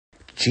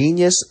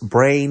Genius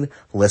Brain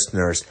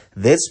listeners,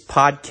 this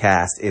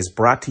podcast is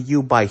brought to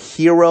you by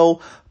Hero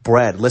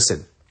Bread.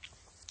 Listen,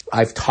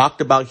 I've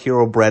talked about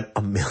Hero Bread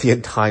a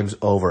million times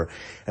over,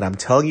 and I'm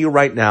telling you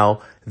right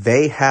now,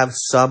 they have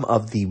some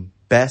of the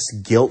best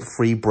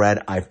guilt-free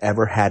bread I've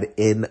ever had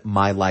in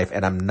my life,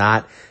 and I'm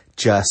not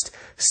just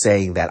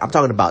saying that. I'm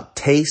talking about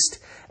taste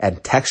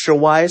and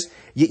texture-wise.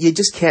 You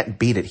just can't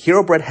beat it.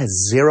 Hero Bread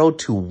has 0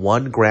 to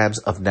 1 grams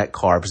of net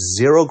carbs,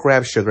 0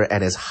 grams sugar,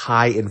 and is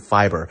high in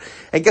fiber.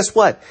 And guess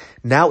what?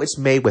 Now it's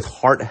made with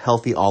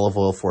heart-healthy olive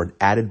oil for an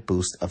added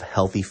boost of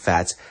healthy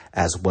fats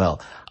as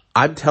well.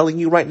 I'm telling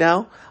you right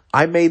now,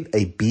 I made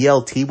a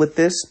BLT with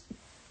this,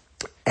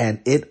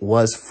 and it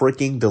was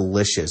freaking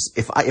delicious.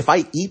 If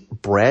I eat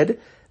bread,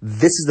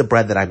 this is the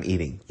bread that I'm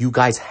eating. You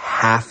guys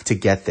have to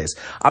get this.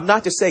 I'm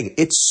not just saying,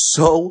 it's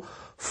so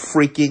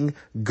freaking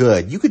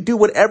good. You could do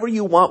whatever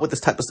you want with this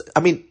type of stuff. I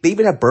mean, they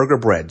even have burger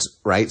breads,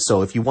 right?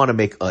 So if you want to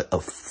make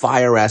a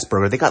fire ass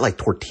burger, they got like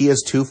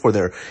tortillas too for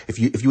their, if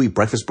you eat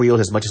breakfast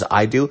burritos as much as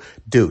I do,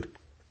 dude,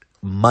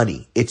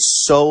 money.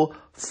 It's so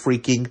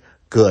freaking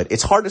good.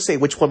 It's hard to say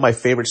which one my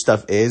favorite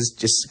stuff is,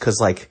 just because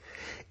like,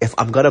 if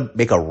I'm going to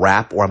make a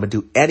wrap or I'm going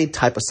to do any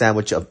type of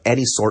sandwich of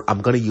any sort,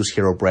 I'm going to use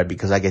Hero Bread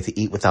because I get to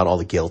eat without all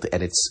the guilt,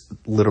 and it's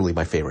literally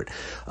my favorite.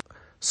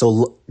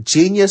 So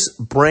Genius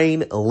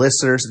Brain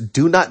listeners,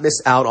 do not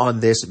miss out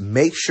on this.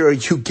 Make sure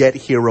you get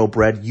Hero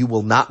Bread. You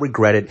will not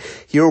regret it.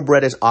 Hero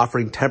Bread is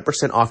offering 10%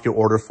 off your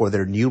order for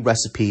their new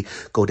recipe.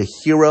 Go to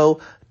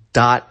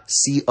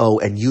hero.co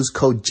and use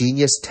code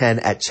GENIUS10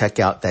 at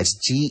checkout. That's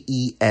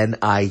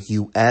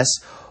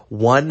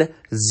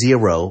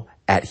GENIUS10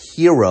 at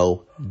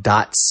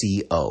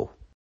hero.co.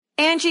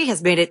 Angie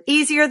has made it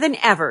easier than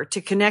ever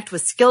to connect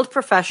with skilled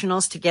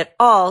professionals to get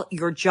all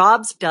your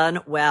jobs done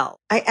well.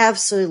 I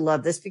absolutely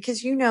love this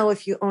because, you know,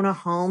 if you own a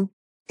home,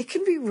 it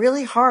can be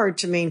really hard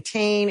to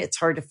maintain. It's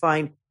hard to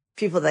find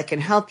people that can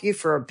help you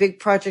for a big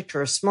project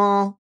or a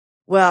small.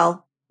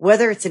 Well,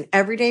 whether it's in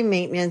everyday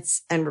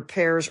maintenance and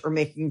repairs or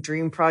making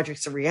dream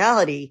projects a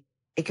reality,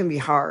 it can be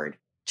hard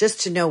just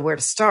to know where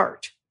to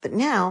start. But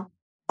now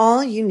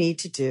all you need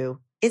to do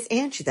is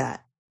Angie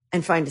that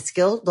and find a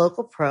skilled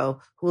local pro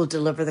who will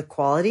deliver the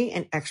quality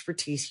and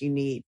expertise you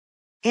need.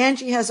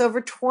 Angie has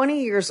over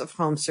 20 years of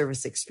home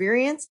service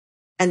experience,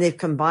 and they've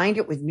combined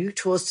it with new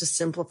tools to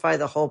simplify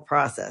the whole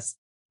process.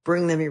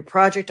 Bring them your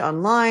project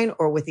online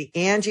or with the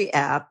Angie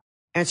app,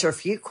 answer a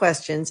few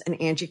questions, and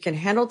Angie can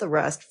handle the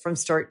rest from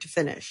start to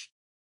finish.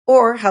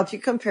 Or help you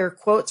compare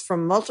quotes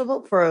from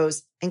multiple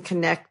pros and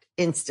connect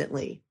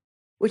instantly,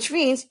 which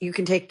means you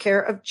can take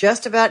care of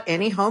just about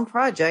any home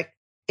project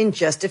in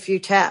just a few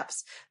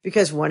taps.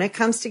 Because when it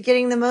comes to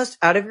getting the most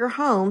out of your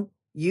home,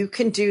 you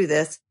can do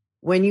this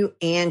when you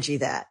Angie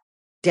that.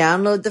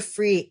 Download the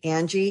free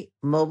Angie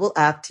mobile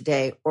app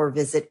today or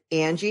visit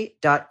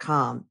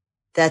Angie.com.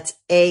 That's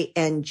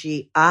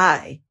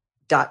ANGI.com.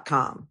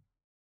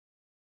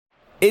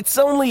 It's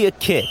only a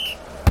kick,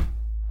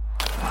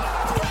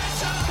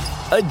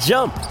 a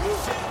jump,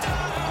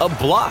 a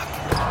block.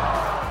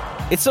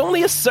 It's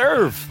only a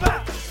serve.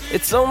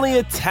 It's only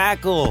a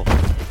tackle,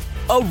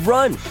 a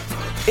run.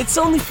 It's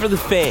only for the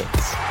fans.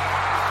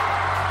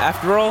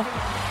 After all,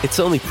 it's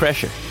only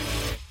pressure.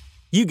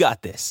 You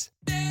got this.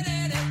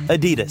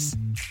 Adidas.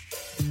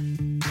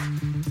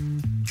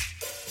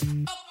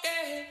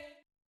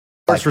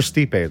 First for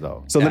Stipe,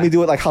 though. So let me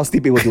do it like how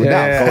Stipe would do it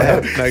now. Go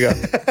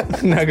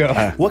ahead. Now go.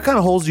 What kind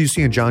of holes do you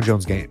see in John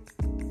Jones' game?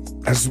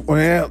 Hey,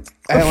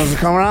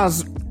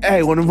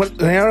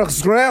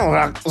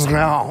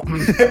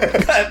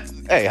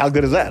 how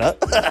good is that, huh?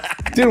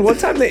 Dude, one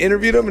time they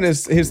interviewed him and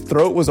his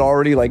throat was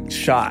already like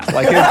shot.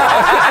 Like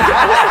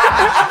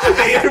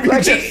The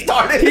interview just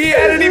started. He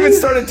hadn't even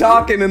started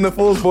talking and the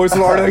fool's voice was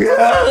already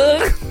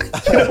like,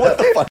 What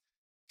the fuck?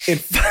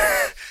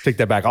 Take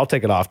that back. I'll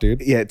take it off,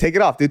 dude. Yeah, take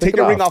it off, dude. Take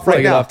your ring off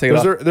right now.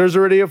 There's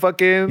already a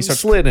fucking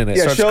slit in it.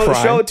 Yeah,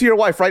 show it to your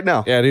wife right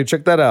now. Yeah, dude,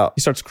 check that out.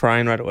 he starts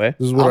crying right away.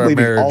 This is what I'm our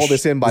leaving marriage. all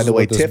this in, by this the is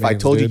way. what this Tiff, I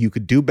means, told you dude. you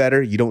could do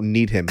better. You don't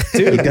need him.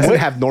 He doesn't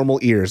have normal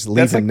ears. Leave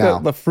That's him like now.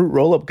 the fruit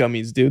roll-up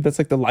gummies, dude. That's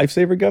like the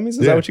Lifesaver gummies. Is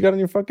that what you got on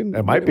your fucking...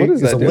 It might be. What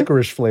is It's that, a dude?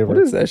 licorice flavor. What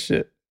is that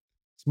shit?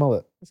 Smell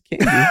it. It's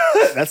candy.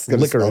 That's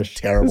gonna smell licorice.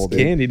 terrible, It's dude.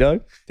 candy,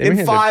 dog.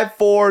 In 5,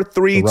 4,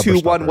 3, The rubber 2, 1.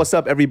 stopper. What's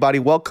up, everybody?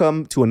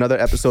 Welcome to another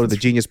episode of the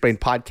Genius Brain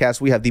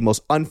Podcast. We have the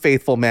most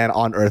unfaithful man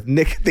on earth,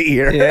 Nick the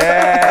Ear.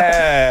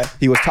 Yeah.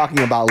 He was talking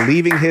about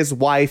leaving his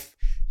wife.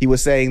 He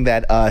was saying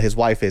that his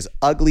wife is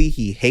ugly.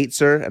 He hates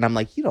her. And I'm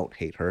like, you don't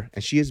hate her.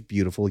 And she is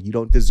beautiful. You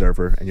don't deserve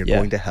her. And you're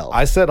going to hell.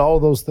 I said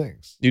all those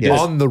things. You did.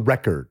 On the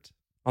record.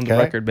 On the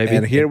record, baby.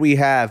 And here we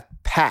have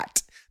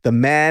Pat, the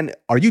man.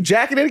 Are you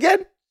jacking it again?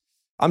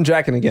 I'm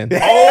jacking again. Oh, we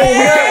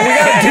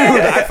got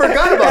Dude, I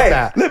forgot about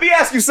that. Let me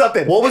ask you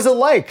something. What was it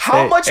like?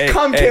 How much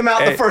cum came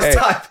out the first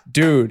time?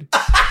 Dude,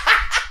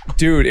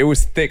 it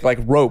was thick, like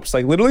ropes.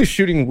 Like literally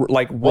shooting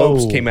like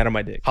ropes Whoa. came out of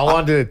my dick. How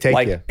long did it take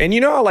Like, you? and you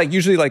know how like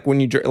usually like when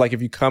you like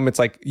if you come, it's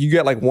like you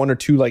get like 1 or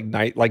 2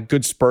 like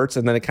good spurts,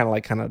 and then it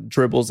kind of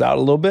dribbles out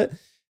a little bit.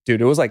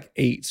 Dude, it was like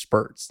 8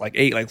 spurts, like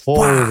 8, like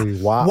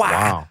Holy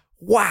wow.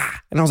 wow.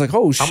 And I was like,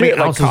 oh How shit.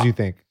 many ounces do you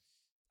think?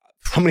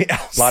 How many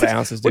ounces? A lot of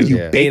ounces, What dude. are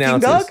you, Yeah. baking, 8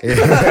 ounces. dog?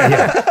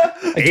 Yeah.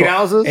 Like 8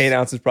 ounces? 8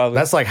 ounces probably.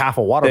 That's like half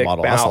a water Thick,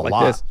 bottle. bound That's a like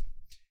lot. this.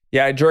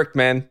 Yeah, I jerked,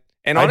 man.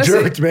 And I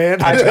honestly, jerked,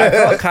 man. I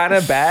felt kind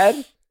of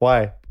bad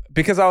Why?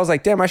 because I was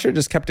like, damn, I should have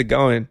just kept it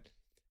going.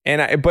 And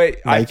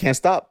Now you can't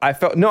stop.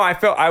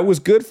 I was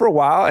good for a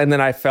while and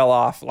then I fell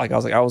off. Like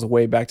I was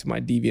way back to my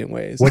deviant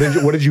ways. What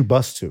did you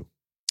bust to?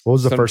 What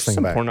was the first thing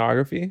some back?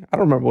 pornography. I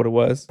don't remember what it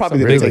was. Probably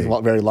Some didn't big,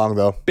 take very long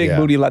though. big Yeah.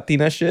 booty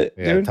Latina shit,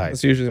 Yeah, dude. tight.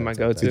 That's usually my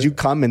Tight, tight, go-to. Did you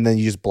come and then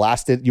you just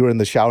blasted? You were in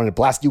the shower and it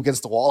blasted you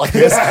against the wall like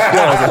this?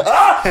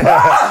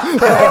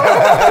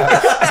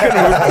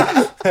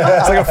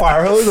 It's like a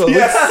fire hose.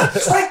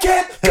 I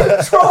can't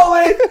control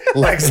it.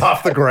 Legs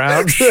off the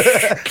ground.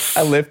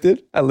 I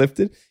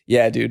lifted.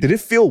 Yeah, dude. Did it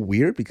feel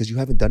weird because you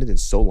haven't done it in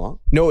so long?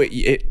 No,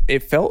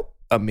 it felt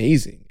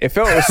amazing. It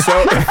felt Amazing.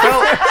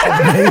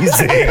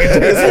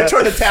 It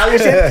turned Italian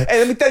shit. And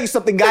let me tell you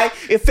something, guy.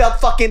 It felt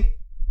fucking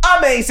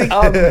amazing.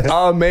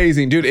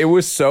 amazing, dude. It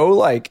was so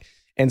like,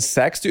 and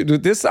sex,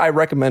 dude. This I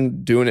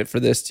recommend doing it for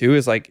this too.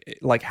 Is like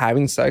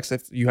having sex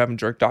if you haven't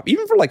jerked off,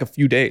 even for like a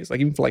few days, like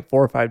even for like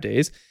 4 or 5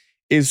 days,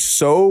 is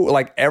so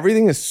like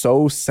everything is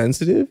so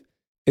sensitive.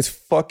 It's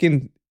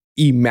fucking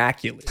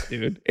immaculate,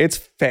 dude. It's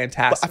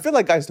fantastic. I feel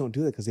like guys don't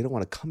do that because they don't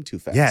want to come too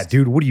fast. Yeah,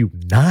 dude. What are you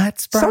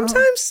nuts, bro?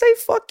 Sometimes say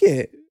fuck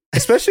it.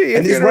 Especially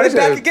And if just you're run it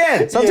not- back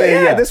again. Sometimes,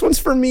 Yeah, yeah. this one's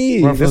for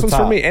me. Run from This the one's for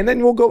top. me. And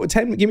then we'll go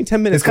give me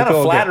 10 minutes. It's kind we'll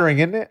of go again. flattering,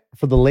 isn't it,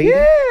 for the lady?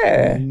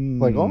 Yeah.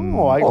 Like,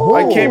 I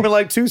Oh. came in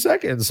like 2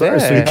 seconds. Sorry,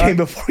 Yeah. You sweetheart. came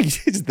before you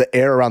just the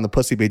air around the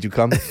pussy made you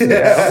come.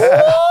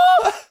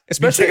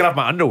 Especially taking off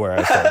my underwear.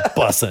 I started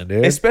busting,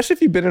 dude. Especially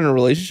if you've been in a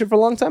relationship for a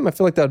long time, I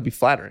feel like that would be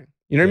flattering.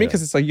 You know what I mean?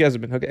 Because it's like you guys have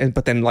been hooking,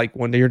 but then like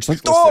one day you're just like,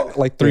 oh,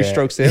 like 3 Yeah.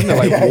 strokes in, they're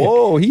like,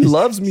 whoa, he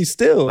loves me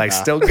still. Like,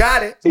 still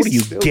got it. What are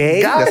you,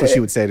 gay? got That's what it.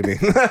 she would say to me.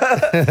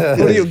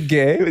 what are you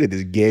gay? Look at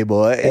this gay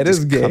boy. It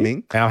just is gay.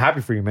 coming. And I'm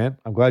happy for you, man.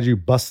 I'm glad you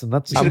busted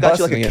nuts. You should I'm have got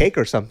you like busting a it. cake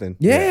or something.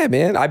 Yeah,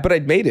 man. But I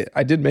made it.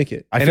 I did make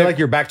it. I And feel it- like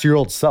you're back to your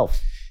old self.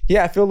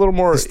 yeah, I feel a little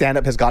more. Stand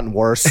up has gotten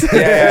worse.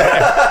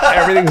 Yeah,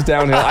 everything's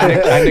downhill. I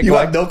You have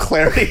neglect. no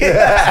clarity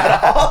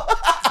at all.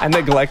 I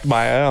neglect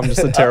Maya. I'm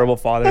just a terrible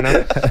father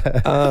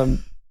now.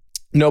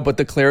 No, but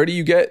the clarity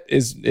you get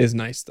is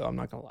nice though. I'm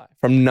not gonna lie.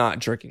 From not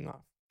jerking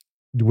off,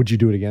 Would you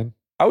do it again?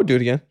 I would do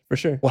it again for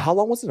sure. Well, how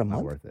long was it? A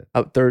Not month? worth it.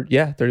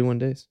 31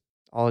 days,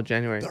 all of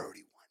January. 31.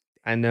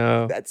 I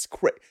know. That's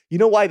crazy. You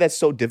know why that's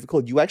so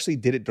difficult? You actually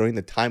did it during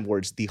the time where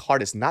it's the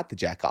hardest not to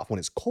jack off when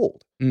it's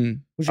cold.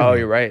 Mm. What you Oh, mean?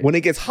 you're right. When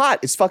it gets hot,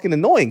 it's fucking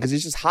annoying because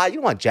it's just hot. You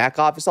don't want to jack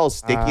off. It's all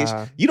sticky.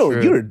 You don't.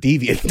 true. You're a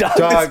deviant dog.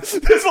 Dog.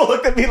 This one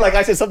looked at me like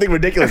I said something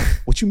ridiculous.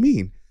 What you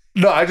mean?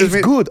 No, I just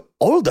It's good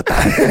all the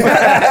time.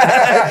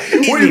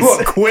 What are you,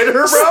 a quitter,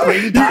 bro?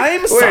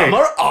 Springtime, Wait.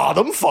 summer,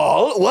 autumn,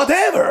 fall,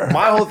 whatever.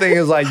 My whole thing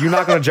is like, you're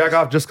not gonna jack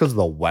off just because of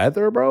the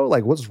weather, bro.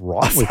 Like, what's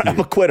wrong with I'm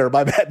you? a quitter.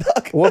 My bad,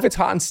 dog. Well, if it's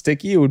hot and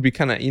sticky, it would be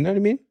kind of, you know what I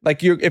mean?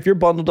 Like if you're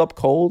bundled up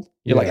cold,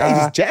 you're like, You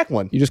just jack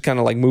one. you just kind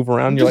of like move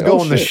around. You're Just like, go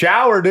oh, in the shit.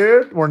 shower,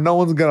 dude, where no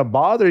one's gonna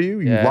bother you.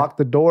 You Yeah. lock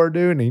the door,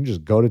 dude, and you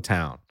just go to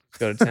town.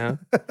 Go to town.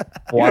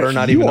 Water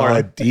not you even are on.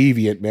 a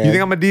deviant, man. You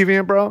think I'm a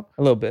deviant, bro?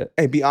 A little bit.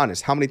 Hey, be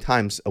honest. How many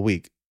times a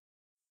week?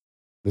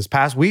 This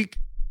past week,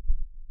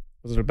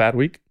 Was it a bad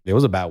week? it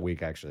was a bad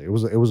week. Actually, it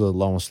was a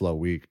low and slow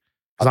week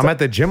because I'm at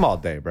the gym all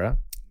day, bro.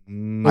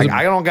 Mm, Like,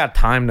 I don't got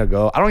time to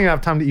go. I don't even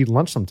have time to eat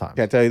lunch sometimes.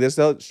 Can I tell you this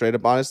though? Straight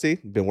up honesty.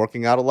 Been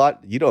working out a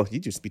lot. You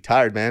just be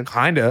tired, man.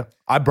 Kinda.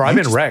 I've You been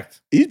just-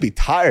 wrecked. You'd be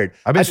tired.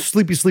 I've been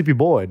sleepy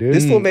boy, dude.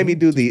 This fool made me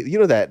do the,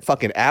 that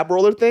fucking ab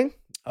roller thing.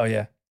 Oh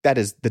yeah. That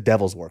is the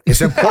devil's work.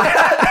 It's important.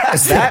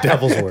 It's the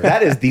devil's work.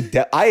 That is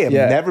the. I have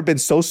Yeah. never been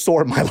so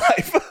sore in my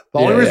life. The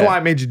only Yeah, reason yeah. why I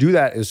made you do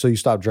that is so you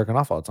stop jerking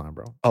off all the time,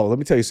 bro. Oh, let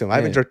me tell you something. I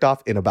haven't Yeah. jerked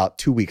off in about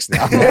 2 weeks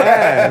now.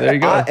 Yeah, there you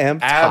go. I am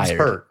Abs tired.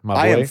 hurt, my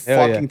I am boy.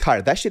 Hell yeah. fucking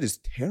tired. That shit is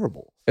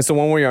terrible. It's the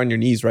one where you're on your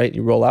knees, right?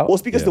 You roll out. Well,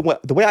 it's because Yeah.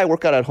 the way I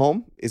work out at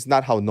home is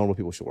not how normal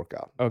people should work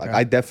out. Okay. Like,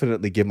 I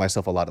definitely give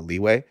myself a lot of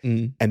leeway,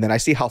 Mm. and then I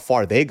see how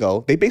far they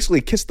go. They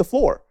basically kiss the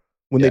floor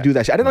when Yeah. they do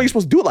that shit. I didn't know you're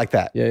supposed to do it like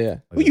that. Yeah, yeah.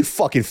 Well, you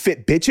fucking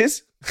fit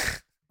bitches.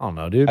 I don't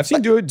know, dude. I've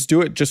seen dudes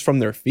do it just from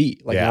their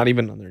feet, like Yeah. not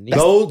even on their knees.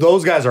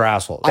 those guys are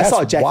assholes. I saw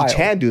That's Jackie wild.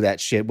 Chan do that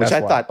shit, which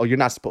That's I thought, oh, you're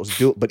not supposed to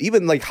do it. But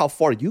even like how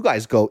far you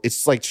guys go,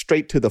 it's like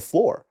straight to the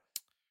floor.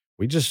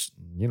 We just,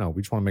 we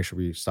just want to make sure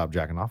we stop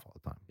jacking off all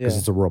the time because Yeah.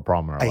 it's a real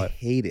problem in our I life.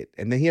 hate it.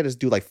 And then he had us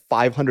do like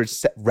 500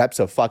 reps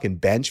of fucking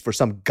bench for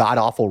some god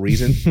awful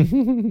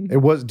reason. It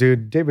was,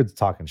 dude. David's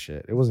talking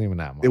shit. It wasn't even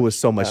that much. It was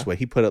so much weight.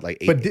 He put it like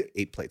But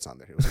eight plates on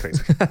there. It was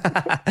crazy.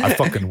 I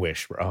fucking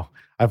wish, bro.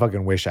 I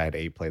fucking wish I had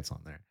 8 plates on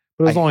there,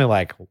 but it was only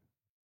like a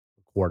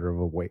quarter of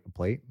a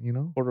plate.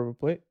 Quarter of a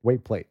plate.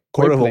 Weight plate.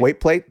 Quarter of a plate. weight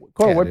plate.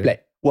 Quarter Yeah, of a dude. plate.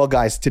 Well,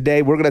 guys,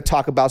 today we're going to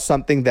talk about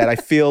something that I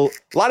feel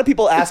a lot of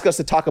people ask us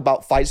to talk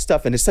about fight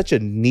stuff, and it's such a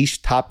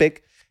niche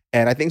topic.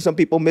 And I think some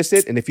people miss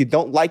it. And if you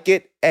don't like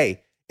it,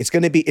 hey, it's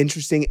going to be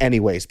interesting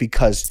anyways,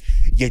 because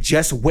you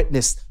just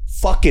witnessed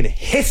fucking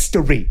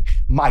history,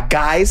 my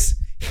guys.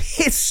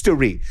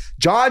 history.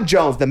 John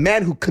Jones, the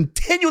man who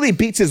continually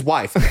beats his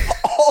wife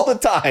all the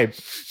time,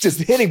 just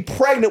hitting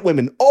pregnant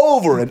women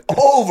over and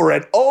over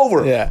and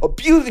over,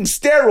 abusing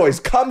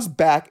steroids, comes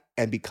back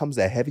and becomes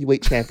a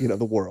heavyweight champion of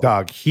the world.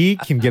 Dog, he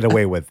can get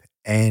away with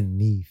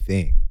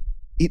anything.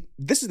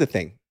 This is the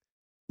thing.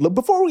 Look,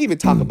 before we even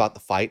talk about the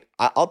fight,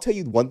 I'll tell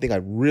you one thing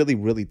I really,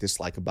 really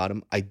dislike about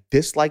him. I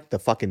dislike the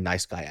fucking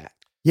nice guy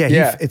act.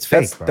 Yeah, it's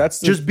fake. Bro.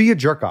 Just be a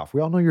jerk off.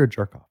 We all know you're a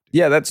jerk off.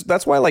 Yeah,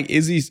 that's why like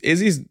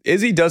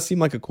Izzy does seem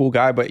like a cool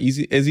guy, but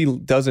Izzy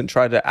doesn't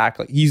try to act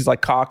like he's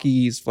like cocky,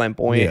 he's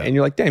flamboyant, and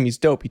you're like, damn, he's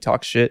dope. He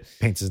talks shit,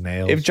 paints his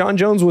nails. If John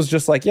Jones was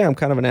just like, yeah, I'm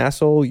kind of an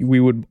asshole, we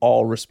would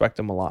all respect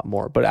him a lot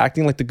more. But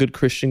acting like the good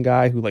Christian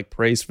guy who like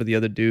prays for the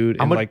other dude,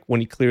 and like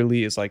when he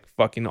clearly is like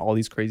fucking all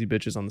these crazy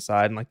bitches on the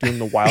side and like doing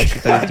the wild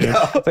shit that he's doing,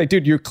 it's like,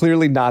 dude, you're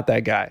clearly not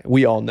that guy.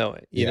 We all know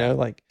it, you know,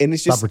 like, and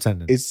it's just stop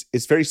pretending.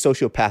 It's very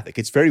sociopathic.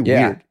 It's very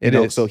weird. It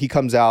is. So he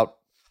comes out,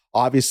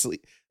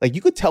 obviously. Like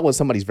you could tell when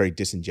somebody's very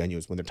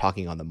disingenuous when they're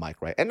talking on the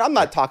mic, right? And I'm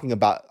not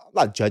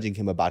judging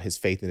him about his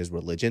faith and his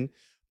religion,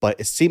 but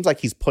it seems like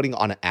he's putting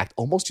on an act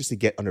almost just to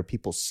get under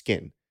people's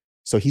skin.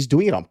 So he's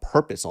doing it on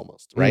purpose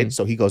almost, right?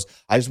 So he goes,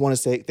 I just want to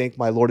say thank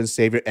my Lord and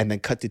Savior, and then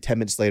cut to 10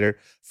 minutes later,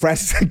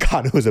 Francis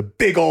Ngannou is a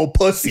big old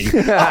pussy.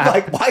 I'm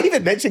like, why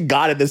even mention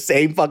God in the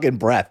same fucking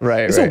breath?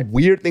 Right. It's a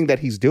weird thing that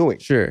he's doing.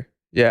 Sure.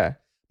 Yeah.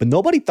 But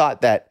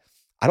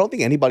I don't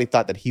think anybody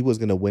thought that he was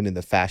going to win in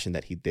the fashion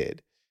that he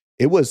did.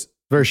 It was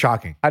very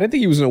shocking. I didn't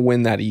think he was going to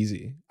win that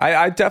easy.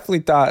 I definitely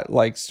thought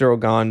like Cyril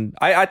Gane,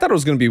 I thought it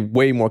was going to be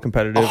way more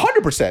competitive.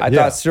 100%. I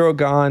thought Cyril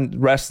Gane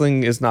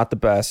wrestling is not the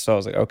best. So I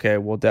was like, okay,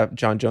 well,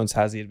 John Jones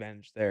has the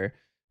advantage there.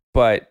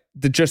 But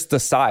just the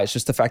size,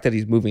 just the fact that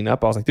he's moving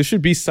up, I was like, this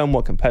should be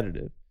somewhat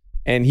competitive.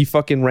 And he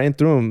fucking ran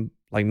through him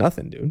like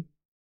nothing, dude.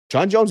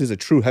 John Jones is a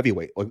true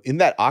heavyweight. In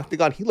that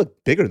octagon, he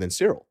looked bigger than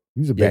Cyril.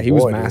 He was a big boy, he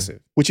was dude.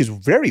 massive. Which is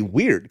very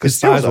weird. His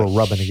thighs were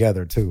rubbing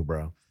together too,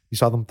 bro. You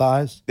saw them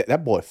thighs?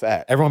 That boy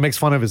fat. Everyone makes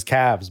fun of his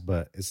calves,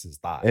 but it's his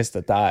thighs. It's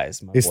the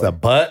thighs, It's the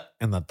butt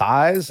and the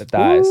thighs. The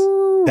thighs.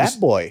 Ooh. That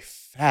boy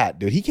fat,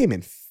 dude. He came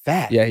in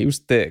fat. Yeah, he was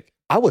thick.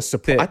 I was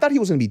surprised. Thick. I thought he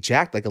was going to be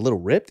jacked, like a little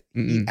ripped.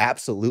 He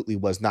absolutely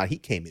was not. He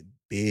came in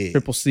big.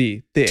 Triple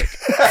C, thick.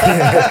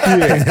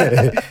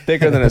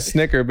 Thicker than a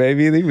Snicker,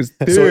 baby. He was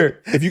thick. So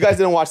if you guys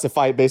didn't watch the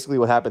fight, basically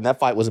what happened, that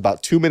fight was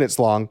about 2 minutes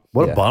long.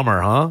 What a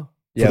bummer, huh?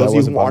 For those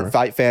of you who aren't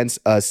fight fans,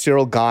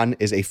 Cyril Gane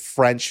is a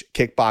French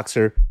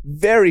kickboxer.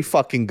 Very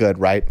fucking good,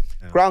 right?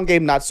 Yeah. Ground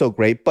game, not so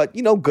great, but,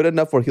 good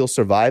enough where he'll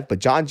survive. But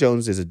John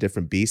Jones is a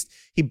different beast.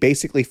 He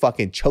basically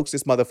fucking chokes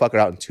this motherfucker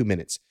out in 2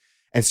 minutes.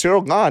 And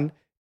Cyril Gane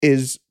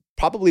is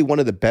probably one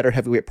of the better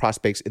heavyweight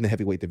prospects in the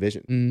heavyweight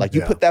division.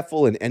 You put that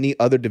fool in any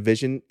other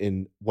division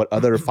in what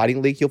other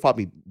fighting league, he'll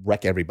probably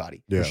wreck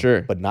everybody. Yeah. For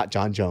sure. But not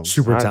John Jones.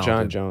 Super not talented.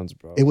 John Jones,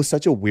 bro. It was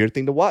such a weird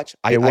thing to watch.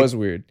 It was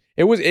weird.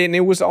 It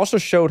was also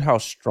showed how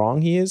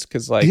strong he is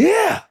because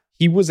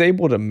he was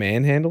able to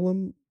manhandle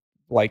him.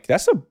 Like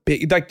that's a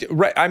big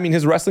I mean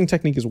his wrestling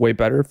technique is way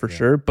better for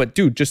sure, but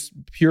dude, just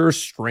pure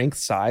strength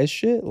size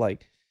shit.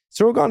 Like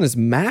Cyril Gane is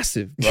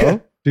massive, bro. Yeah.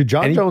 Dude,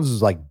 John Jones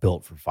is like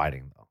built for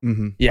fighting though.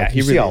 Mm-hmm. Yeah, like, he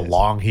you really see how is.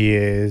 long he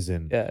is,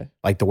 and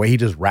like the way he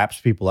just wraps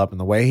people up, and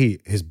the way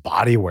his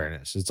body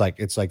awareness. It's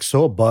like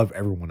so above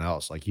everyone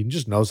else. Like he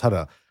just knows how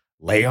to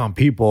lay on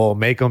people,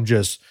 make them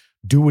just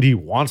do what he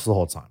wants the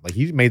whole time. Like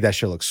he made that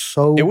shit look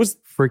so. It was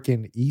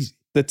freaking easy.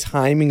 The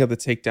timing of the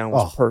takedown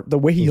was perfect. The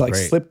way he like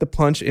great. slipped the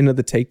punch into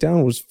the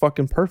takedown was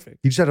fucking perfect.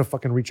 He just had to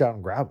fucking reach out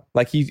and grab him.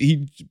 Like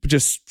he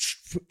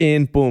just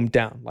in, boom,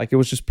 down. Like it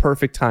was just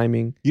perfect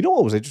timing. You know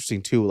what was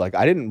interesting too? Like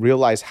I didn't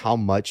realize how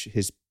much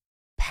his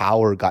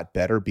power got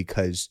better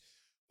because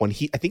when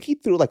I think he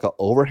threw like an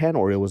overhand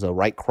or it was a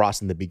right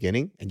cross in the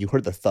beginning and you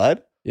heard the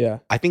thud. Yeah.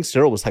 I think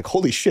Cyril was like,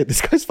 holy shit, this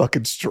guy's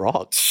fucking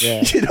strong.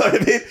 Yeah. You know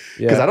what I mean?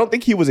 Because Yeah. I don't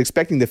think he was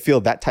expecting to feel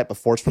that type of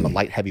force from a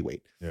light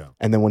heavyweight. Yeah.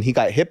 And then when he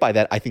got hit by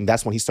that, I think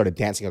that's when he started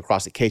dancing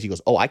across the cage. He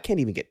goes, oh, I can't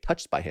even get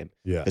touched by him.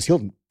 Yeah. Because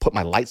he'll put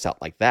my lights out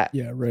like that.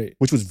 Yeah, right.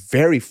 Which was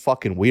very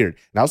fucking weird.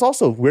 And I was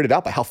also weirded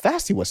out by how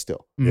fast he was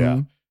still.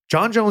 Yeah.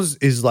 John Jones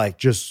is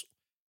like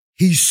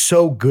he's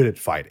so good at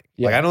fighting.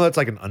 Yeah. Like I know that's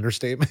like an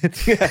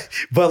understatement,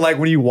 but like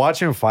when you watch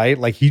him fight,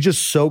 like he's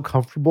just so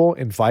comfortable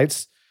in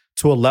fights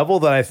to a level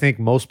that I think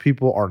most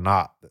people are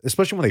not,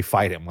 especially when they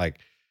fight him. Like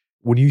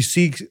when you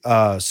see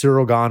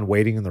Cyril Gane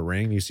waiting in the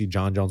ring, you see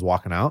John Jones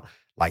walking out,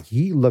 like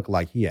he looked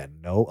like he had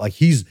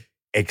he's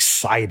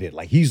excited.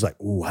 Like he's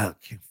like, ooh, I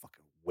can't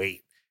fucking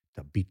wait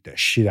to beat the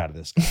shit out of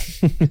this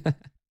guy.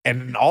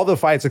 And in all the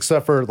fights,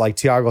 except for like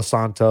Thiago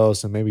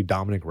Santos and maybe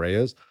Dominic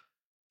Reyes,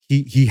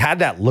 he had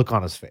that look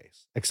on his face.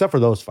 Except for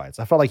those fights,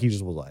 I felt like he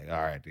just was like,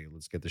 all right, dude,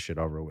 let's get this shit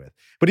over with.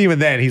 But even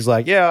then, he's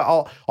like, yeah,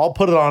 I'll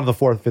put it on in the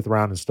 4th, 5th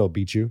round and still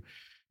beat you,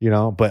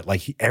 But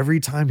like every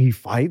time he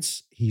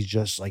fights, he's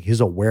just like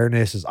his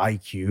awareness, his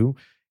IQ.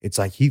 It's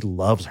like he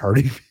loves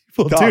hurting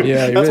people, dude.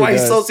 Yeah, he that's really why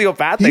does. he's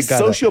sociopathic. He's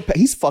sociopath.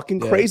 He's fucking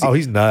crazy. Oh,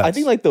 he's nuts. I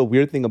think like the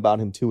weird thing about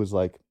him too is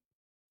like,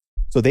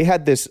 so they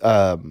had this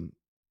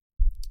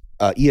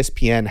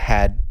ESPN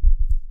had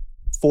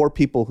 4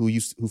 people who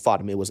fought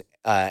him. It was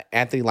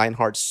Anthony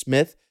Lionheart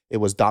Smith. It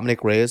was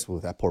Dominic Reyes,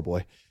 that poor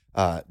boy,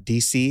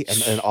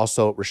 DC, and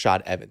also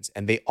Rashad Evans.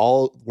 And they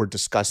all were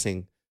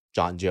discussing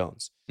Jon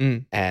Jones.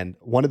 And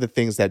one of the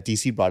things that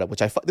DC brought up, which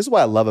this is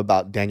what I love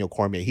about Daniel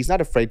Cormier, he's not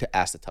afraid to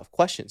ask the tough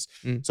questions.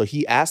 So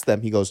he asked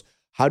them, he goes,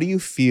 how do you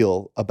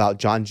feel about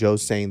Jon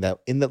Jones saying that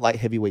in the light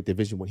heavyweight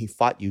division, when he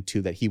fought you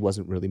two, that he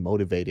wasn't really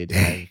motivated?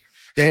 And,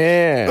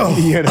 Damn.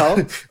 you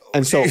know?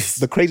 And so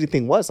the crazy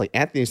thing was, like,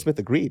 Anthony Smith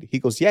agreed. He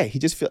goes, yeah, it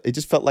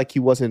just felt like he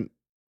wasn't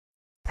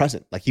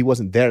present. Like he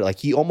wasn't there. Like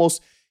he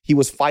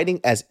was fighting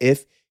as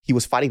if he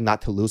was fighting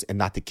not to lose and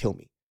not to kill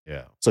me.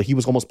 Yeah. So he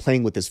was almost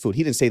playing with his food.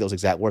 He didn't say those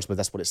exact words, but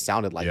that's what it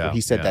sounded like. Yeah, Where he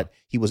said that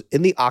he was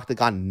in the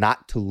octagon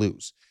not to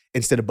lose.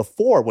 Instead of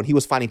before, when he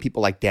was fighting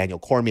people like Daniel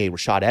Cormier,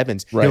 Rashad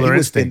Evans, he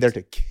was in there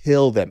to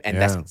kill them. And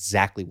that's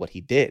exactly what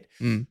he did.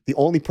 The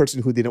only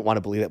person who didn't want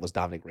to believe that was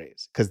Dominic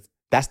Reyes, because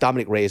that's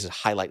Dominic Reyes'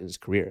 highlight in his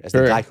career as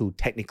the guy who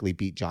technically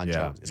beat Jon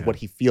Jones, is what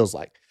he feels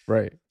like.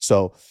 Right.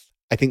 So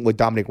I think with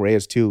Dominic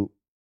Reyes too,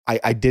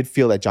 I did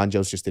feel that Jon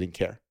Jones just didn't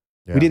care.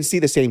 Yeah. We didn't see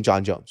the same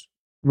Jon Jones.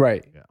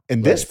 Right.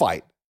 In this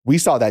fight, we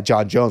saw that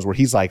Jon Jones where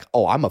he's like,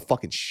 oh, I'm a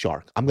fucking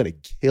shark. I'm going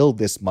to kill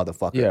this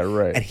motherfucker. Yeah,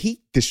 right. And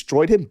he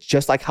destroyed him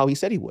just like how he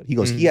said he would. He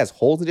goes, he has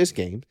holes in his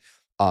game.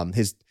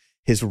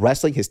 His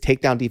wrestling, his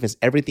takedown defense,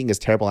 everything is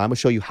terrible. And I'm going to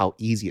show you how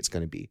easy it's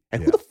going to be.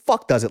 And who the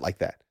fuck does it like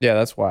that? Yeah,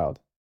 that's wild.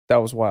 That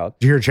was wild.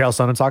 Did you hear Chael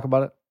Sonnen talk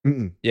about it?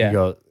 Mm-mm. Yeah. He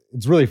goes,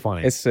 it's really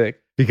funny. It's sick.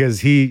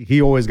 Because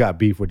he always got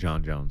beef with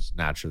Jon Jones,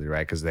 naturally,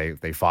 right? Because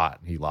they fought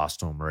and he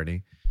lost to him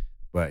already.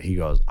 But he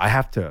goes, I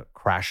have to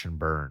crash and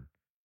burn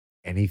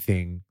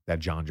anything that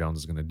Jon Jones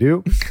is going to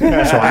do. So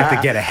I have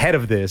to get ahead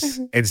of this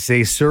and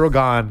say Cyril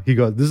Gane. He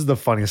goes, this is the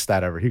funniest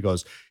stat ever. He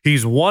goes,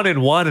 he's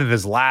 1-1 in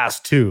his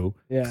last two.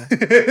 Yeah.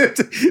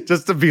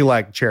 Just to be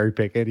like cherry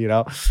picking, you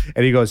know?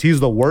 And he goes, he's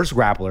the worst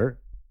grappler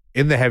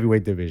in the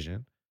heavyweight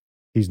division.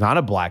 He's not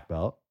a black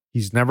belt.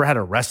 He's never had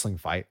a wrestling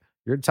fight.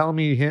 You're telling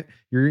me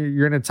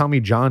you're going to tell me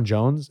Jon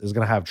Jones is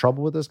going to have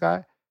trouble with this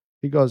guy?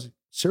 He goes,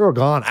 Cyril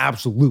Gane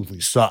absolutely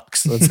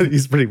sucks. That's what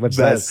he's pretty much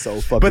That's says. so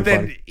fucking But then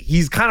funny.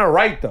 he's kind of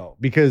right though,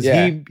 because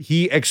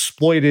he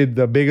exploited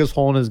the biggest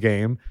hole in his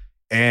game,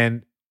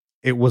 and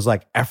it was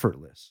like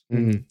effortless.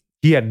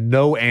 He had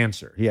no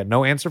answer. He had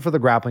no answer for the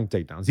grappling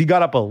takedowns. He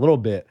got up a little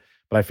bit,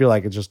 but I feel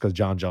like it's just because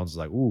Jon Jones is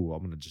like, ooh, I'm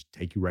going to just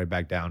take you right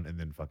back down and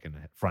then fucking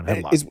front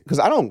headlock. Because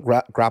I don't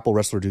grapple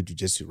wrestler do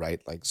jiu-jitsu, right?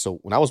 Like, so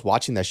when I was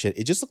watching that shit,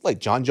 it just looked like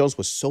Jon Jones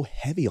was so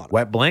heavy on him.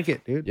 Wet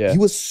blanket, dude. Yeah. He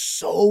was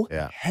so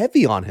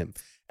heavy on him.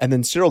 And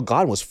then Cyril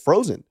Gane was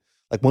frozen.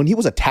 Like when he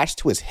was attached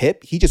to his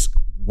hip, he just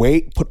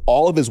put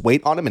all of his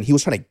weight on him, and he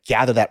was trying to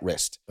gather that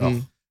wrist.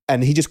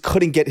 And he just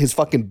couldn't get his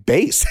fucking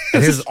base.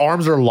 And his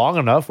arms are long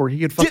enough where he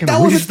could fucking that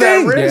was reach the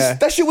thing. that wrist. Yeah.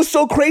 That shit was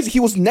so crazy. He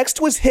was next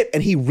to his hip,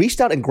 and he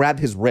reached out and grabbed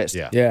his wrist.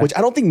 Yeah. Which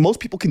I don't think most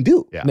people can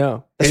do. Yeah.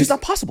 No. That's just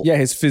not possible. Yeah,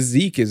 his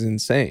physique is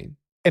insane.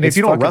 And It's if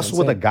you don't fucking wrestle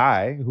with a insane.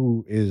 guy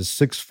who is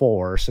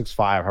 6'4",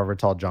 6'5", however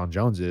tall Jon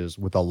Jones is,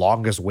 with the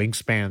longest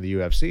wingspan in the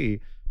UFC,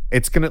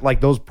 it's gonna,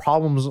 like, those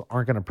problems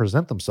aren't gonna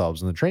present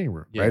themselves in the training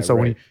room, Yeah, right? So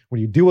right. when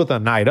you deal with a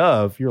night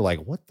of, you're like,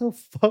 what the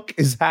fuck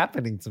is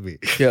happening to me?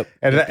 Yep.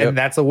 And Yep. and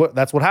that's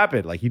what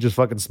happened. Like, he just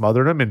fucking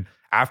smothered him, and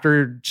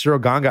after Cyril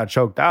Gane got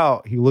choked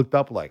out, he looked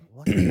up like,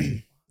 what?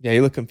 Yeah,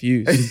 he looked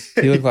confused.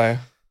 He looked like,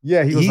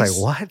 Yeah, he was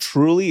He's like, what?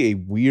 Truly a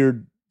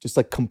weird, just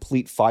like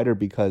complete fighter,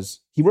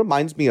 because he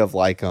reminds me of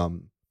like,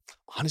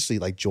 honestly,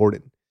 like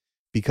Jordan.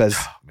 Because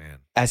Oh, man.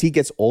 as he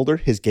gets older,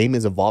 his game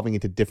is evolving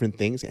into different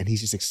things, and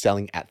he's just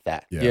excelling at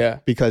that. yeah.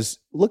 Because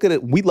look at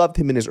it, we loved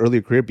him in his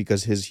earlier career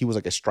because he was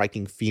like a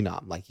striking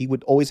phenom. Like he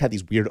would always have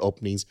these weird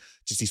openings,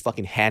 just these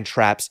fucking hand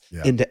traps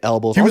Yeah. into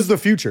elbows. He was the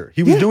future.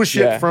 He was doing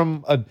shit Yeah.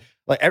 from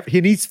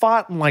he's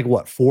fought in like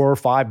what 4 or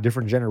 5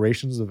 different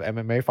generations of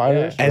MMA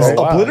fighters, Yeah. and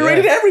Oh, wow.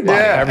 obliterated Yeah. everybody.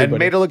 yeah, and everybody.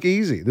 made it look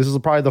easy. This is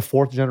probably the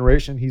 4th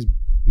generation he's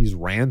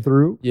ran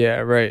through, Yeah,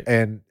 right.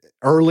 and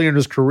early in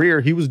his career,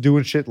 he was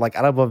doing shit like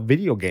out of a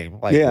video game.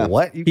 Like, Yeah.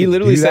 what? You He can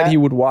literally do said that? he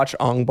would watch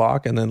Ong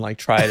Bak and then like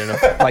try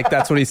it. Like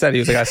that's what he said. He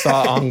was like, I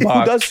saw Ong Who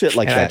Bak does shit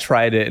like and I that?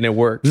 tried it and it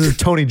worked. This is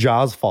Tony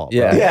Jaa's fault.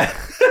 Yeah. bro. Yeah.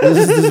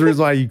 this is the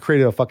reason why you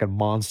created a fucking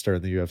monster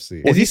in the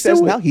UFC. Well, Is he he says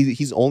still- now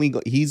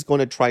he's going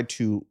to try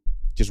to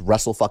just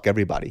wrestle fuck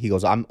everybody. He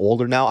goes, I'm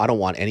older now. I don't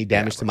want any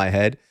damage to my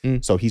head.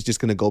 So he's just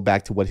going to go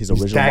back to what his He's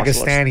original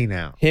martial arts. Dagestani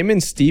now. Him and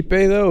Stipe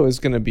though is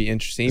going to be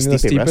interesting. Even though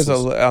Stipe Stipe is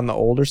wrestles. on the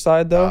older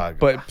side though, God.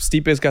 but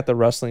Stipe's got the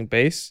wrestling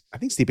base. I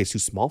think Stipe's too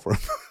small for him.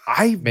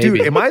 Maybe.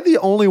 Dude, am I the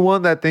only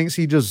one that thinks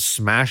he just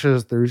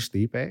smashes through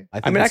Stipe?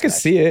 I mean, I could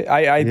see it. It's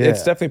Yeah.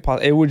 definitely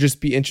possible. It would just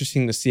be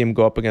interesting to see him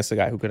go up against a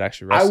guy who could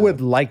actually I wrestle. would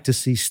like to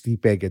see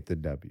Stipe get the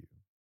W.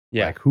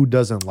 Yeah. Like, who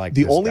doesn't like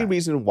The this only guy?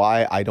 reason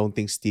why I don't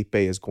think Stipe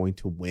is going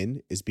to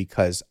win is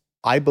because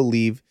I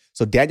believe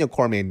so. Daniel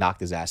Cormier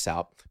knocked his ass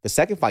out. The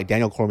second fight,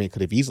 Daniel Cormier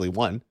could have easily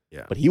won.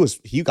 Yeah. But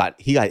he got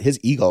his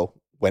ego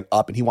went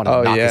up and he wanted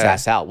to knock his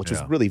ass out, which was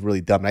Yeah. really, really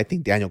dumb. And I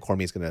think Daniel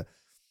Cormier is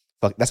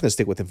that's gonna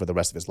stick with him for the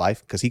rest of his life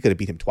because he could have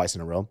beat him twice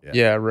in a row.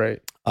 Yeah, right.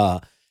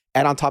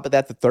 And on top of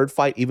that, the third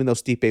fight, even though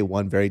Stipe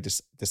won very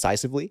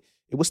decisively,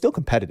 it was still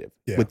competitive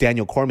Yeah. with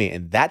Daniel Cormier.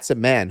 And that's a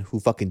man who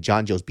fucking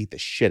John Jones beat the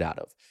shit out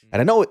of.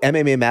 And I know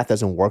MMA math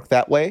doesn't work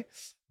that way,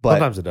 but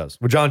Sometimes it does.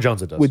 With John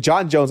Jones, it does. with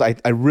John Jones, I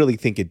really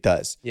think it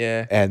does.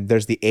 Yeah. And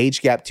there's the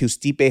age gap too.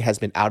 Stipe has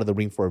been out of the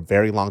ring for a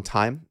very long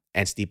time,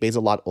 and Stipe's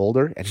a lot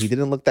older, and he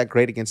didn't look that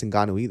great against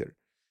Ngannou either.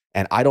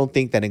 And I don't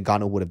think that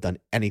Ngannou would have done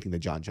anything to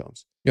John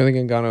Jones. You don't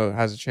think Ngannou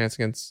has a chance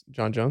against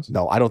John Jones?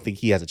 No, I don't think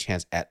he has a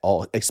chance at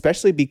all,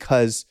 especially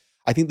because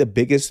I think the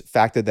biggest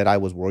factor that I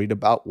was worried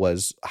about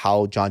was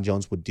how John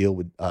Jones would deal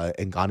with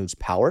Ngannou's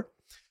power.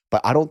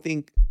 But I don't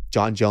think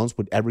John Jones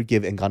would ever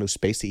give Ngannou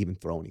space to even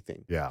throw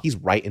anything. Yeah. He's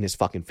right in his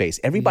fucking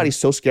face. Everybody's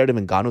so scared of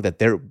Ngannou that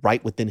they're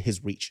right within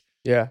his reach,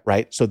 Yeah.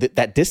 right? So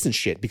that distance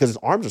shit, because his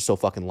arms are so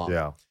fucking long.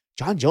 yeah.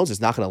 John Jones is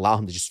not going to allow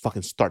him to just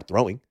fucking start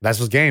throwing. That's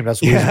his game.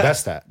 That's what he's Yeah.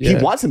 best at. Yeah.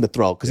 He wants him to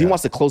throw because he Yeah.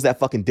 wants to close that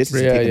fucking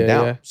distance Yeah, and take him yeah,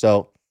 down. yeah.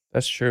 So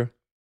That's true.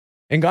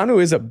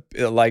 Ngannou is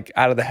like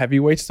out of the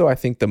heavyweights though, I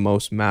think the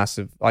most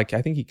massive. Like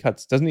I think he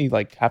doesn't he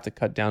like have to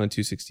cut down to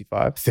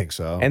 265? I think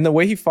so. And the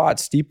way he fought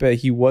Stipe,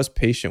 he was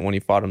patient when he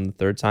fought him the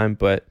third time,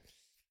 but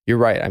you're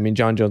right. I mean,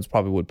 John Jones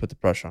probably would put the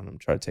pressure on him,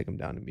 try to take him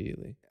down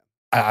immediately.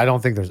 I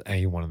don't think there's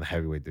anyone in the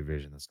heavyweight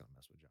division that's going to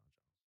mess with John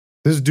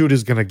Jones. This dude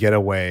is going to get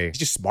away. he's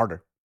just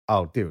smarter.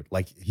 Oh, dude.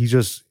 Like he's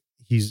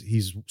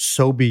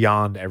so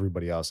beyond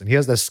everybody else. And he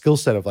has that skill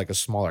set of like a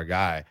smaller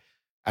guy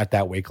at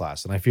that weight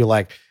class. And I feel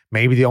like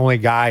maybe the only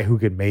guy who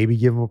could maybe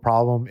give him a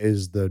problem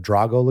is the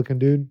Drago looking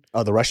dude.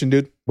 Oh, the Russian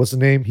dude? What's the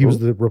name? He was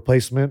the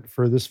replacement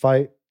for this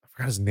fight. I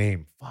forgot his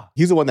name. Fuck.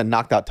 He's the one that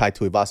knocked out Tai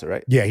Tuivasa,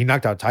 right? Yeah, he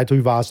knocked out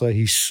Taito Ivasa.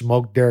 He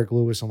smoked Derek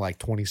Lewis in like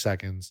 20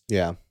 seconds.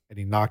 Yeah. And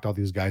he knocked all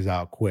these guys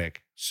out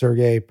quick.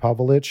 Sergey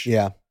Pavlovich.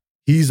 Yeah.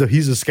 He's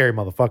a scary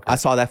motherfucker. I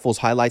saw that fool's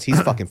highlights.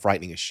 He's fucking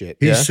frightening as shit.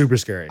 He's Yeah. super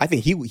scary. I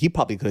think he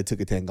probably could have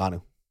took it to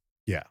Ngannou.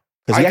 Yeah.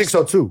 Because I think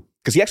so too.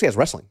 Because he actually has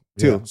wrestling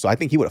too. Yeah. So I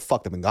think he would have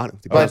fucked up Ngannou. to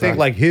be But I honest. think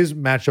like his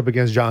matchup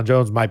against John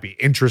Jones might be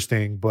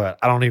interesting, but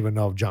I don't even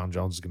know if John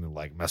Jones is going to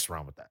like mess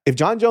around with that. if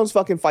John Jones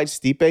fucking fights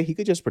Stipe, he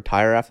could just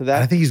retire after And I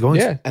that think he's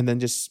going Yeah. to. and then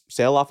just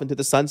sail off into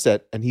the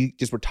sunset and he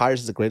just retires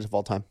as the greatest of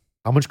all time.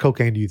 How much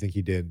cocaine do you think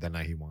he did that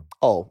night he won?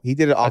 Oh, he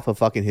did it off of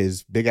fucking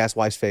his big ass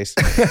wife's face.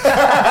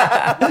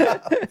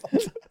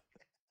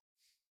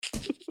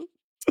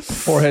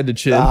 Forehead to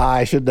chin.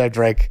 I shouldn't have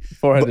drank.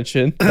 Forehead to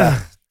chin.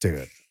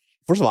 Dude,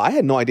 First of all, I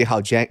had no idea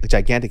how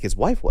gigantic his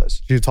wife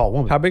was. she's a tall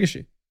woman. How big is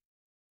she?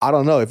 I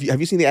don't know. Have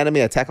you seen the anime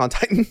Attack on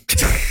Titan?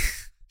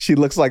 She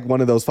looks like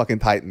one of those fucking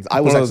Titans. I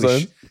was One of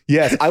actually, those?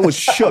 yes, I was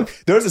shook.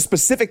 There's a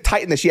specific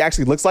Titan that she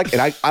actually looks like,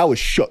 and I was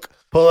shook.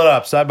 Pull it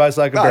up, side by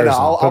side No, comparison.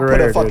 I'll put right a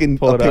here, dude. fucking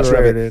Pull it up picture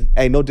right of here, it. dude.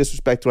 Hey, no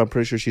disrespect to her. I'm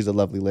pretty sure she's a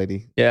lovely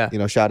lady. Yeah. You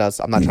know, shout outs.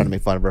 I'm not trying to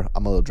make fun of her.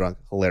 I'm a little drunk.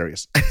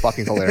 Hilarious.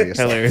 Fucking hilarious.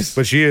 Hilarious.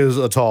 But she is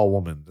a tall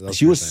woman. That's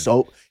She what was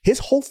I'm saying. his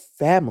whole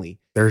family,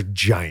 They're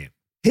giant.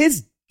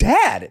 his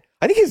dad,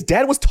 I think his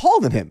dad was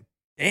taller than him.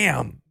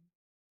 Damn.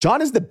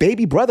 John is the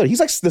baby brother.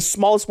 He's like the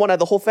smallest one out of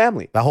the whole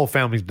family. That whole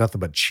family's nothing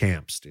but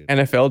champs, dude.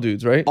 NFL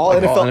dudes, right? All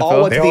Like NFL,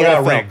 all went They to all the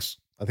got NFL. rings.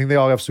 I think they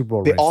all have Super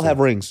Bowl They rings. all too. have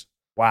rings.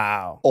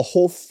 Wow. A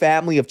whole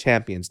family of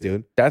champions,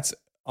 dude. That's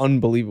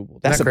unbelievable.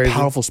 That's that a crazy?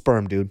 powerful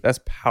sperm, dude. That's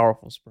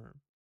powerful sperm.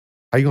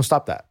 How you gonna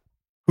stop that?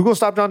 Who gonna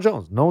stop John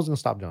Jones? No one's gonna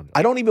stop John Jones.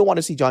 I don't even want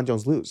to see John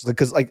Jones lose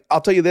because, like,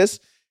 I'll tell you this.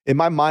 In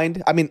my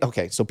mind, I mean,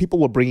 okay, so people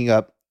were bringing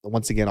up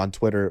once again on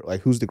Twitter, like,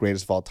 who's the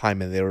greatest of all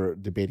time, and they were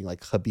debating like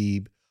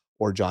Khabib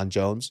or John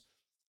Jones.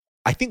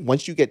 I think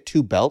once you get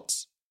 2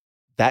 belts,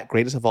 that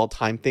greatest of all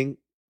time thing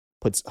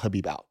puts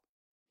Khabib out.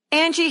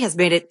 Angie has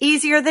made it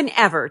easier than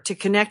ever to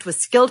connect with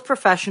skilled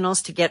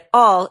professionals to get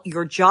all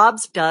your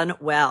jobs done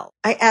well.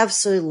 I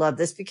absolutely love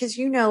this because,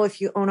 you know, if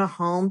you own a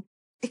home,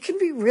 it can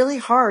be really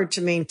hard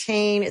to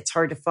maintain. It's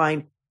hard to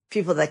find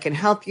people that can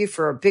help you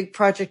for a big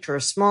project or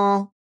a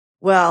small.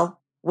 Well,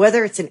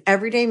 whether it's in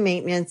everyday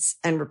maintenance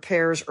and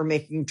repairs or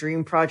making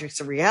dream projects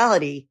a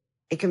reality,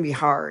 it can be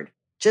hard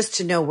just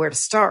to know where to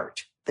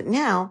start. But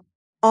now,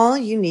 all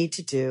you need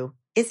to do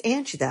is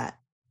Angie that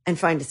and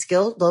find a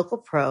skilled local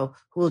pro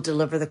who will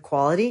deliver the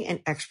quality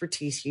and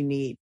expertise you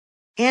need.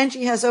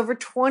 Angie has over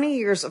 20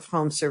 years of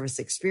home service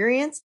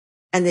experience,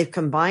 and they've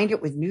combined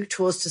it with new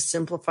tools to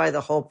simplify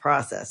the whole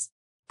process.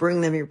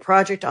 Bring them your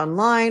project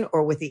online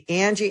or with the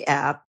Angie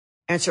app,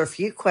 answer a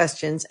few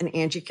questions, and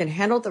Angie can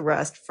handle the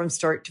rest from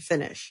start to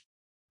finish.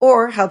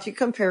 Or help you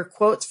compare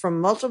quotes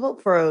from multiple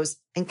pros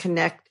and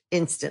connect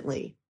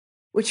instantly,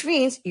 which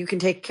means you can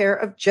take care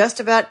of just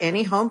about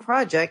any home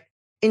project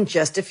in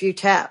just a few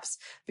taps.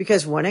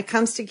 Because when it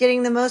comes to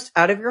getting the most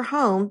out of your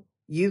home,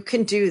 you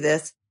can do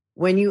this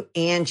when you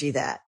Angie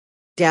that.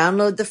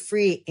 Download the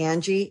free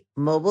Angie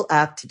mobile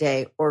app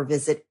today or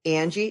visit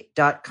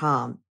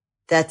Angie.com.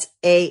 That's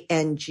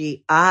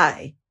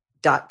ANGI.com.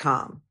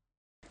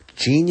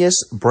 Genius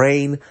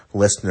Brain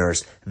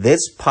listeners,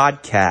 this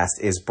podcast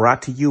is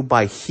brought to you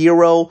by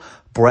Hero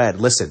Bread.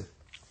 Listen,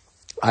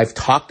 I've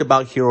talked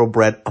about Hero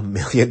Bread a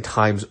million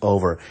times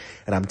over,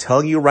 and I'm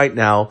telling you right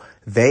now,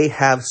 they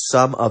have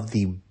some of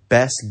the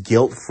best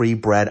guilt-free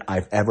bread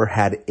I've ever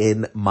had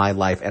in my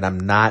life, and I'm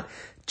not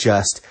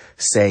just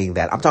saying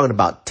that. I'm talking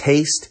about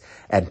taste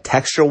and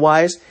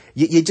texture-wise,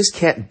 you just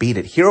can't beat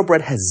it. Hero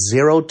Bread has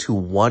 0 to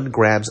 1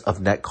 grams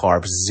of net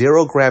carbs,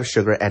 0 grams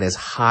sugar, and is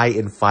high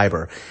in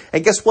fiber.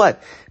 And guess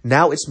what?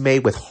 Now it's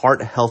made with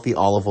heart-healthy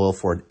olive oil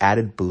for an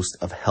added boost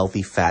of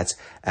healthy fats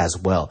as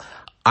well.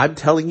 I'm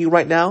telling you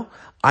right now,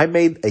 I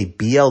made a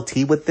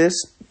BLT with this,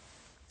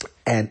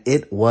 and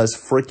it was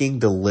freaking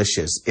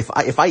delicious. If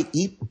I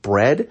eat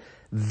bread,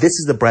 this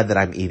is the bread that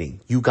I'm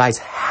eating. You guys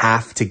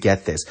have to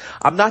get this.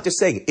 I'm not just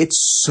saying,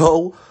 it's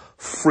so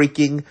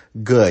freaking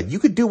good. You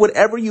could do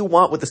whatever you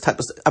want with this type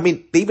of stuff. I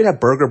mean, they even have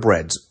burger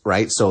breads,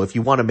 right? So if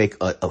you want to make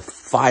a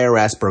fire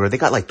ass burger, they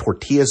got like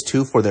tortillas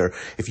too for their,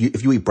 if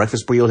you eat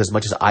breakfast burritos as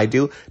much as I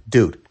do,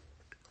 dude,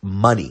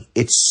 money.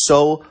 It's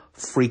so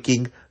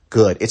freaking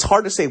good. It's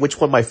hard to say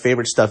which one my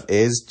favorite stuff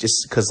is,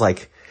 just because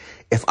like,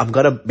 if I'm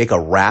going to make a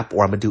wrap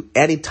or I'm going to do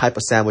any type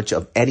of sandwich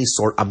of any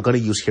sort, I'm going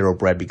to use Hero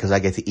Bread because I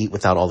get to eat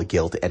without all the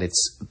guilt, and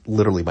it's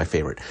literally my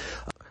favorite.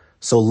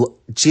 So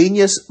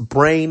Genius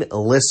Brain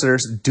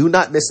listeners, do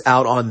not miss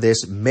out on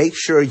this. Make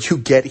sure you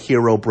get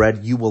Hero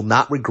Bread. You will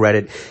not regret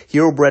it.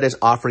 Hero Bread is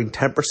offering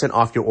 10%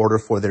 off your order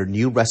for their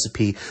new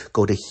recipe.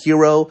 Go to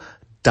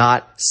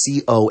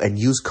hero.co and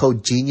use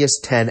code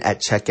GENIUS10 at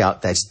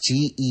checkout. That's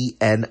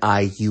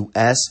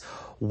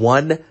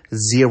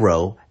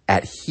GENIUS10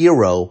 at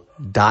hero.co.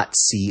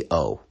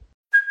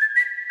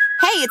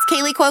 Hey, it's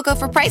Kaylee Cuoco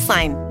for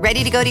Priceline.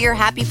 Ready to go to your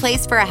happy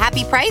place for a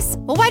happy price?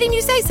 Well, why didn't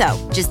you say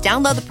so? Just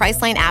download the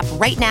Priceline app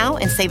right now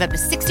and save up to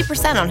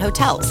 60% on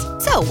hotels.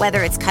 So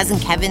whether it's Cousin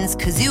Kevin's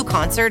Kazoo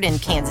Concert in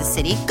Kansas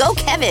City, go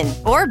Kevin,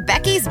 or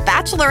Becky's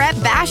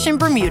Bachelorette Bash in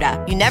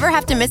Bermuda, you never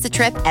have to miss a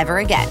trip ever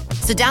again.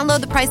 So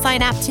download the Priceline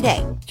app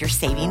today. Your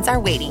savings are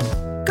waiting.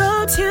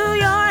 Go to your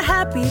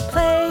happy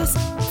place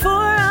for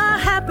a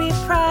happy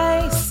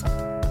price.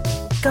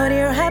 Go to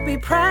your happy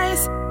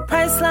price,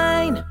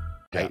 Priceline.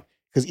 Right?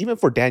 Because even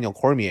for Daniel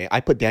Cormier,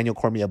 I put Daniel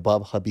Cormier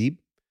above Khabib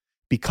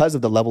because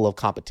of the level of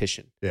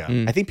competition. Yeah.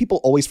 I think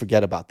people always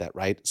forget about that,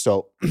 right?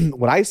 So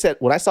when I saw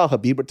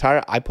Khabib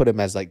retire, I put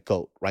him as like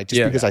GOAT, right?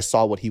 Just because I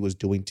saw what he was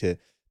doing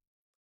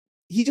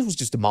he just was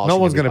just demolishing. No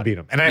one's going to everybody. beat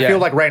him. And I feel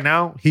like right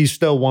now, he's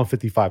still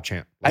 155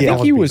 champ. I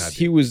think he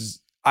was.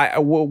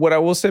 What I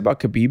will say about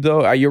Khabib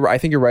though, I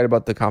think you're right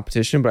about the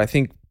competition, but I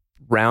think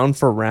round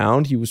for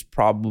round, he was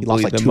probably He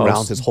lost like the 2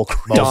 rounds his whole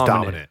career. most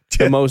dominant.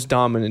 The most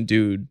dominant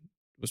dude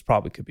was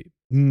probably Khabib.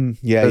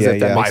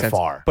 Yeah. By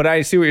far. But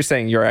I see what you're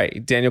saying. You're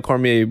right. Daniel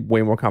Cormier,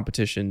 way more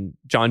competition.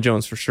 John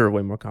Jones, for sure,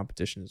 way more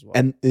competition as well.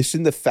 And it's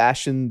in the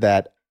fashion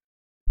that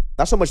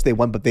not so much they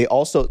won, but they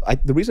also,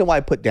 the reason why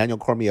I put Daniel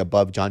Cormier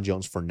above John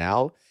Jones for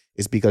now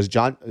is because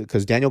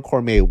Daniel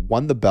Cormier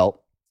won the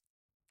belt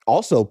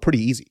also pretty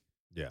easy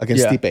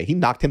against Stipe. He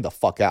knocked him the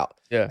fuck out.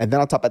 Yeah. And then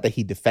on top of that,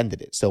 he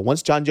defended it. So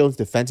once John Jones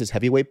defends his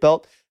heavyweight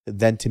belt,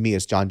 then to me,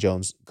 it's John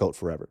Jones GOAT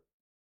forever.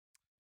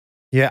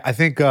 Yeah, I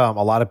think a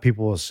lot of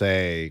people will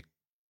say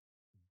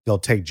they'll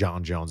take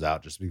John Jones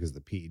out just because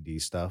of the PED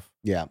stuff.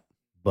 Yeah.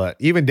 But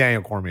even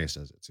Daniel Cormier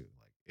says it too.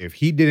 Like if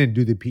he didn't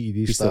do the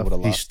PED stuff,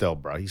 he still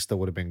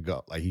would have been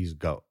GOAT. Like he's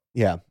GOAT.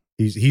 Yeah.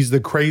 He's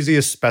the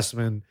craziest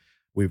specimen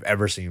we've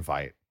ever seen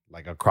fight,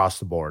 like across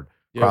the board,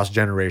 across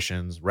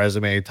generations,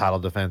 resume, title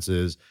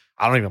defenses.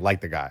 I don't even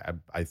like the guy.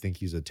 I think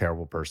he's a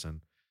terrible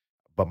person.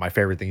 But my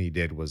favorite thing he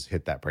did was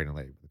hit that pregnant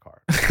lady with the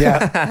car.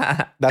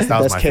 Yeah. That's the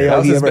best my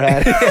KO favorite. he ever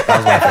had. That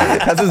was my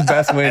favorite. That's his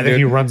best win, And then dude.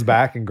 he runs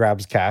back and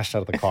grabs cash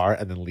out of the car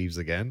and then leaves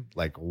again.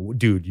 Like,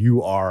 dude,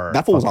 you are.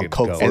 That fool was on fucking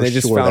coke GOAT. for And they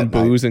just sure found that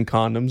night. booze and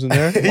condoms in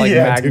there, like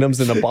Yeah, magnums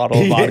dude. and a bottle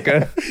of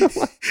vodka.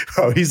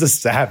 Bro, he's a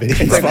savage.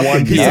 It's like bro.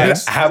 1 He's p.m. an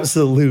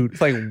absolute.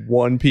 It's like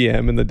 1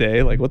 p.m. in the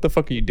day. Like, what the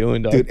fuck are you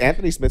doing, dog? Dude,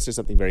 Anthony Smith said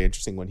something very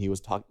interesting when he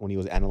was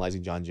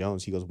analyzing John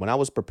Jones. He goes, when I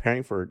was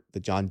preparing for the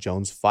John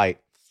Jones fight,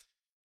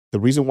 the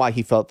reason why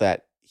he felt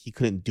that he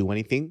couldn't do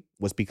anything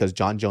was because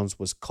John Jones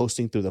was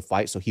coasting through the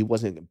fight, so he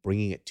wasn't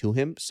bringing it to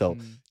him. So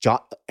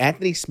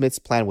Anthony Smith's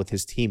plan with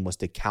his team was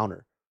to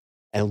counter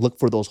and look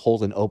for those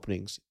holes and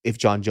openings if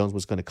John Jones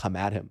was going to come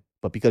at him.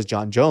 But because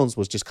John Jones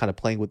was just kind of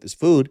playing with his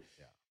food,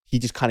 he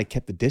just kind of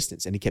kept the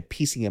distance and he kept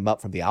piecing him up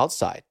from the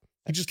outside.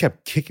 He just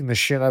kept kicking the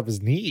shit out of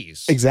his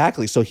knees.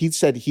 Exactly. So he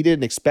said he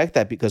didn't expect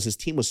that because his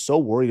team was so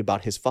worried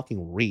about his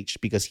fucking reach,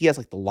 because he has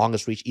like the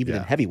longest reach even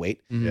in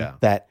heavyweight, Yeah.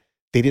 that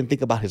they didn't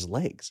think about his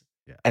legs.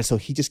 Yeah. And so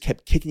he just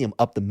kept kicking him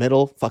up the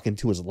middle, fucking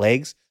to his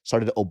legs,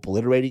 started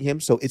obliterating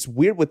him. So it's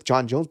weird with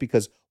John Jones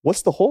because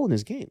what's the hole in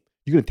his game?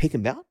 You're going to take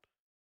him down?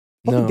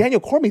 Fucking No. Daniel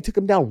Cormier took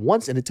him down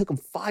once and it took him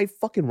 5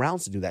 fucking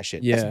rounds to do that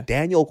shit. Yeah. That's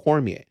Daniel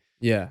Cormier.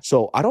 Yeah.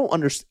 So I don't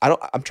understand.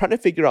 I'm trying to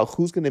figure out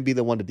who's going to be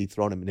the one to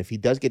dethrone him. And if he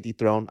does get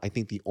dethroned, I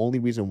think the only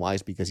reason why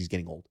is because he's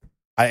getting old.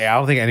 I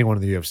don't think anyone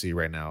in the UFC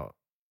right now,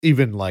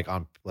 even like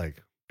on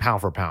like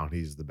pound for pound,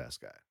 he's the best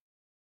guy.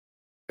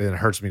 And it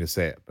hurts me to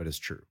say it, but it's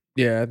true.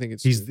 Yeah, I think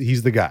it's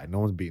He's the guy. No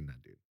one's beating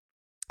that dude.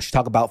 Should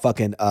talk about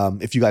fucking,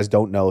 if you guys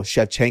don't know,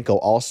 Shevchenko,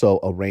 also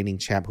a reigning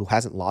champ who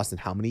hasn't lost in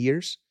how many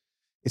years?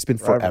 It's been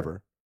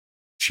forever.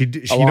 She a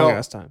you long know,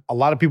 ass time. a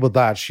lot of people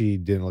thought she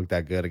didn't look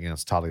that good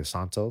against Talia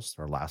Santos,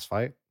 her last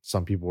fight.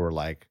 Some people were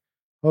like,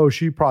 oh,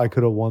 she probably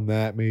could have won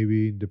that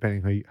maybe,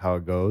 depending how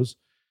it goes.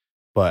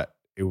 But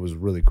it was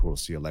really cool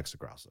to see Alexa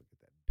Grasso get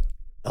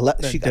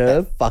that. She got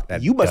that fuck.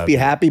 That You must be W.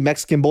 happy,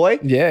 Mexican boy.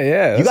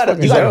 Yeah. You got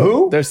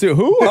who? There's two.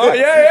 Who? Oh,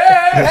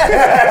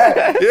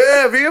 yeah.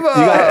 Yeah, Viva! You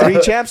got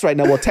 3 champs right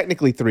now. Well,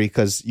 technically 3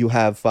 because you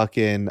have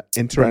fucking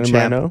interim Brandon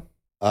champ, Moreno.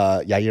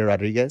 Yair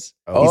Rodriguez.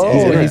 Oh,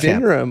 interim he's champ.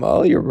 interim.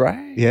 Oh, you're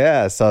right.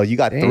 Yeah, so you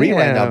got 3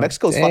 right now. Damn.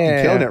 Mexico's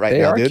fucking killing it right they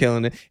now, are dude.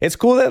 killing it. It's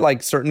cool that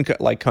like certain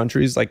like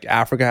countries, like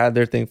Africa had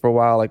their thing for a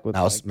while, like with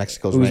Now it's like,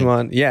 Mexico's reign.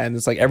 Usman. Yeah, and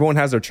it's like everyone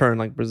has their turn.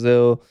 Like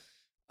Brazil,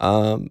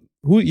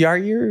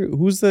 Yair?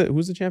 Who's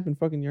the champion?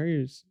 Fucking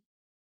Yair's.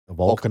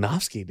 Volk.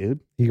 Volkanovski,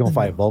 dude. He gonna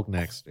fight Volk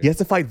next. Dude. He has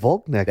to fight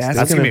Volk next. That's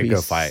dude. gonna gonna be be a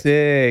good fight.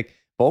 Sick.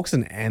 Volk's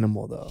an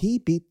animal though. He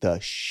beat the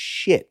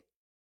shit.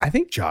 I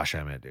think. Josh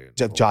Emmett,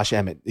 dude. Josh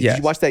Emmett. Did Yes.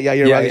 you watch that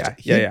Yair Yeah, Rodriguez?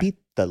 yeah, He yeah. beat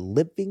the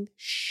living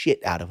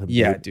shit out of him.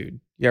 Yeah, dude. dude.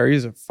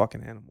 Yair's a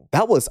fucking animal.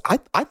 That was I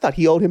thought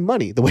he owed him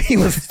money the way he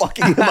was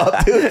fucking him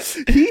up, dude.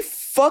 He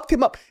fucked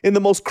him up in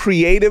the most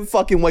creative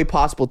fucking way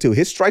possible too.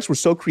 His strikes were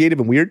so creative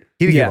and weird.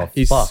 He didn't Yeah, give a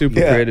he's fuck. super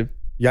Yeah. creative.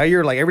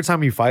 Yair, like every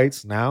time he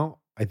fights now,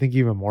 I think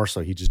even more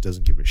so, he just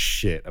doesn't give a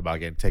shit about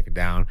getting taken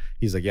down.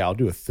 He's like, yeah, I'll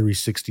do a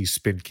 360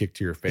 spin kick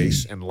to your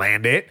face and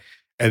land it,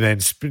 and then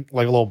spin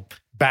like a little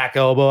back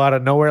elbow out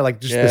of nowhere. Like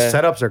just the Yeah.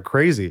 setups are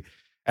crazy.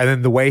 And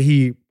then the way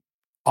he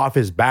off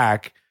his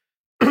back,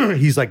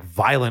 he's like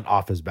violent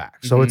off his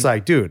back. So it's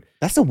like, dude,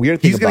 That's the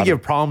weird thing. he's gonna about give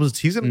him. problems.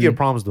 He's gonna give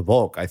problems to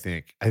Volk. I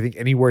think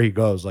anywhere he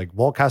goes, like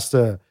Volk has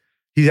to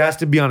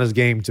be on his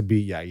game to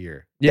beat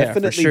Yair. Yeah,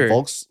 Definitely for sure.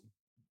 Volk's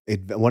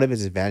one of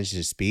his advantages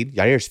is speed.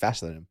 Yair's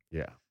faster than him.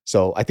 Yeah.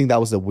 So I think that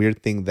was the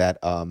weird thing that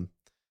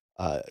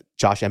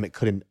Josh Emmett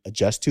couldn't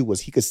adjust to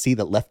was he could see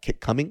the left kick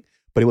coming,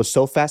 but it was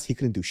so fast he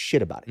couldn't do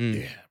shit about it.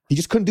 Mm. He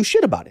just couldn't do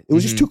shit about it. It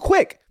was just too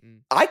quick.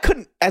 I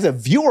couldn't, as a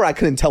viewer, I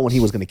couldn't tell when he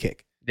was going to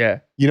kick. Yeah.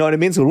 You know what I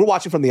mean? So we're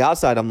watching from the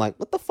outside. I'm like,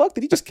 what the fuck?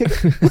 Did he just kick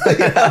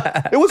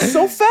it? It was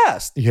so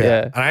fast.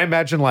 Yeah. And I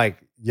imagine like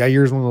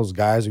Yair's one of those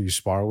guys who you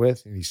spar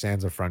with and he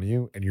stands in front of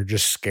you and you're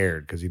just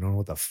scared because you don't know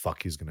what the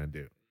fuck he's gonna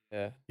do.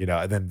 Yeah. You know,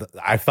 and then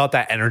I felt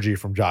that energy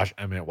from Josh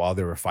Emmett while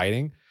they were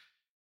fighting.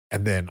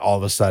 And then all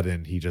of a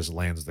sudden he just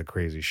lands the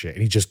crazy shit.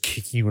 And he just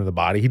kicking you in the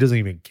body. He doesn't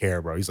even care,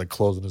 bro. He's like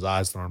closing his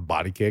eyes, throwing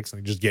body kicks, and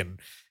he just getting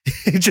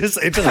it just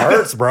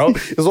hurts, bro.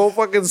 His whole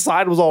fucking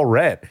side was all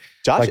red.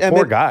 Josh Like, Emmett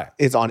poor guy.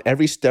 is on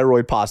every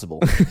steroid possible.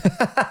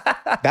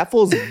 That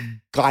fool's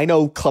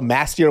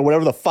gynecomastia or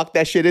whatever the fuck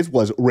that shit is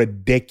was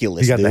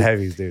ridiculous. He got dude. the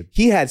heavies, dude.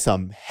 He had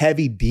some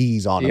heavy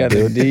D's on He him, got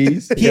them dude.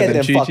 D's. He got had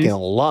them chi-chis. fucking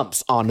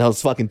lumps on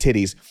those fucking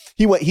titties.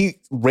 He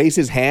raised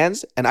his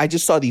hands, and I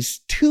just saw these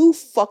 2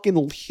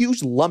 fucking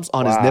huge lumps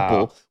on his Wow.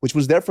 nipple, which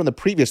was there from the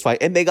previous fight,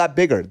 and they got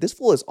bigger. This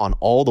fool is on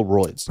all the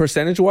roids.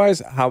 Percentage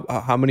wise,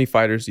 how many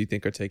fighters do you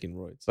think are taking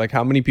roids? Like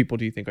how many people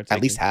do you think are taking?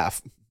 At least half.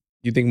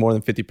 You think more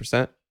than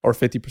 50% or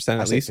 50%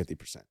 I at say least?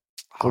 50%.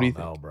 What do you I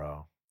don't know, think?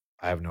 bro?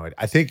 I have no idea.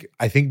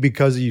 I think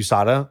because of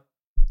USADA,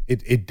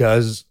 it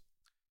does.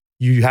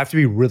 You have to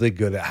be really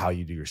good at how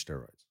you do your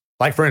steroids.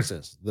 Like for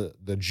instance, the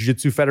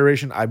Jiu-Jitsu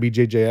Federation,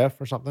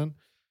 IBJJF or something.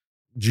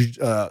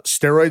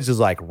 Steroids is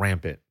like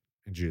rampant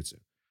in Jiu-Jitsu.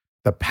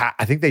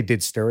 I think they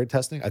did steroid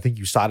testing. I think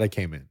USADA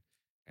came in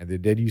and they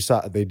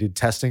did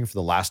testing for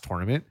the last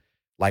tournament.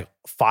 Like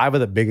 5 of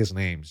the biggest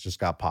names just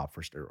got popped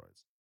for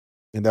steroids.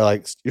 And they're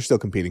like, you're still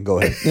competing. Go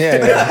ahead.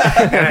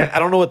 Yeah. And I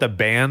don't know what the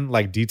ban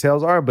like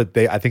details are, but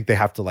I think they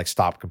have to like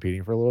stop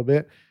competing for a little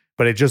bit.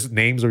 But it just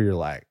names where you're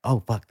like,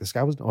 oh fuck, this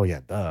guy was. Oh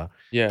yeah, duh.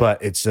 Yeah.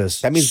 But it's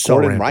just That means so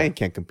Gordon rampant. Ryan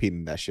can't compete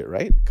in that shit,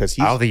 right? Because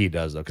I don't think he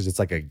does though, because it's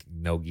like a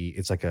no gi.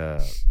 It's like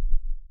a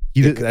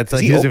he Yeah, that's 'cause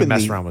like he doesn't even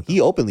mess around with them.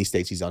 He openly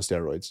states he's on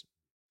steroids.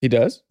 he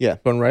does? Yeah.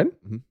 Going right?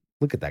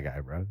 Look at that guy,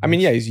 bro. I mean,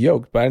 yeah, he's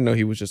yoked, but I didn't know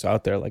he was just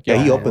out there like, Yeah,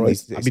 he I'm on openly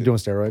roids. I've been doing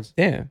steroids.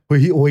 Yeah.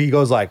 Well, he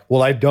goes like,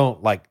 well, I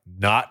don't like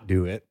not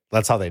do it.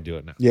 That's how they do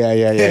it now.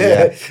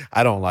 Yeah.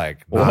 I don't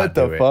like What not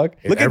the Oh, do it. fuck?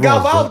 If Look at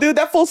everyone's Galval, doing- dude.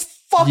 That fool's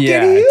fucking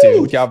Yeah, huge.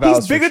 dude, Galval's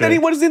He's for bigger than sure. he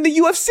was in the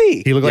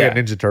UFC. He looked like Yeah.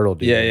 a Ninja Turtle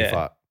dude Yeah, when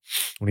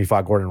yeah. he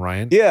fought Gordon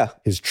Ryan. Yeah.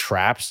 His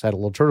traps had a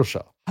little turtle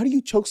shell. How do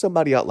you choke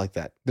somebody out like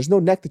that? There's no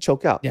neck to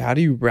choke out. Yeah. How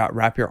do you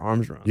wrap your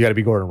arms around? You got to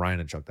be Gordon Ryan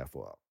and choke that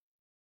fool out.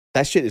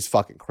 That shit is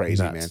fucking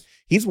crazy, Nuts. man.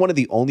 He's one of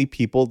the only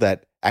people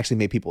that actually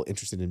made people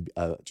interested in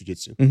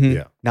jiu-jitsu. Mhm.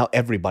 Yeah. Now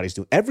everybody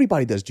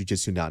does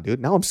jiu-jitsu now, dude.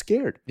 Now I'm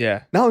scared.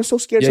 Yeah. Now I'm so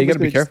scared. Yeah, you got to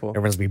somebody's be gonna just- careful.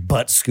 Everyone's be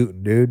butt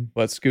scooting, dude.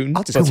 What, scooting?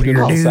 I'll just Butt go to scooting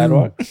your on the house.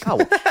 sidewalk?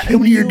 I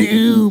will kill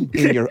you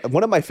in your.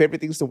 One of my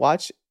favorite things to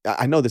watch.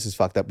 I know this is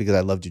fucked up because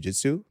I love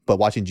jiu-jitsu, but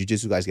watching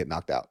jiu-jitsu guys get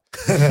knocked out.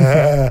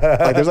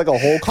 Like there's like a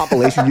whole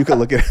compilation you can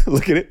look at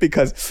it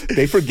because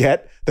they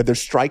forget that they're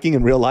striking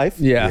in real life.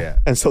 Yeah.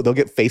 And so they'll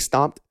get face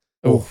stomped.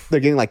 Oof. They're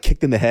getting like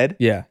kicked in the head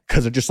Yeah.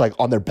 because they're just like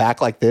on their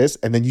back like this.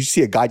 And then you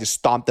see a guy just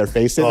stomp their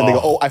face in and they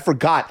go, oh, I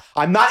forgot.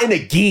 I'm not in a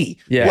gi.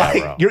 Yeah,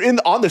 like bro. you're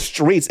on the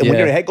streets. And when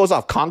Yeah. your head goes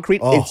off concrete,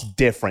 Oh. it's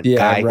different, Yeah,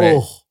 guy. right.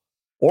 Oh,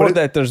 Or But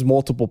that there's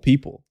multiple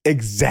people.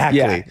 Exactly.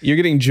 Yeah. You're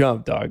getting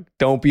jumped, dog.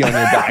 Don't be on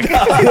your back.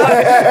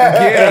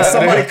 Yeah,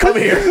 somebody come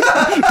here.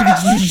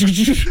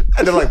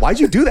 And they're like, why'd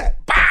you do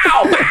that? Bow,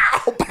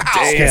 bow, bow.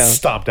 just get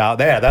stomped out.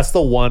 Yeah, that's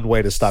the one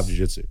way to stop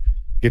jiu-jitsu.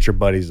 Get your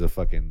buddies to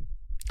fucking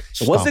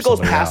Once it goes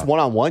somebody past out.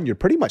 1-on-1, you're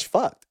pretty much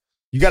fucked.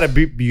 You gotta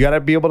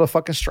be able to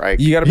fucking strike.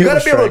 You gotta be able to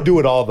able to strike. do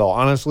it all though.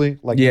 Honestly,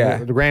 like Yeah.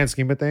 the grand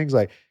scheme of things,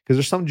 like because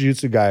there's some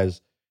jiu-jitsu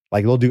guys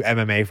like they'll do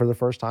MMA for the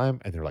first time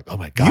and they're like, oh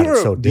my god,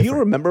 it's so Do you different.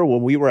 remember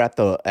when we were at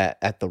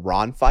the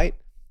Ron fight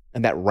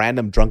and that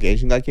random drunk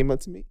Asian guy came up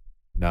to me?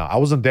 No, I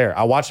wasn't there.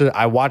 I watched it.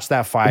 I watched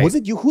that fight. Was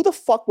it you? Who the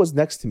fuck was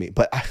next to me?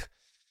 But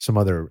Some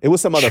other. it was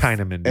some other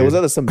Chinaman. It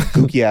was some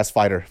gooky ass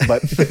fighter.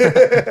 But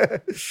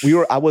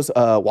I was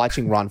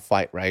watching Ron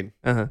fight, right?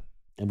 Uh-huh.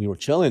 And we were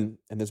chilling,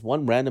 and this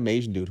one random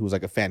Asian dude who was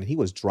like a fan, and he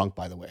was drunk,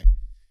 by the way.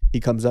 He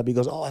comes up, he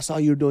goes, "Oh, I saw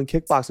you were doing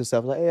kickboxing stuff." I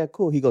was like, "Hey, yeah,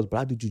 cool." He goes, "But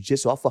I do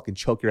jujitsu. I'll fucking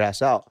choke your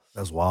ass out."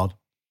 That's wild.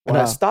 And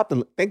I Wow. stopped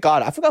and thank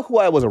God, I forgot who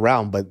I was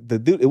around, but the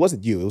dude, it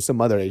wasn't you, it was some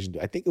other Asian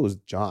dude. I think it was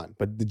John.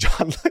 But the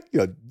John, like,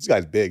 this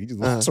guy's big. He just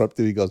walks up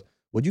to me, he goes,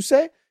 "What'd you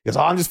say?" He goes,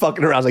 "Oh, I'm just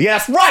fucking around." I was like, "Yeah,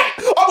 that's right.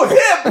 I'm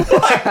with him."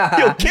 Like,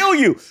 he'll kill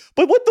you.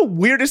 But what the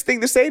weirdest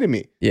thing to say to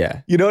me?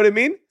 Yeah. You know what I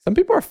mean? Some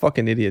people are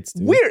fucking idiots,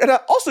 dude. Weird. And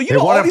also, you They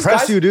know, all want to these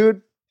impress guys, you,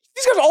 dude.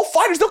 these guys are all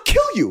fighters. They'll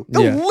kill you.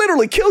 They'll Yeah.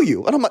 literally kill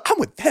you. And I'm like, I'm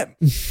with them.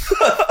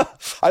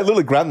 I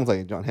literally grabbed him and was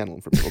like, "John, handle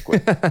him for me real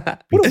quick."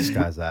 Beat this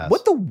guy's ass.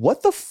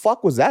 What the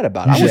fuck was that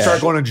about? You I should was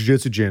start going to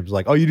jiu-jitsu gyms.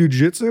 Like, oh, you do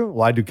jiu-jitsu?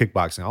 Well, I do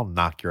kickboxing. I'll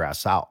knock your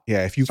ass out.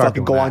 Yeah, if you Start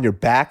fucking doing go that. on your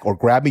back or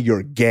grab me,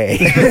 you're gay.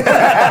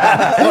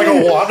 I'm like,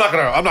 oh,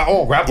 well, I'm not,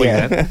 oh, grappling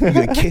Yeah. then. You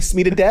gonna kiss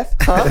me to death?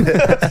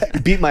 Huh? You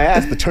beat my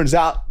ass, but turns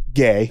out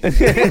gay.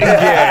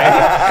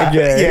 Yeah.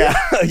 Yeah.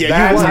 That's you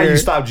how won. you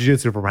stop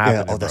jiu-jitsu from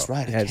happening. Yeah. Oh, that's bro.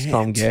 right. I Yeah, just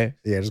call him can't.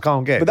 gay. Yeah, just call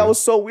him gay. But that dude.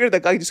 was so weird.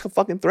 That guy just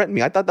fucking threatened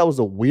me. I thought that was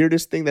the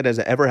weirdest thing that has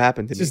ever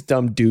happened to It's me. just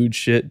dumb dude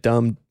shit,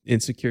 dumb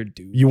insecure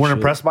dude. You weren't shit.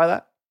 impressed by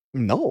that?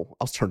 No,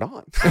 I was turned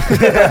on.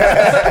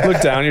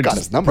 Look down, you're Got just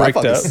his number. I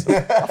bricked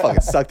up.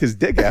 fucking sucked his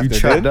dick after, You dude.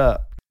 chugged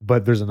up.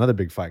 But there's another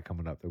big fight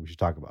coming up that we should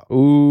talk about. Ooh,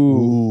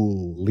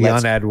 Ooh, Leon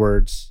let's-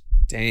 Edwards.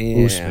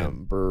 damn,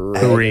 Usman. brother.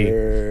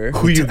 3.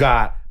 Who you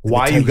got?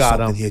 Why tell you you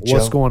got him? something here,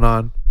 What's Joe. going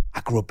on?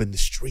 I grew up in the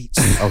streets.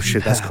 Oh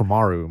shit, that's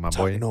Kamaru, my boy.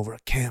 Talking over a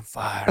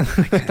campfire.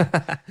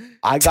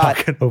 I got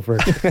Talking over.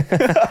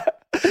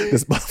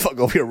 this motherfucker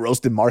over here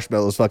roasting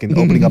marshmallows, fucking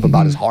opening up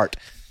about his heart.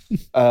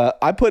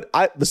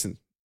 Listen,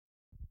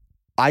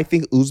 I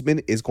think Usman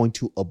is going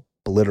to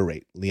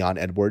obliterate Leon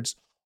Edwards.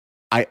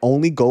 I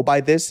only go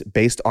by this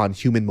based on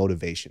human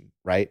motivation,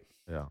 right?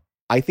 Yeah.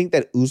 I think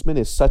that Usman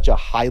is such a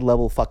high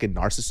level fucking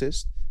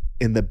narcissist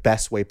in the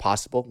best way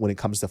possible when it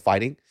comes to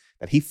fighting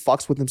that he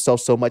fucks with himself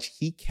so much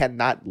he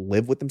cannot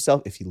live with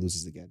himself if he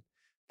loses again.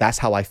 That's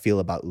how I feel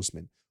about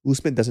Usman.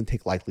 Usman doesn't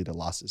take lightly to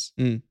losses,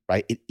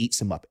 right? It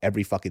eats him up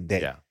every fucking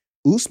day. Yeah.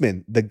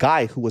 Usman, the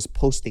guy who was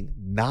posting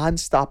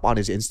nonstop on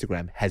his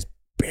Instagram, has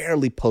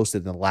barely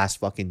posted in the last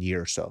fucking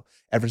year or so,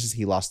 ever since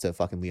he lost to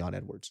fucking Leon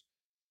Edwards.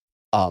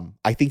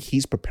 I think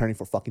he's preparing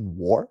for fucking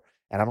war,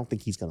 and I don't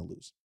think he's gonna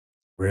lose.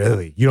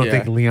 Really? You don't Yeah.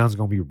 think Leon's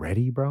gonna be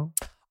ready, bro?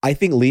 I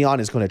think Leon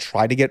is gonna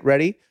try to get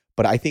ready,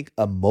 but I think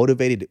a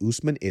motivated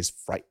Usman is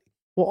frightening.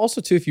 Well,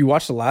 also too, if you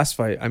watch the last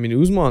fight, I mean,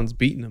 Usman's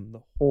beating him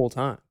the whole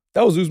time.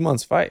 That was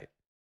Usman's fight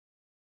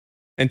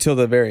until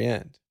the very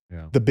end.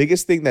 Yeah. The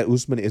biggest thing that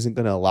Usman isn't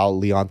going to allow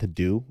Leon to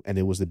do, and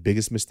it was the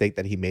biggest mistake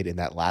that he made in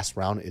that last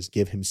round, is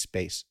give him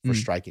space for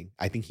striking.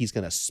 I think he's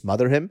going to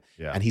smother him,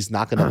 Yeah. and he's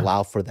not going to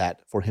allow for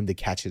him to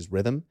catch his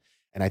rhythm.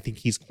 And I think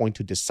he's going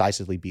to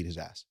decisively beat his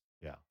ass.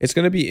 It's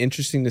going to be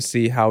interesting to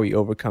see how he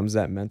overcomes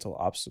that mental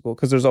obstacle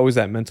because there's always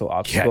that mental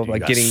obstacle of dude,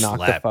 like got getting knocked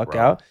slapped, the fuck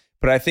bro. out.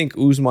 But I think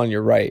Usman,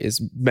 you're right,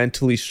 is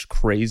mentally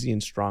crazy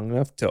and strong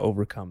enough to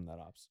overcome that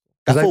obstacle.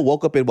 That fool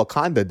woke up in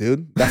Wakanda,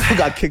 dude. That fool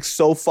got kicked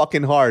so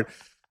fucking hard.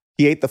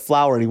 He ate the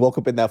flower and he woke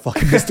up in that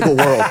fucking mystical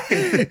world.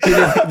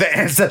 The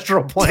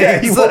ancestral plane. Yeah,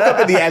 he woke up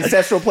in the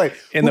ancestral plane.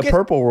 In Who the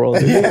purple world.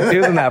 Dude. He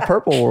was in that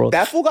purple world.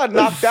 That fool got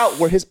knocked out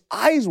where his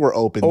eyes were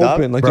open. dog.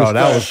 Open, like Bro, just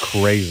that was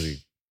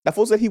crazy. That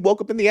fool said he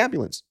woke up in the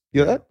ambulance.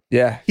 You know that?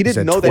 yeah. He He didn't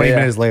said know 20 that.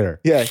 minutes later.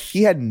 Yeah,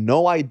 he had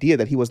no idea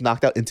that he was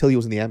knocked out until he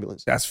was in the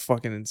ambulance. That's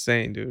fucking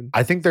insane, dude.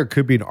 I think there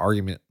could be an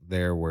argument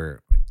there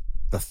where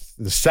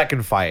the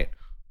second fight,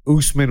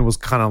 Usman was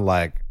kind of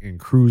like in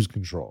cruise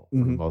control for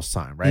the most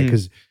time, right?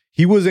 Because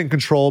he was in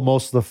control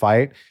most of the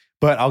fight.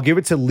 But I'll give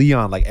it to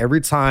Leon. Like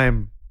every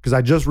time, because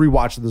I just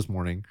rewatched it this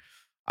morning.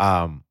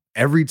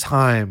 Every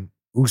time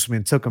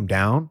Usman took him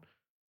down,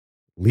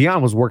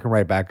 Leon was working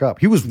right back up.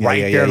 He was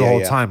right there the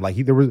whole time. Like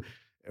there was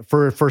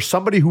for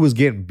somebody who was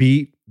getting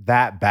beat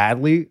that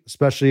badly,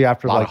 especially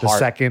after Lot like of the heart.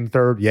 second,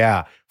 third,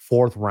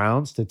 fourth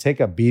rounds, to take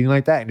a beating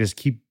like that and just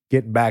keep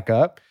getting back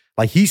up.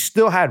 Like he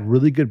still had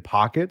really good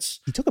pockets.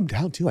 He took him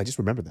down too. I just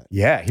remember that.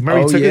 Yeah, he remember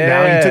Oh, he took it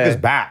down. He took his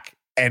yeah. back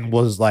and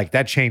was like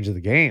that changed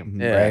the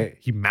game. Yeah. Right?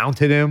 He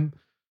mounted him,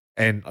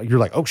 and you're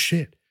like, oh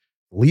shit.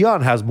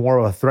 Leon has more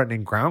of a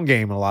threatening ground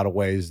game in a lot of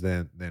ways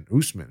than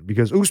Usman,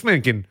 because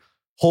Usman can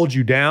hold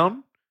you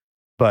down,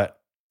 but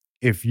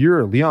if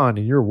you're Leon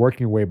and you're working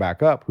your way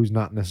back up, who's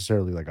not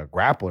necessarily like a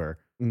grappler,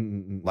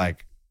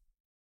 like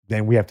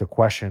then we have to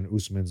question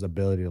Usman's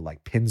ability to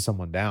like pin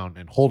someone down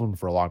and hold him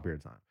for a long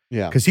period of time.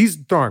 Yeah. Because he's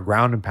throwing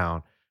ground and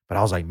pound. But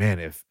I was like, man,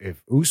 if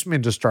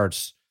Usman just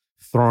starts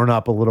throwing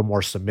up a little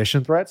more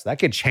submission threats, that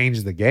could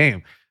change the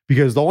game.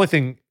 because the only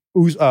thing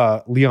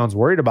Leon's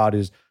worried about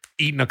is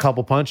eating a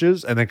couple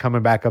punches and then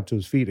coming back up to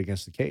his feet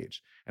against the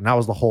cage. And that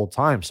was the whole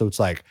time. So it's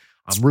like,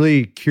 I'm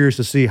really curious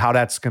to see how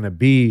that's going to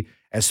be,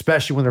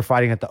 especially when they're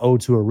fighting at the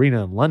O2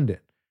 Arena in London,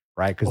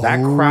 right? Because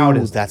that crowd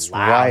is that's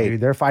loud, right.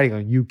 dude. They're fighting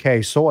on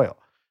UK soil.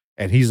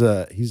 And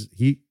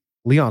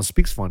Leon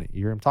speaks funny.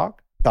 You hear him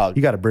talk? Dog.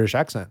 He got a British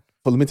accent.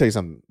 But let me tell you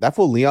something. That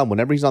fool Leon,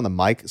 whenever he's on the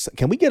mic,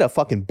 can we get a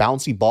fucking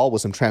bouncy ball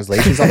with some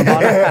translations on the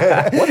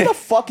bottom? What the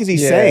fuck is he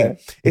saying?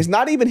 It's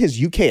not even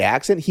his UK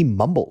accent. He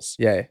mumbles.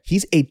 Yeah.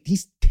 He's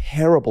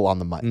terrible on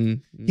the mic.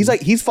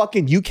 He's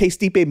fucking UK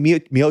Stipe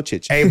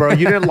Miocic. Hey, bro,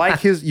 you didn't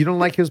like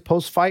his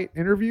post-fight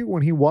interview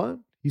when he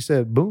won? He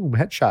said, boom,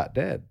 headshot,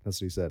 dead. That's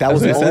what he said. That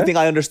was the only thing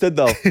I understood,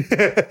 though.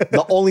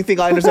 The only thing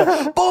I understood.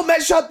 Boom,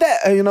 headshot that.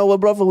 And you know what,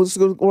 brother?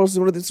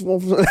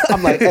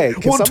 I'm like, hey,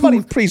 can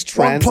somebody please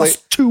translate? 1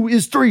 + 2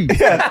 is 3.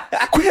 Yeah.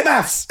 Quick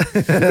maths.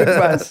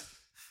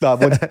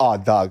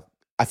 Dog.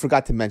 I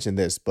forgot to mention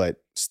this,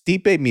 but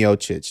Stipe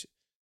Miocic,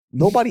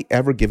 nobody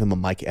ever give him a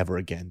mic ever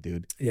again,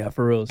 dude. Yeah,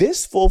 for real.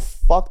 This fool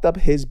fucked up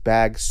his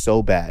bag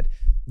so bad.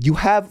 You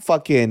have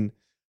fucking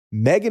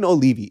Megan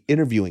O'Leary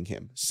interviewing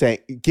him,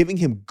 giving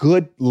him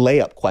good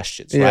layup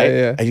questions, right?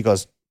 Yeah. And he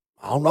goes,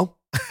 I don't know.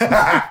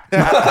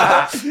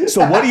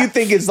 So what do you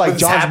think is like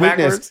John's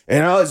weakness? You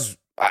know,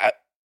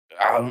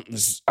 I'm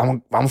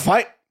a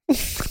fight.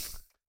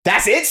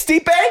 That's it,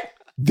 Stipe?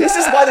 This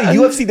is why the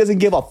UFC doesn't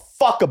give a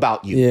fuck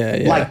about you.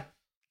 Yeah. Like,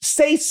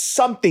 say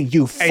something,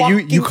 you fucking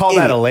Hey, you call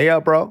idiot. that a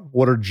layup, bro?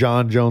 What are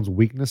John Jones'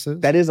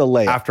 weaknesses? That is a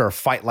layup. After a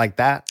fight like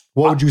that,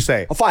 what would you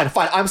say? Oh, fine.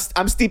 I'm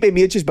Stipe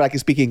Miocic, but I can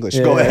speak English.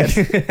 Go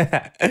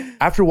ahead.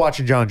 After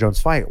watching John Jones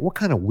fight, what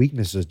kind of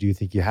weaknesses do you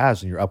think he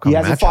has in your upcoming He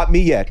hasn't matchup? fought me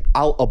yet.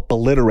 I'll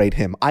obliterate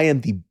him. I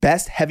am the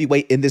best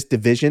heavyweight in this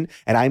division,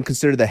 and I am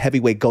considered the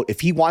heavyweight GOAT.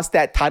 If he wants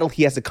that title,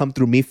 he has to come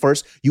through me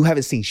first. You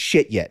haven't seen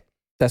shit yet.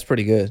 That's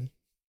pretty good.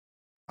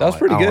 That was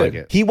pretty I don't good. like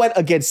it. He went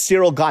against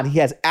Cyril Gane. He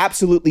has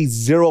absolutely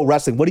zero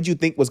wrestling. What did you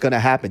think was going to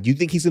happen? Do you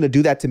think he's going to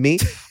do that to me?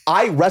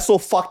 I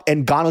fucked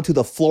Ngannou to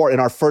the floor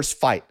in our first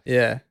fight.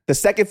 Yeah. The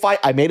second fight,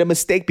 I made a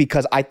mistake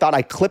because I thought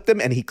I clipped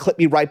him and he clipped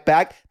me right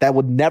back. That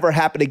would never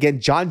happen again.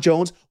 John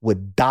Jones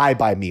would die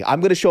by me. I'm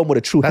going to show him what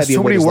a true That's too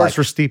heavyweight many is words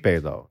like. for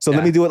Stipe, though. So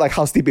let me do it like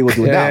how Stipe would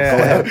do it now.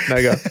 Go ahead.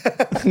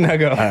 Now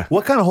go.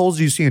 What kind of holes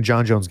do you see in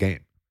John Jones' game?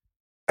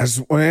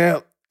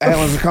 Well, I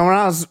was coming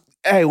out.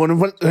 Hey,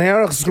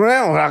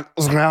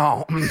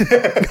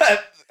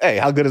 hey,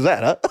 how good is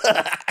that, huh?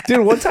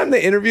 Dude, one time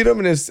they interviewed him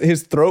and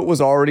his throat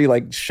was already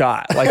like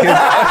shot. Like The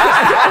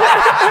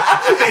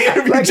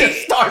interview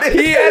just started.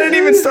 he hadn't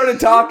even started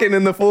talking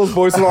and the fool's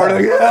voice was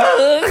already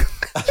like,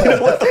 You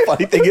know what the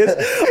funny thing is?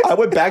 I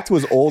went back to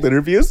his old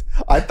interviews.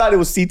 I thought it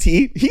was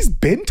CTE. He's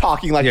been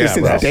talking like this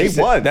since bro. day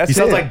one. That's He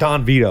sounds him. like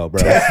Don Vito,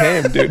 bro. That's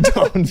him, dude.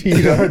 Don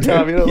Vito.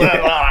 Dude,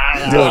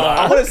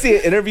 I want to see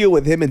an interview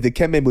with him and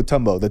Dikembe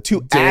Mutombo, the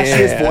two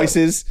ashiest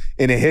voices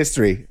in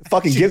history.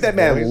 Fucking give that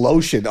man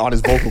lotion on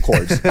his vocal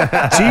cords.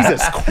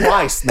 Jesus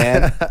Christ,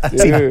 man.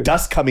 See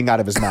dust coming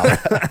out of his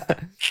mouth.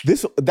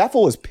 That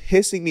fool was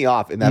pissing me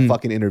off in that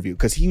fucking interview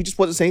because he just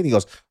wasn't saying anything. He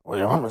goes, what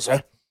do you want me to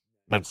say?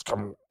 Let's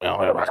come. That's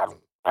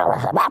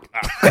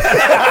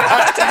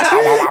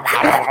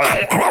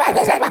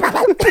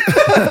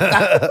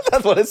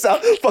what it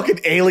sounds. Fucking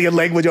alien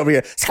language over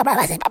here.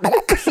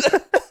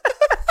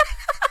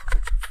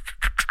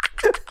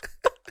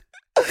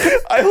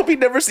 I hope he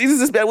never sees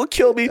this. Man will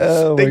kill me.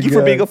 Oh Thank my you for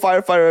God. being a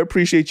firefighter. I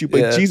appreciate you. But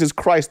Yeah. Jesus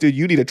Christ, dude,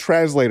 you need a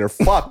translator.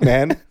 Fuck,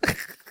 man.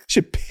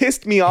 Shit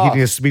pissed me He off.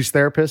 needs a speech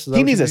therapist. Is that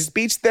He what needs you a need?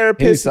 speech He needs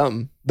therapist.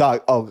 something.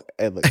 Dog. Oh,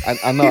 hey, look,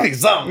 I'm not. He needs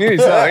something. He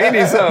needs something. He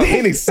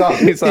needs something.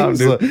 He needs something,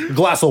 dude. A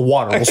glass of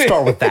water. We'll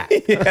start with that.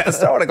 Yeah,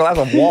 start with a glass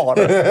of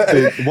water.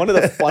 Dude, one of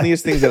the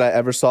funniest things that I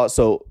ever saw.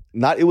 So,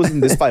 it was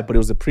in this fight, but it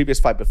was a previous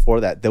fight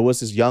before that. There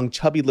was this young,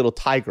 chubby little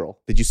Thai girl.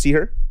 Did you see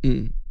her? Yeah.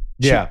 Fucking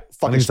I think you're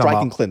talking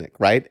striking about- clinic,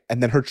 right?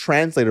 And then her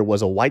translator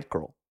was a white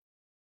girl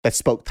that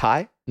spoke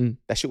Thai.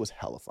 That shit was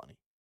hella funny.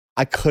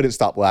 I couldn't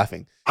stop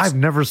laughing. I've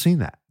never seen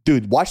that.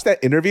 Dude, watch that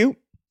interview.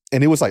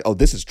 And it was like, oh,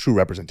 this is true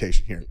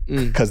representation here.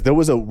 Because there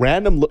was a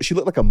random, she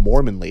looked like a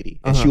Mormon lady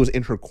and she was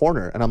in her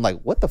corner. And I'm like,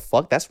 what the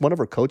fuck? That's one of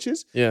her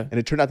coaches? Yeah. And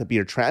it turned out to be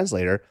her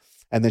translator.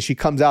 And then she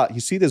comes out, you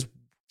see this,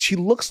 she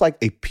looks like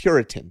a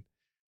Puritan.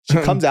 She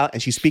comes out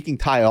and she's speaking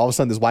Thai. All of a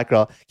sudden, this white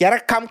girl, I'm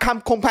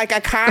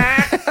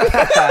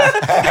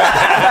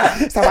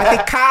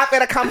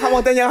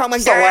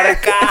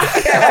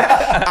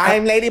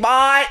Lady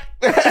Boy.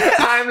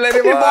 I'm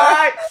Lady Boy.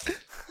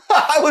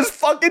 I was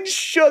fucking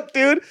shook,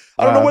 dude.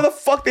 I don't know where the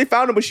fuck they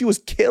found him, but she was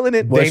killing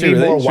it. They she need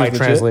really? more She was white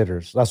legit?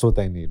 translators. That's what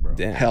they need, bro.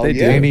 Damn, Hell they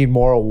yeah. They do. need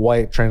more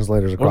white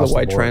translators across Where are the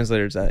white board.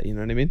 translators at? You know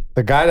what I mean?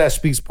 The guy that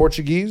speaks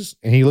Portuguese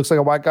and he looks like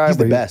a white guy. He's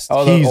the but best.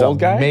 Oh, the he's old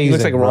guy? He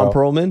looks like amazing, Ron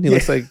bro. Perlman. He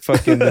looks like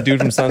fucking the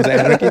dude from Sons of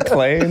Anarchy,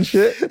 Clay and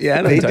shit. Yeah, I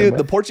know what They you're talking do. The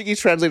about. Portuguese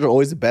translators are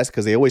always the best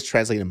because they always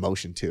translate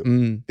emotion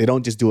too. They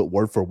don't just do it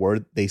word for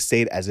word. They say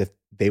it as if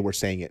they were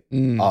saying it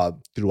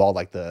through all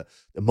like the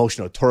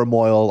emotional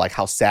turmoil, like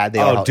how sad they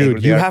are. Oh, how dude,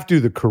 angry you they are. have to do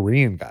the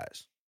Korean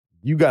guys.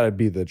 You got to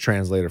be the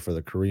translator for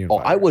the Korean. Oh,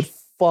 I would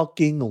fighters.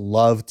 fucking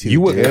love to.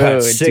 You would dude. cut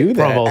Dude, sick do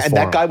that. promos And for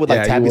that him. guy would Yeah,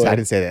 like you tap his. would. I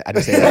didn't say that. I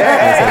didn't say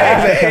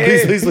that.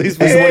 Please. This is what he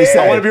said.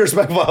 I want to be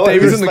respectful. He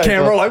was in the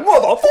camera like,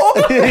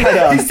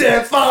 motherfucker. He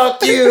said,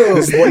 "Fuck you."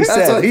 This is what he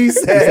That's said. what he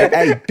said.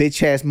 "Hey,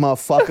 bitch ass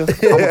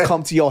motherfucker, I'm gonna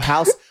come to your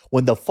house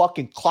when the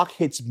fucking clock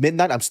hits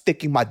midnight. I'm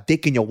sticking my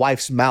dick in your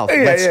wife's mouth.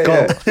 Let's go."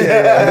 And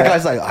the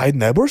guy's like, "I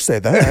never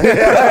said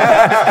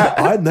that.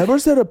 I never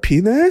said a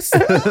penis.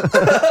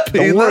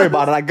 Don't worry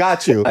about it. I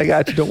got you." I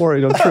got you. Don't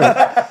worry. Don't trip.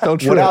 Don't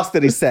trip. What else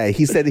did he say?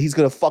 He said he's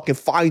gonna fucking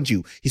find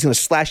you. He's gonna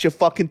slash your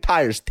fucking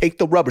tires, take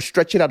the rubber,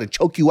 stretch it out, and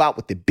choke you out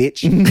with it,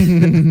 bitch.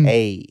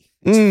 Hey,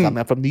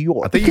 I'm from New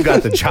York. I think you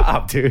got the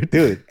job, dude.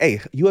 Dude, hey,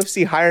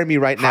 UFC hire me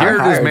right now. Here it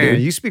is, hire, man.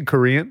 dude. You speak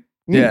Korean?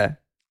 Yeah.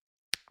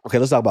 Okay,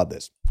 let's talk about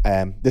this.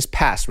 This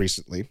passed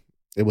recently.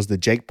 It was the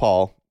Jake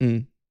Paul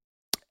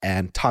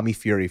and Tommy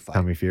Fury fight.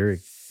 Tommy Fury.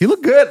 He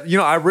looked good. You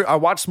know, I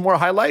watched some more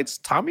highlights.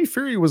 Tommy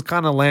Fury was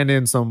kind of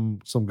landing some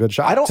good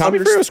shots. I don't Tommy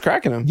Fury understand. was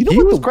cracking him. You know He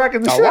what was the-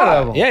 cracking the a shit lot. out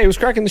of him. Yeah, he was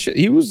cracking the shit.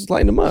 He was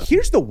lighting him up.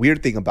 Here's the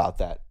weird thing about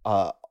that.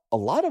 A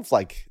lot of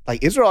like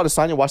Israel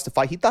Adesanya watched the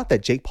fight. He thought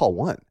that Jake Paul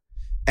won.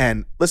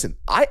 And listen,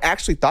 I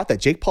actually thought that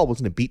Jake Paul was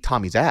going to beat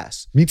Tommy's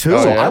ass. Me too.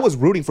 So yeah? I was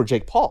rooting for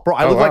Jake Paul. Bro,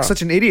 I Oh, look like wow.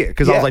 such an idiot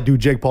because I Yeah. was like, dude,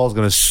 Jake Paul's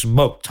going to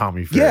smoke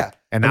Tommy Fury. Yeah.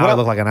 And And now when I I-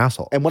 look like an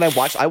asshole. And when I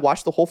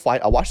watched the whole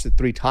fight, I watched it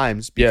 3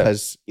 times Yeah.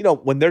 because, you know,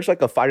 when there's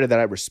like a fighter that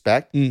I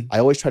respect, Mm. I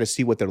always try to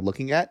see what they're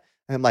looking at.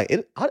 And I'm like,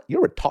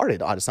 you're retarded,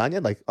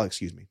 Adesanya. Like, oh,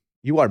 excuse me.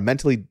 You are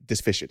mentally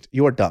deficient.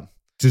 You are dumb.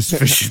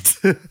 Deficient.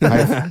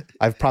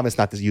 I've promised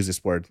not to use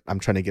this word. I'm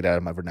trying to get out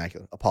of my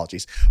vernacular.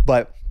 Apologies.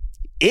 But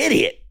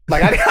idiot.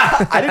 Like,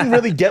 I didn't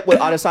really get what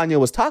Adesanya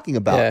was talking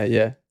about. Yeah,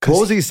 yeah. What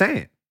was he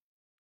saying?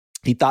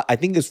 He thought, I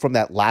think it's from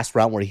that last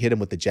round where he hit him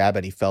with the jab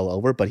and he fell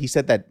over. But he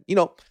said that, you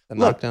know, The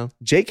look, knockdown.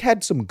 Jake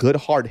had some good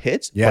hard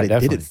hits, Yeah, but it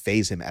definitely. didn't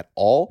phase him at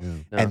all. Yeah.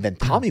 No. And then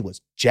Tommy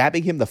was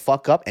jabbing him the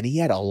fuck up, and he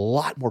had a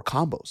lot more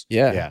combos.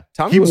 Yeah.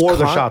 Tommy He was wore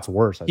the shots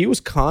worse. I He was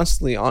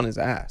constantly on his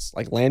ass,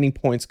 like landing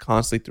points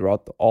constantly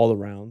throughout all the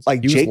rounds. Like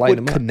he was Jake lighting would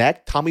him up.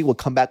 connect, Tommy would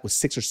come back with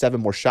 6 or 7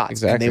 more shots,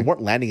 Exactly. and they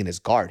weren't landing in his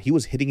guard. He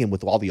was hitting him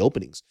with all the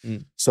openings.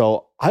 Mm.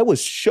 So I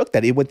was shook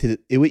that it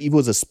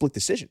was a split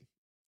decision.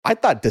 I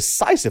thought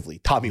decisively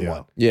Tommy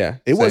won. Yeah.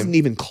 It same. wasn't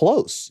even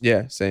close.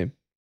 Yeah, same.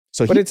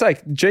 So But he, it's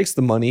like Jake's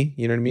the money,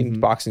 you know what I mean? Mhm.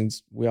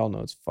 Boxing's, we all know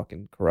it's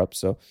fucking corrupt.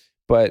 So,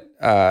 but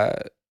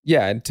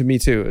yeah, and to me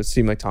too, it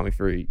seemed like Tommy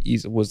Fury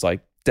was like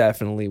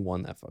definitely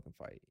won that fucking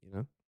fight, you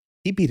know?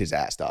 he beat his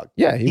ass, dog.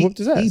 Yeah, he whooped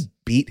his ass. He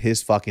beat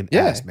his fucking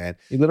Yeah. ass, man.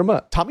 He lit him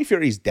up. Tommy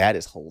Fury's dad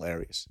is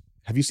hilarious.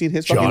 Have you seen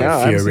his John fucking? No, I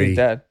haven't seen Fury. his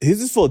dad.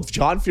 His is full.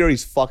 John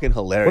Fury's fucking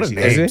hilarious. What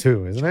a He goes, name, it?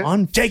 too, isn't it?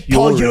 On Jake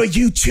Paul, you're a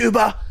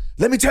YouTuber.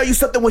 Let me tell you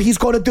something. What he's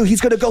going to do?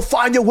 He's going to go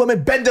find your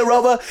woman, bend her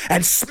over,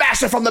 and smash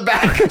her from the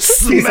back.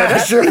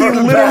 Smash her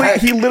from the back.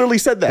 He literally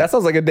said that. That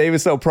sounds like a David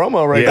So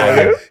promo right Yeah.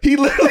 there, dude. He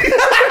literally.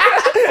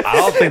 I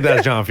don't think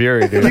that's John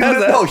Fury, dude. he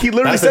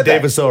literally That's said the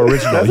David So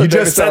original. That's You a just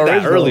David So said that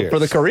original earlier. for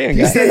the Korean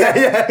that.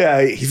 guy.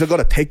 Yeah, he's going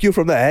to take you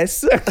from the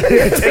ass.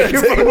 Take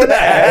you from the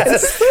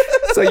ass.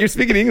 So you're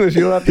speaking English.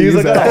 You don't have to He's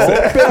use like,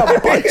 that. going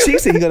to butt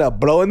cheeks and he's going to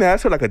blow in the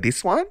ass like a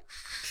this one.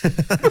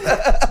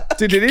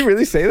 Dude, did he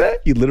really say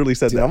that? He literally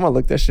said Dude, that. I'm gonna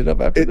look that shit up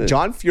after this.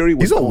 John Fury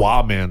was He's a going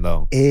wild man,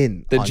 though.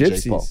 in The on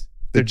Jake Paul. gypsies.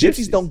 The They're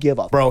gypsies gypsies. don't give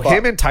up. Bro,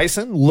 him and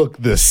Tyson look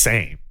the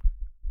same.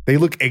 They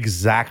look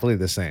exactly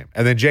the same.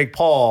 And then Jake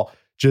Paul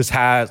just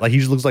has, like, he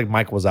just looks like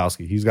Mike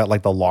Wazowski. He's got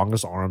like the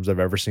longest arms I've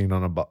ever seen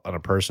on a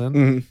person.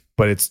 Mhm.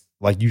 But it's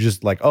like, you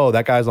just like, oh,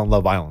 that guy's on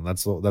Love Island.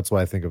 That's what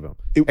I think of him.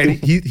 And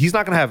he's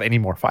not going to have any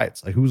more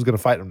fights. Like, who's going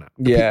to fight him now?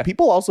 Yeah.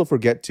 People also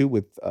forget too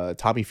with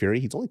Tommy Fury.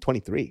 He's only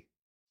 23.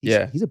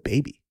 He's a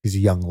baby. He's a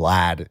young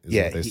lad, is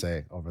Yeah, what they he-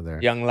 say over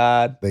there. Young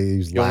lad. They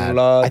use Young lad.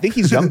 lad. I think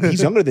he's young.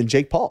 He's younger than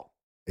Jake Paul.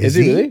 Is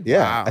he really?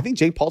 Yeah, Wow. I think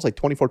Jake Paul's like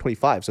 24,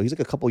 25. So he's like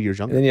a couple years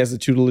And younger. then he has the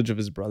tutelage of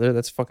his brother.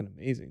 That's fucking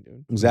amazing,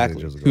 dude.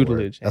 Exactly. Tutelage is a good word.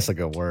 Tutelage. That's a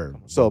good word.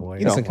 So, Boy.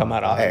 you know, Doesn't come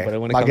out often, hey, but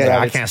when it my comes guy-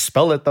 out, I it's can't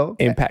spell it though.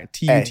 impact.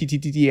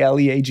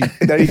 Tuttleag.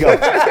 There you go.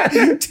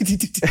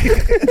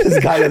 This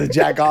guy had to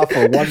jack off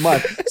for 1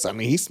 month. So I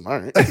mean, he's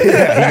smart. Yeah, he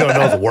gonna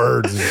know the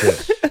words and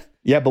shit.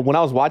 Yeah, but when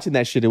I was watching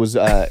that shit, it was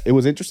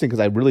interesting because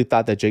I really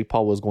thought that Jake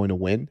Paul was going to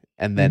win,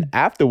 and then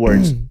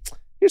afterwards,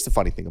 here's the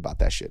funny thing about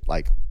that shit: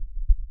 like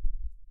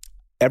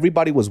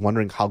everybody was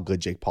wondering how good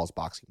Jake Paul's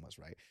boxing was,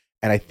 right?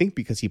 And I think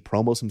because he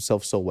promos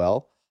himself so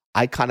well,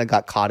 I kind of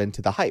got caught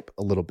into the hype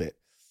a little bit.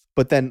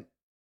 But then,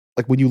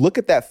 like when you look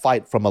at that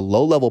fight from a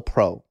low level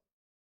pro,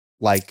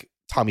 like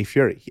Tommy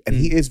Fury, and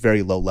he is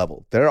very low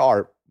level.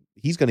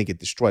 He's going to get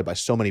destroyed by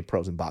so many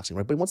pros in boxing,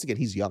 right? But once again,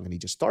 he's young and he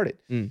just started.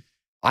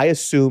 I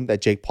assumed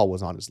that Jake Paul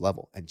was on his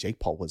level, and Jake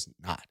Paul was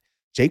not.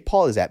 Jake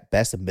Paul is at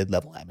best a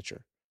mid-level amateur.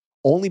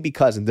 Only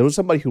because, and there was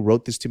somebody who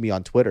wrote this to me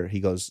on Twitter. He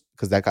goes,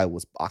 because that guy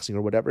was boxing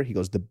or whatever. He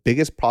goes, the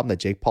biggest problem that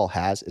Jake Paul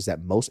has is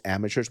that most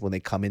amateurs, when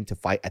they come in to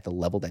fight at the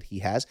level that he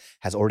has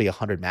already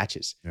 100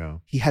 matches. Yeah.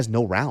 He has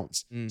no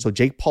rounds. So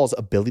Jake Paul's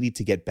ability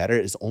to get better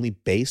is only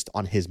based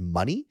on his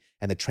money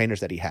and the trainers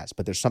that he has.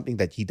 But there's something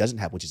that he doesn't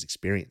have, which is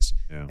experience.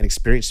 Yeah. And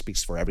experience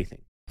speaks for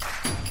everything.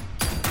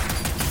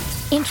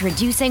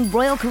 Introducing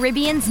Royal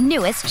Caribbean's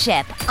newest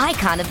ship,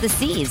 Icon of the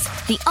Seas,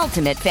 the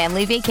ultimate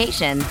family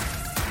vacation.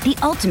 The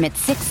ultimate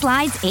 6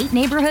 slides, 8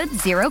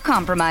 neighborhoods, 0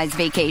 compromise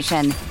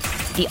vacation.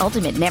 The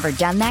ultimate never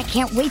done that,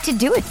 can't wait to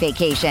do it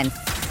vacation.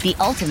 The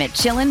ultimate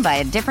chillin' by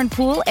a different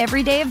pool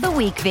every day of the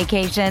week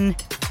vacation.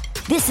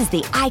 This is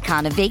the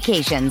Icon of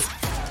vacations.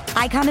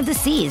 Icon of the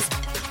Seas,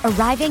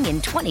 arriving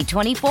in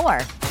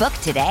 2024. Book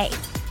today.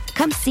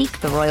 Come seek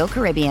the Royal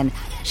Caribbean.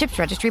 Ships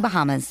Registry,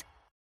 Bahamas.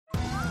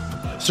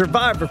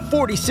 Survivor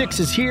 46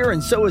 is here,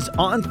 and so is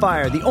On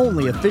Fire, the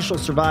only official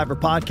Survivor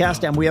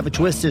podcast, and we have a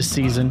twist this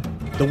season.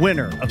 The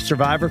winner of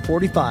Survivor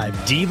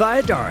 45, Dee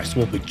Valladares,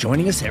 will be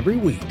joining us every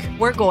week.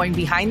 We're going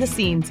behind the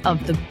scenes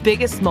of the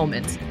biggest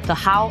moments, the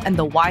how and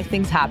the why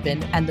things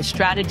happen, and the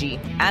strategy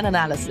and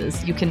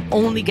analysis you can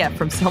only get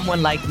from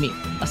someone like me,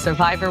 a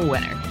Survivor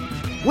winner.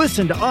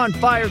 Listen to On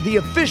Fire, the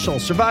official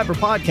Survivor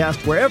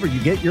podcast, wherever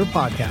you get your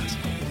podcast.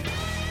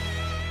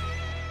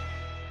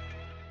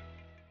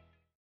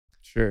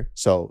 Sure.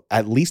 So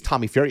at least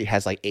Tommy Fury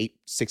has like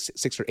 6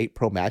 or 8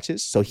 pro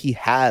matches. So he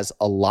has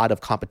a lot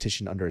of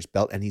competition under his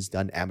belt, and he's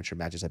done amateur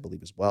matches, I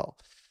believe, as well.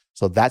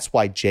 So that's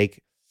why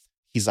Jake,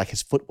 he's like,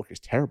 his footwork is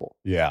terrible.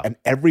 Yeah. And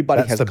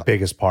everybody That's the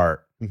biggest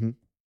part. Mhm.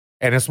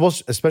 And it's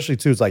supposed, especially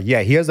too, it's like,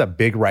 yeah, he has a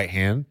big right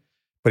hand,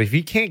 but if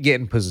he can't get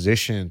in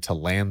position to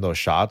land those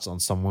shots on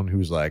someone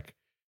who's like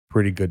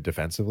pretty good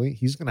defensively,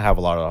 he's going to have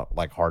a lot of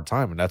like hard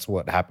time. And that's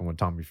what happened with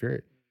Tommy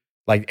Fury.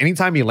 Like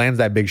anytime he lands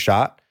that big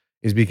shot,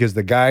 is because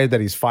the guy that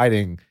he's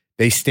fighting,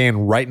 they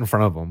stand right in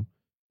front of him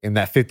in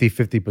that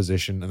 50-50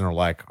 position, and they're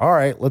like, all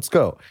right, let's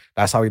go.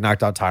 That's how he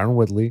knocked out Tyron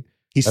Woodley.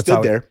 He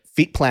stood there,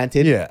 feet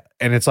planted. Yeah.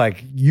 And it's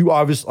like, you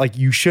obviously, like,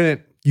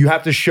 you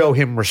have to show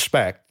him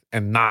respect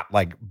and not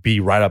like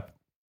be right up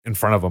in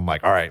front of him,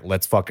 like, all right,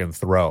 let's fucking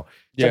throw.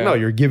 It's like, no,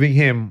 you're giving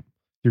him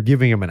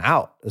an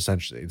out,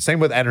 essentially. And same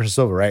with Anderson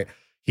Silva, right?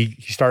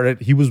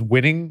 He was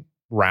winning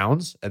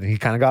rounds, and then he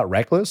kind of got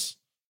reckless.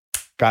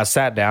 Got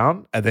sat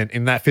down, and then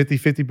in that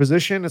 50-50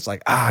 position, it's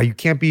like, you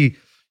can't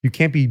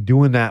be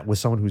doing that with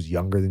someone who's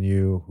younger than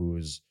you,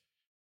 who's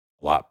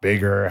a lot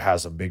bigger,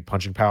 has some big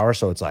punching power.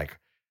 So it's like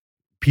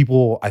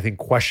people, I think,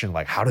 question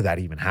like, how did that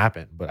even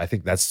happen? But I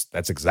think that's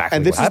exactly.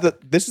 And what happened.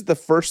 this is the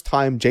first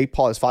time Jake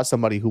Paul has fought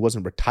somebody who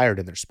wasn't retired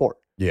in their sport.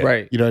 Yeah.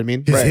 Right. You know what I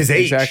mean? His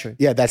age. Exactly.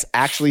 Yeah, that's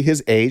actually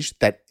his age.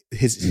 That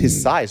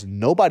his size.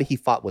 Nobody he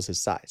fought was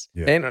his size.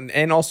 Yeah.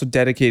 And also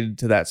dedicated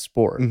to that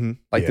sport. Mhm.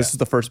 Like Yeah. this is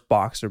the first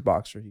boxer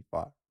he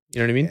fought. You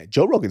know what I mean? Yeah,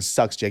 Joe Rogan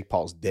sucks Jake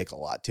Paul's dick a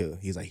lot too.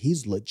 He's like,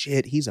 he's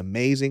legit. He's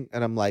amazing.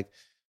 And I'm like,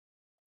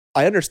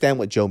 I understand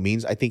what Joe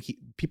means. I think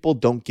people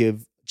don't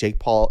give Jake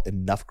Paul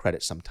enough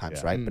credit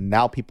sometimes, right? But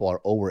now people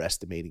are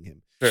overestimating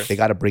him. Sure. They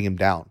got to bring him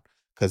down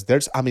because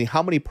how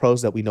many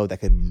pros that we know that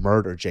can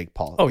murder Jake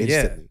Paul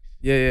instantly?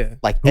 Yeah.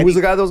 Like Who was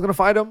the guy that was going to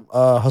fight him?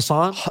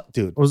 Hassan?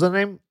 dude? What was that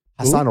name?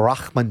 Hassan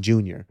Rahman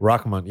Jr.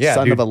 Rahman. Yeah.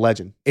 son dude. of a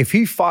legend. If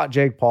he fought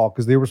Jake Paul,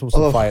 because they were supposed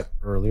to fight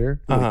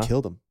earlier. Who would have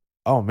killed him?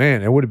 Oh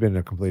man, it would have been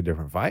a completely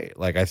different fight.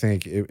 Like I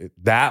think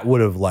that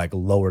would have like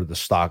lowered the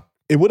stock.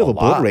 It would have a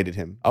lot. obliterated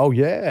him. Oh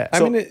yeah.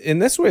 I mean, in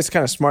this way, it's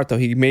kind of smart though.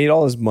 He made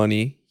all his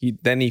money.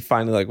 Then he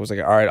finally like was like,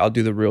 all right, I'll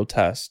do the real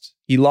test.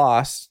 He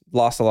lost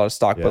a lot of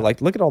stock, Yeah. but like,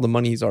 look at all the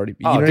money he's already.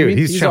 You Oh, know what dude, I mean?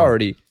 he's chilling.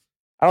 already.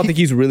 I don't think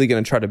he's really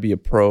going to try to be a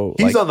pro.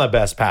 He's like, on the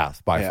best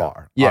path by Yeah.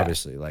 far. Yeah.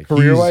 Obviously, like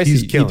career wise.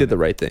 he's He killing did the it.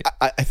 right thing.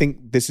 I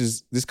think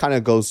this kind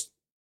of goes.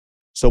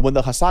 So when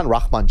the Hassan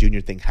Rahman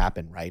Jr. thing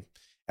happened, right?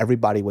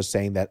 Everybody was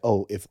saying that,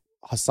 if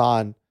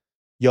Hassan,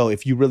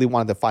 if you really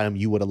wanted to fight him,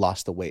 you would have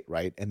lost the weight,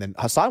 right? And then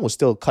Hassan was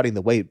still cutting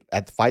the weight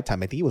at the fight time.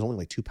 I think he was only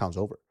like 2 pounds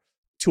over,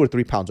 2 or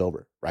 3 pounds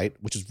over, right?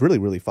 Which is really,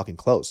 really fucking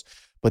close.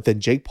 But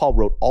then Jake Paul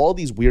wrote all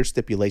these weird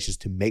stipulations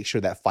to make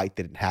sure that fight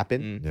didn't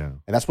happen. Yeah.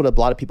 And that's what a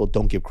lot of people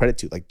don't give credit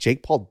to. Like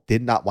Jake Paul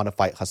did not want to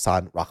fight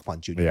Hassan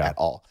Rahman Jr. Yeah. at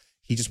all.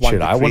 He just wanted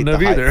Shit, to I create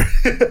wouldn't have the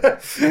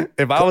hype. either.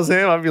 If I was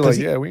him, I'd be like,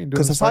 he- yeah, we ain't doing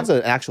Because this Hassan's fight.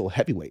 an actual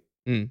heavyweight.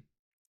 Mm.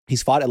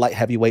 He's fought at light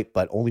heavyweight,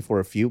 but only for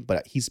a few.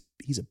 But he's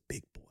a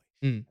big boy.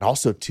 Mm. And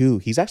also, too,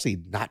 he's actually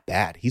not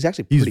bad. He's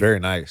actually He's pretty, very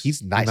nice.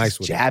 He's nice. His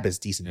with jab it. is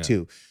decent, Yeah.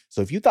 too.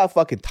 So if you thought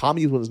fucking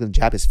Tommy was going to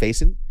jab his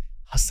face in,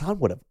 Hassan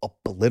would have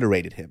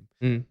obliterated him.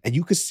 Mm. And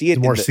you could see He's it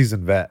more in the,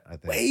 seasoned vet, I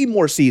think. way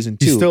more season,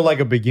 too. He's still like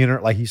a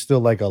beginner. Like he's still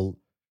like a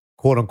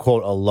quote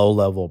unquote a low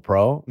level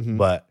pro, Mhm.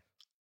 but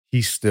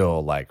he's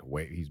still like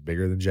he's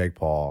bigger than Jake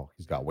Paul.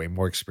 He's got way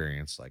more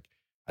experience. Like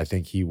I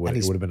think it would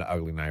have been an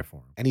ugly night for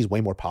him. and he's way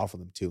more powerful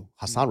than him, too.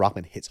 Hassan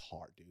Rahman hits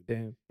hard, dude.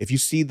 Damn. If you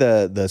see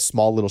the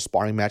small little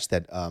sparring match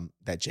that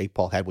Jake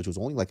Paul had, which was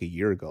only like a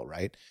year ago,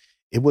 right?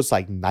 It was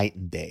like night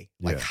and day,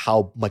 like Yeah.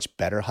 how much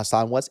better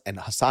Hassan was. And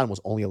Hassan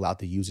was only allowed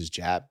to use his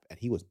jab, and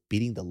he was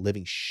beating the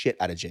living shit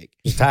out of Jake.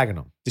 Just tagging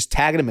him. Just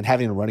tagging him and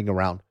having him running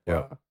around.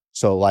 Yeah.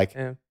 So like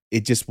Yeah.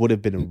 it just would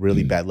have been a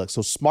really bad look.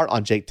 So smart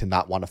on Jake to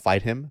not want to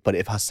fight him. But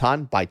if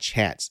Hassan by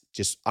chance,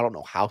 I don't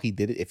know how he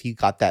did it. If he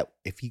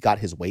got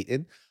his weight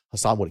in,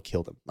 Hassan would have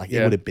killed him. Like it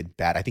Yeah. would have been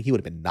bad. I think he would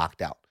have been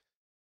knocked out.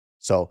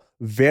 So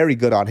very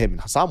good on him.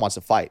 And Hassan wants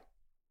to fight.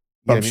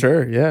 You know I'm what I mean?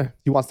 sure. Yeah.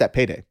 He wants that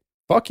payday.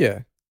 Fuck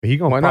yeah. But he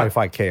gonna Why probably not?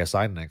 fight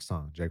KSI next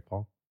time, Jake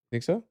Paul.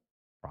 Think so?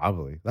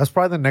 Probably. That's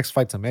probably the next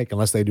fight to make,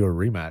 unless they do a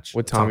rematch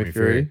With Tommy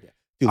Fury.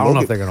 Dude, I don't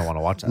know if they're gonna want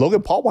to watch that.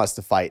 Logan Paul wants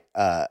to fight.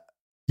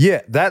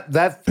 Yeah,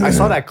 that I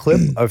saw that clip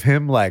of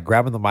him like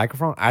grabbing the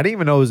microphone. I didn't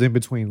even know it was in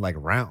between like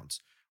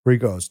rounds where he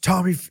goes,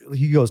 Tommy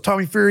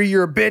Fury,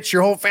 you're a bitch.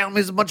 Your whole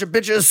family's a bunch of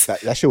bitches.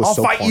 That shit was I'll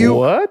so fight funny. you.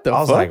 What the I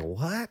was fuck? like,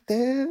 what?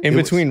 Then In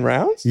between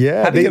rounds?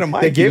 Yeah, How'd they get a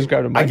mic? He just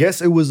grabbed a mic? I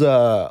guess it was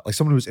like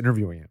someone who was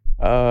interviewing him,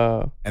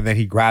 And then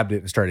he grabbed it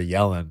and started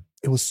yelling.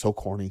 It was so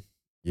corny.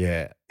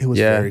 Yeah, It was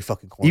Yeah. very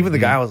fucking corny. even the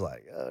guy was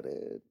like, oh, dude.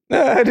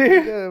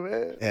 dude. Yeah,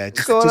 man. Yeah,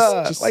 What's going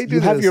on? just Why you do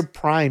you have this? your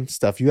prime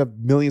stuff. You have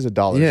millions of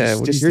dollars. Yeah, just,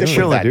 what just are you stick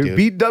You're with chilling, that, dude.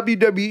 Beat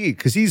WWE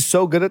because he's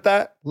so good at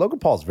that. Logan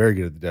Paul's very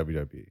good at the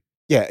WWE.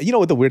 Yeah, you know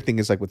what the weird thing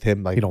is like with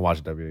him, like You don't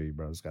watch WWE,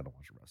 bro. This guy don't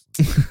watch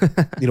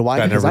wrestling. you know why?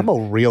 Guy Because never-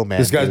 I'm a real man.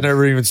 This guy's dude.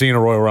 never even seen a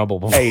Royal Rumble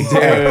before. Hey, Dude.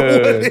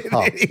 dude.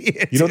 What an Huh.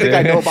 idiot. You don't think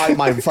I know about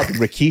my fucking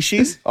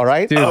Rikishis? All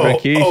right. Dude, Oh,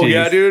 Rikishi's.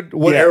 yeah, dude.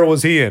 What Yeah. era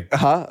was he in?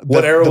 Huh?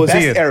 What era was he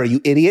best in? era,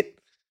 you idiot.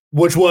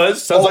 Which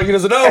was? Sounds like he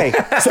doesn't know. Hey.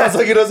 Sounds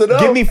like he doesn't know.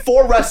 Give me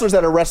 4 wrestlers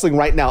that are wrestling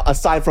right now,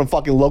 aside from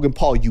fucking Logan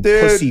Paul. You Dude.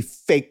 pussy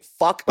fake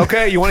fuck.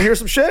 Okay, you want to hear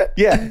some shit?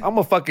 Yeah. I'm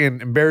gonna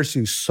fucking embarrass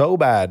you so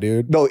bad,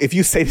 dude. No, if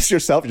you say this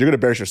yourself, you're gonna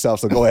embarrass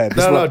yourself. So go ahead.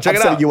 This is No, what- check I'm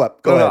it setting out. you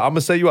up. Go No, ahead. I'm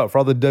gonna set you up for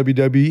all the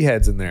WWE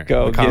heads in there.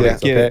 Go, in the get it,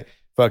 comments, get it.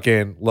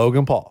 Fucking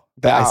Logan Paul.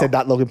 I said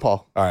not Logan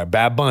Paul. All right,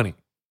 Bad Bunny.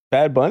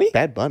 Bad Bunny?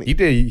 Bad Bunny. He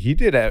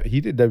did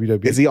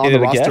WWE. Is he on Did the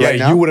it roster again? Yeah, right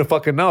now? you wouldn't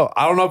fucking know.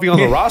 I don't know if he's on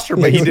the roster,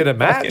 but he did a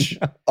match.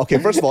 Okay,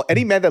 first of all,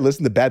 any man that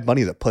listens to Bad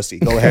Bunny is a pussy.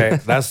 Go ahead.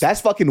 Okay, That's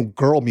fucking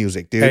girl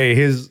music, dude.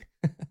 Hey,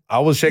 I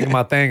was shaking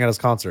my thing at his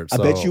concert. I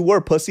So bet you were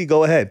pussy.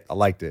 Go ahead. I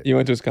liked it. You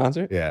went to his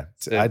concert? Yeah,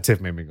 Sick.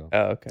 Tiff made me go. Oh,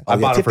 okay. I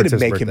bought it for Tiff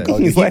Tiff's didn't make him birthday. go.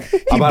 He's like, he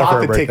I bought it bought for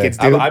the her birthday. tickets,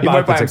 dude. I He bought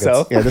went the by tickets.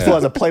 himself? Yeah, this one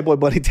has a Playboy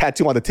Bunny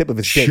tattoo on the tip of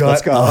his dick. Shut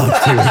Let's go.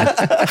 up,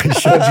 dude. I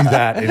showed you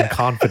that in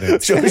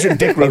confidence. Show us your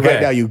dick ring Okay.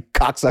 right now, you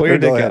cocksucker. Pull your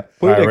Go dick ahead. out.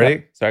 Pull your All right, dick ready?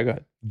 out. Sorry, go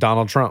ahead.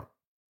 Donald Trump.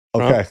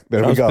 Okay,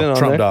 there we Trump's been go. on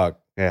Trump there. dog.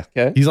 Yeah.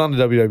 Okay. He's on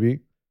the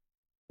WWE.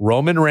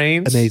 Roman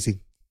Reigns.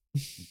 Amazing.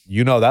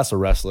 You know that's a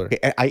wrestler.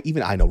 Okay,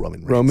 I know Roman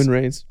Reigns. Roman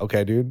Reigns.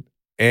 Okay, dude.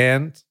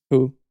 And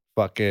Who?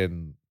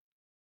 fucking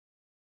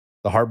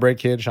the Heartbreak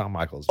Kid, Shawn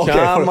Michaels. Okay,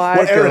 Shawn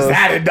what era is Michaels.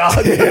 that in,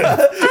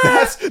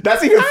 dog?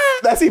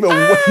 that's even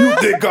You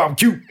think I'm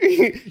cute.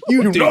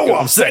 You know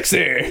I'm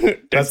sexy.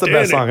 That's the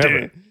best song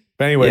ever.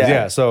 But anyways, Yeah.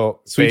 yeah.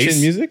 So Sweet face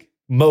Chin Music?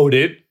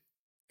 moded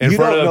in You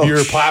front don't of know your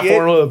shit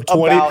platform of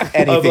 20 about of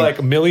anything. like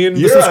a million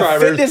You're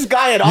subscribers. a fitness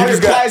guy and all You your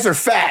just got- guys are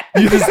fat.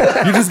 You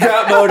just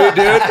got moded,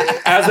 dude,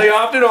 as they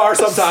often are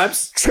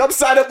sometimes. Come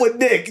sign up with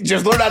Nick.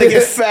 Just learn how to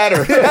get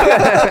fatter. Why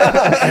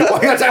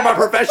you gotta talk about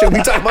profession?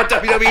 We talking about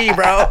WWE,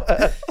 bro.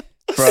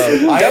 Bro,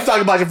 I am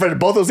talking about your friend.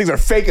 Both those things are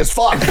fake as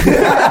fuck.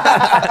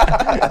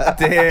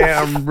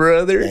 Damn,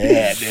 brother.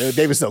 Yeah, dude.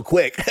 They were so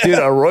quick. Dude,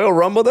 a Royal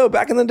Rumble though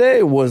back in the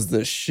day was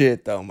the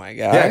shit though, my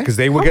guy. Yeah, because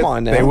they would Come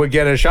on now. they would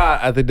get a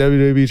shot at the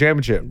WWE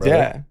Championship, bro.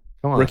 Yeah.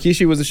 Come on.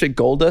 Rikishi was the shit.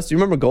 Goldust. Do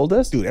you remember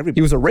Goldust? Dude, everybody-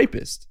 he was a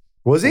rapist.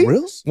 Was he?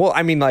 Reals? Well,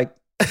 I mean, like,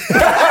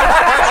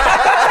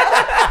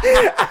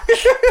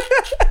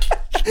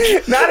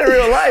 not in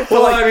real life. But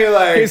Well, like, I mean,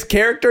 like- his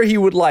character, he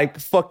would like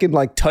fucking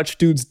like touch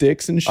dudes'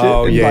 dicks and shit.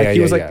 Oh, and, yeah, like, yeah, he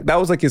was yeah, like yeah. that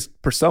was like his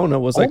persona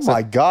was like. Oh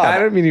my God. I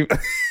don't mean. Even,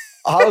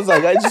 I was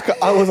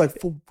like,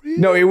 for real?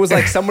 no, it was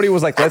like somebody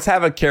was like, let's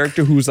have a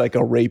character who's like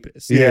a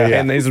rapist. Yeah, yeah.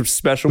 and these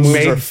special moves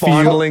Made are feel-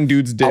 fondling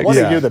dudes' I dicks. want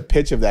to Yeah. hear the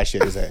pitch of that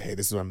shit. Is that, hey,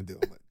 this is what I'm gonna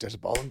do. There's a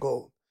ball and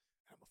gold.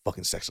 I'm gonna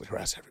fucking sexually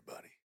harass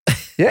everybody.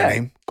 Yeah. My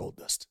name, Gold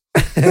Dust.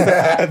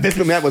 Vince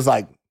McMahon was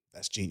like,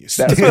 that's genius.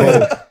 That's cool.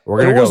 We're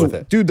gonna There go was- with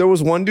it. Dude, there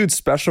was one dude's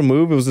special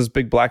move. It was this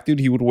big black dude.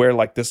 He would wear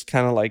like this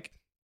kind of like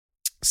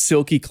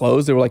silky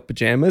clothes. They were like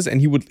pajamas. And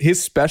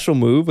his special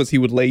move was he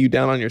would lay you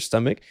down on your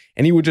stomach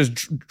and he would just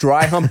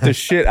dry hump the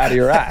shit out of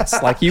your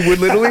ass. Like he would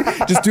literally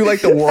just do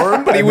like the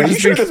worm, but he would Are you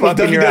just sure be this was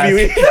fucking your ass.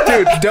 WWE?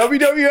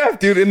 Dude, WWF,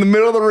 dude, in the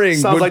middle of the ring.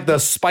 Sounds would- like the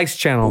Spice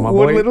Channel, my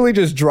would boy. literally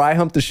just dry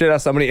hump the shit out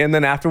of somebody, and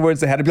then afterwards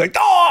they had to be like,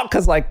 oh,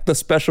 because like the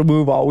special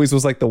move always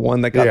was like the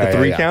one that got Yeah, the yeah,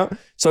 3 yeah. count.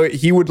 So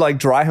he would like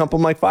dry hump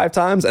them like 5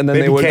 times, and then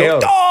They'd they be would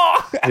KO'd. go,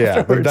 oh, Yeah, they're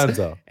afterwards. done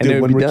so. And Dude,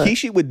 it when would be done.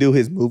 Rikishi would do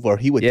his move where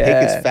he would take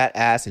Yeah. his fat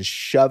ass and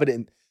shove it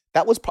in,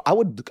 that was I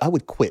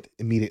would quit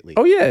immediately.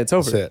 Oh yeah, it's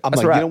over. That's it. I'm That's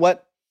like, right. you know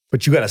what?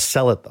 But you gotta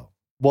sell it though.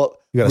 Well,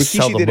 You gotta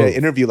sell Rikishi the did an move.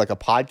 interview, like a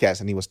podcast,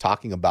 and he was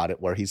talking about it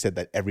where he said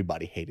that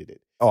everybody hated it.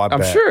 Oh, I I'm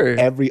bet. sure.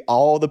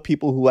 All the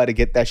people who had to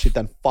get that shit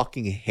done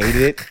fucking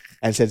hated it.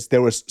 And since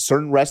there was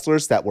certain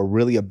wrestlers that were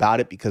really about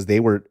it because they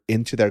were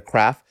into their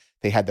craft,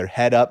 they had their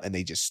head up and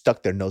they just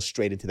stuck their nose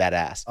straight into that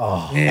ass.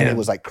 Oh, And it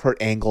was like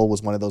Kurt Angle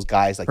was one of those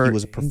guys. Like he Kurt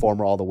was a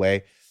performer all the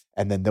way.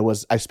 And then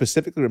I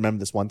specifically remember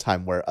this one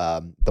time where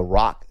The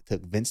Rock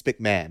took Vince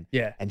McMahon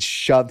Yeah. and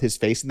shoved his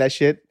face in that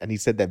shit. And he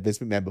said that Vince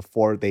McMahon,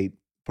 before they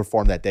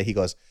performed that day, he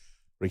goes,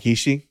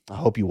 Rikishi, I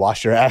hope you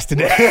wash your ass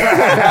today.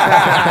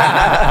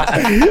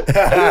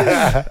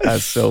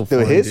 That's so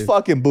funny. Dude, his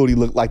fucking booty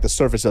looked like the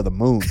surface of the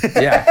moon.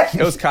 Yeah,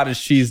 it was cottage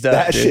cheesed up.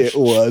 That dude. shit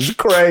was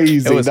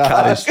crazy. It was dog.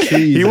 cottage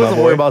cheese. He wasn't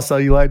my worried boy. about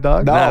cellulite,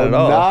 dog. No, Not at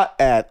all. not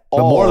at all.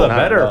 The more the not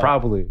better, at all.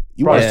 probably.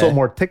 You Right. probably sold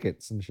more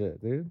tickets and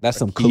shit, dude. That's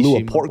some Rikishi,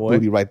 Kahlua my pork boy.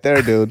 booty right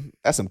there, dude.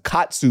 That's some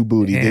katsu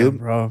booty, Damn, dude.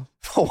 bro.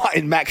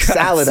 Hawaiian mac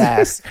salad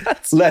ass.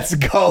 Let's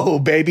go,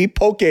 baby.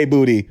 Poke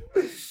booty.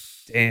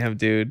 Damn,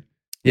 dude.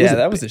 Yeah,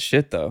 that was the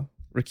shit though.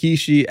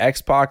 Rikishi,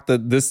 X-Pac, the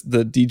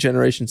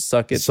degeneration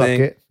suck it Suck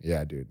thing. it.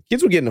 Yeah, dude.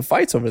 Kids were getting in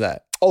fights over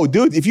that. Oh,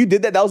 dude, if you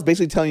did that, that was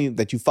basically telling you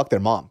that you fucked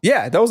their mom.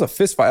 Yeah, that was a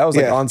fist fight. I was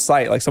like Yeah. on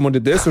site. Like someone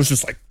did this. It was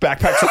just like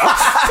backpacks.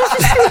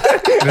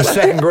 In the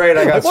second grade,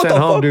 I got Like, what sent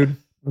the home, fuck? dude.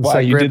 Wow,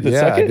 Second you grade, did the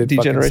I second? did fucking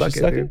Degeneration suck it,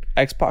 second? dude.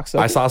 X-Pac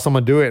second? I saw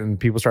someone do it and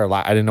people started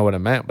I didn't know what it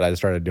meant, but I just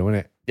started doing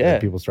it. Yeah.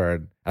 And people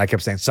started, and I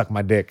kept saying, suck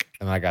my dick.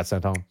 And then I got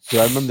sent home. Dude,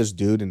 I remember this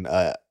dude in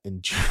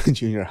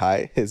junior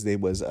high. His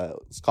name was,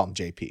 let's call him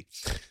JP.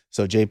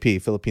 So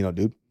JP, Filipino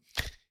dude.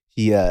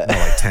 He, I know,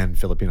 like 10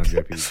 Filipino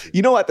JPs.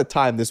 you know, at the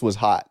time, this was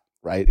hot,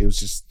 right? It was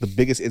just the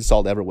biggest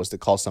insult ever was to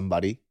call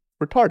somebody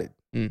retarded,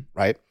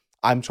 right?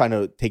 I'm trying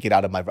to take it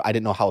out of I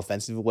didn't know how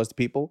offensive it was to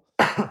people.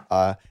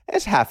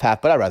 It's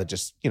half-half, but I'd rather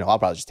just, I'll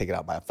probably just take it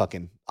out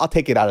I'll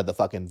take it out of the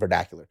fucking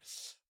vernacular.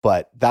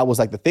 But that was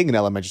like the thing in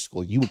elementary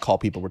school. You would call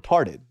people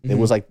retarded. It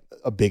was like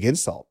a big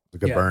insult.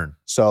 Like a burn.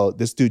 So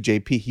this dude,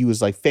 JP, he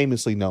was like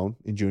famously known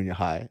in junior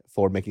high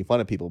for making fun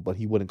of people, but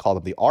he wouldn't call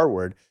them the R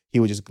word. He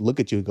would just look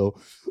at you and go,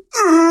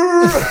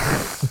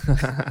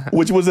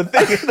 which was a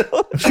thing.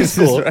 Which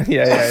cool.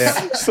 Yeah.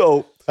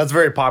 So That's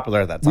very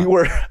popular at that time.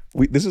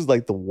 this is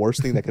like the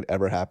worst thing that could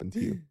ever happen to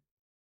you.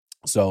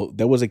 So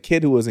there was a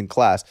kid who was in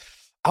class.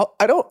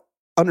 I don't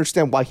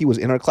understand why he was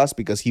in our class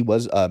because he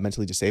was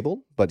mentally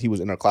disabled, but he was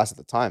in our class at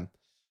the time.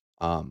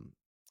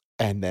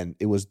 And then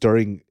it was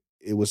geometry.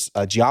 It was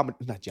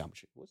geometry.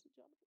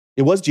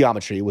 It was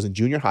geometry. It was in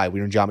junior high. We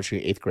were in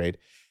geometry in 8th grade.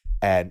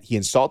 And he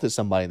insulted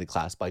somebody in the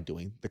class by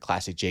doing the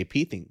classic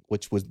JP thing,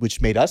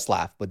 which made us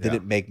laugh, but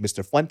didn't make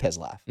Mr. Fuentes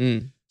laugh.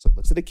 So he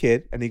looks at the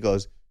kid and he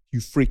goes, "You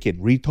freaking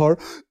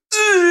retard,"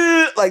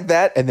 like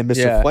that. And then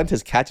Mr.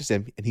 Fuentes catches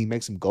him and he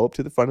makes him go up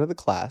to the front of the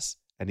class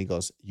and he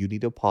goes, "You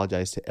need to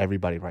apologize to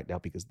everybody right now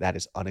because that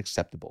is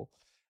unacceptable."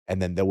 And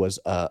then there was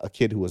a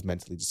kid who was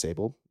mentally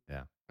disabled.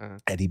 Yeah.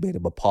 And he made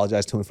him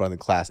apologize to him in front of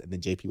the class. And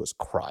then JP was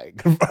crying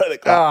in front of the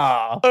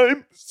class.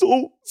 "I'm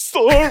so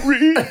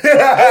sorry.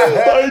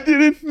 I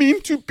didn't mean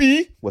to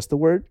be," what's the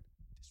word?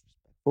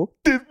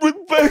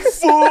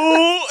 Disrespectful.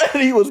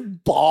 And he was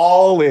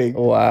bawling.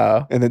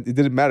 Wow. And then it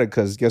didn't matter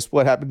because guess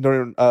what happened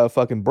during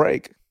fucking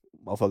break?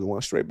 Motherfucker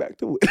went straight back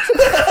to it.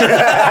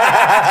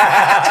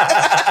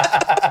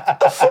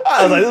 I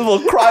was like, this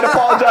little cried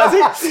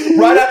apologizing.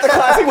 Right after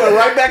class, he went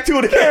right back to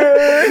it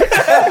again.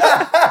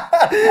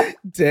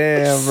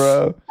 Damn,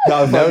 bro.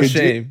 No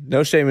shame.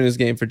 No shame in his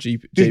game for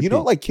JP. Dude, you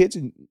know, like kids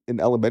in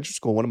elementary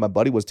school, one of my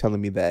buddy was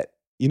telling me that,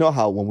 you know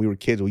how when we were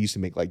kids, we used to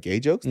make like gay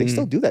jokes? They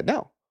still do that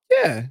now.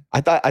 Yeah.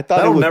 I thought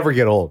That'll never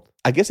get old.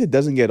 I guess it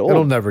doesn't get old.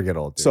 It'll never get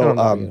old. Dude.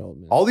 So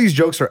all these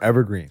jokes are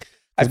evergreen.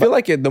 I feel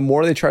like the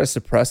more they try to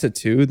suppress it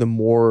too, the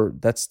more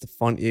that's the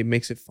fun. It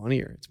makes it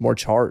funnier. It's more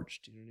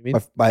charged. You know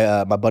what I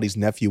mean? my buddy's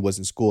nephew was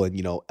in school,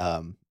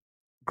 and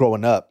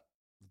growing up,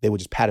 they would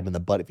just pat him in the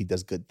butt if he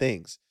does good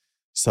things.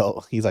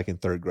 So he's like in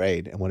 3rd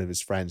grade, and one of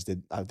his friends they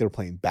were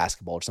playing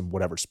basketball or some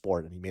whatever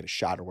sport, and he made a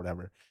shot or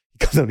whatever. He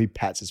comes out and he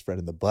pats his friend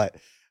in the butt,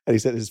 and he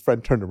said his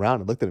friend turned around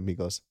and looked at him. He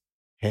goes,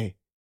 "Hey,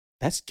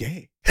 that's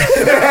gay."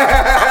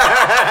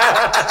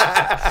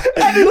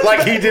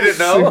 Like he didn't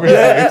know.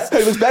 Yeah.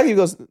 He looks back and he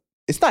goes,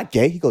 "It's not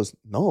gay." He goes,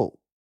 "No,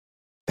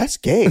 that's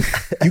gay.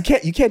 You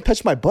can't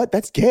touch my butt.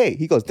 That's gay."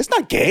 He goes, "That's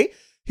not gay."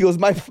 He goes,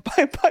 my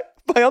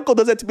uncle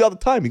does that to me all the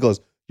time." He goes,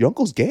 "Your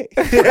uncle's gay."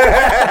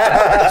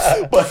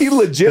 But he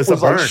legit It's a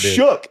was like burn, dude.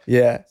 shook.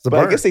 Yeah. But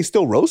I guess they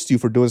still roast you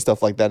for doing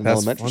stuff like that in That's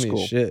elementary funny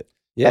school. as shit.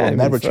 Yeah. That'll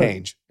never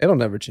change. It'll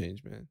never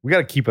change, man. We got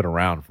to keep it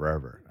around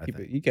forever. I Keep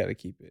think. it. You got to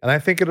keep it. And I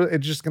think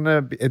it's just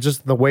gonna be, it's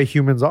just the way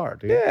humans are,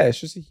 dude. Yeah, it's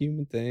just a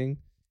human thing.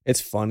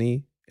 It's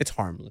funny. It's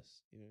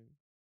harmless.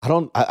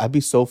 I'd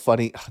be so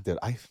funny. Dude,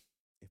 if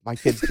my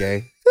kid's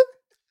gay,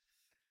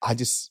 I'm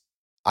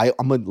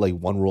gonna like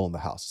one rule in the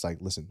house. It's like,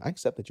 listen, I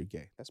accept that you're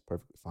gay. That's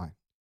perfectly fine.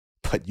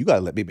 But you gotta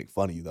let me make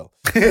fun of you though.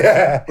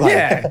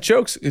 Yeah,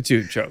 jokes,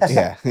 dude, jokes.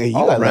 Yeah. You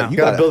All gotta, around. You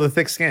gotta build a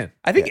thick skin.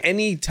 I think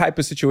any type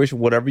of situation,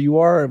 whatever you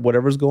are,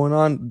 whatever's going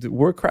on,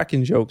 we're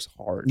cracking jokes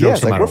hard. Yeah,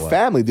 it's no like matter we're what.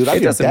 family, dude. I'm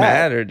It your doesn't dad.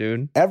 matter,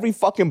 dude. Every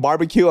fucking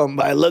barbecue, I'm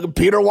like, look,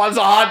 Peter wants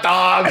a hot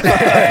dog.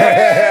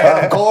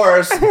 Of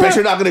course. Bet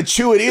you're not gonna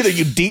chew it either,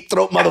 you deep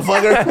throat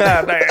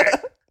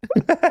motherfucker.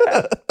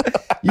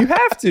 You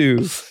have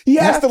to. He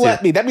has to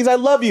let me. That means I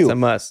love you. It's a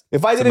must.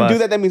 If I It's a didn't do must.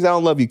 that, that means I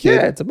don't love you, kid.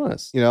 Yeah, it's a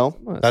must. You know? It's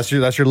a must. That's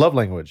your love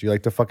language. You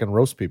like to fucking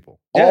roast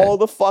people. All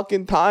the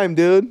fucking time,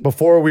 dude.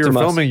 Before we It's were a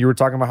must. filming, you were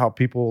talking about how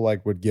people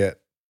like would get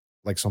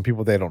like some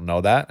people they don't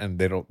know that and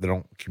they don't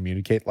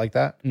communicate like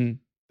that. Mm.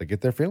 They get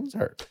their feelings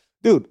hurt.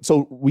 Dude,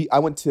 so I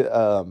went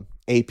to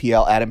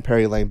APL Adam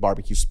Perry Lane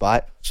barbecue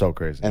spot. So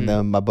crazy. And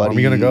then my buddy.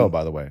 I'm gonna go,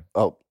 by the way.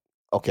 Oh,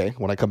 okay.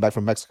 When I come back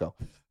from Mexico,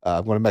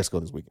 I'm going to Mexico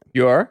this weekend.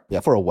 You are? Yeah,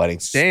 for a wedding.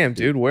 Damn,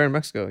 dude, where in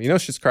Mexico? You know,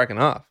 shit's cracking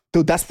off.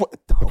 Dude, that's what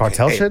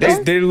cartel shit.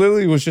 There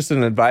literally was just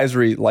an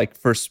advisory like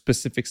for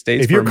specific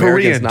states. If you're for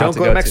Americans Korean, not don't to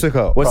go to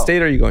Mexico. What Bro,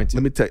 state are you going to?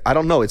 Let me tell you. I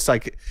don't know. It's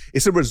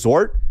a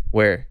resort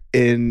Where?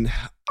 in.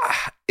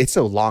 It's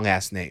a long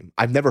ass name.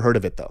 I've never heard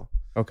of it though.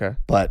 Okay.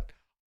 But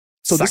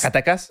so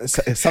Zacatecas?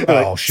 it's something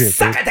like shit,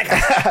 dude.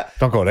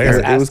 Don't go That's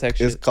there. Aztec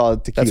it's shit.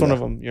 called tequila. That's one of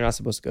them. You're not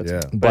supposed to go to.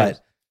 Yeah. But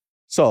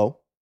so,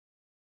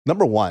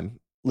 number one,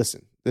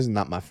 listen. This is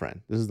not my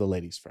friend. This is the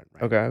lady's friend,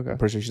 right? Okay. I'm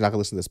pretty sure she's not gonna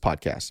listen to this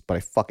podcast, but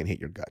I fucking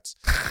hate your guts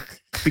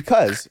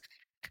because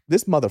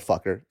this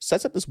motherfucker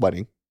sets up this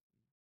wedding,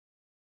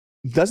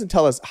 doesn't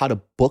tell us how to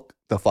book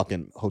the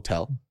fucking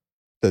hotel,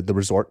 the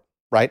resort,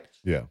 right?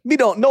 Yeah. Me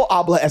don't no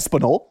habla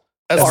español.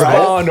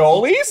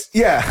 Espanolis?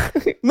 Yeah,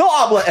 no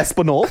habla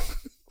español,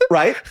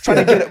 right?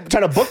 Trying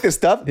to book this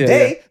stuff. Yeah,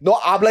 They no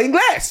habla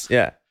inglés.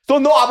 Yeah. So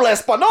no habla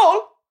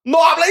español. No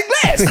habla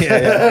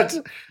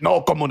inglés.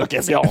 No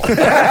comunicación.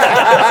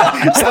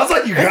 Sounds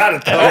like you got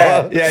it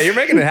though. Yeah, you're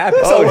making it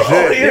happen. So we're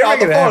over here You're on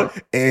the making it phone.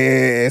 happen.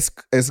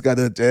 It's got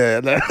a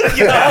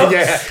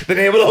Yeah. The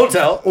name of the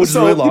hotel, which is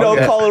so really long.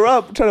 Yeah. call her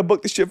up, trying to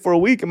book this shit for a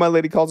week, and my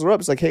lady calls her up.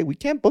 It's like, hey, we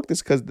can't book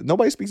this because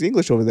nobody speaks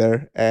English over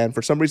there, and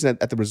for some reason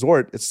at the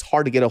resort, it's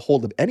hard to get a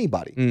hold of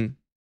anybody. Mm.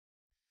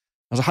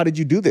 I was like, how did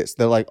you do this?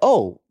 They're like,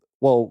 oh,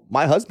 well,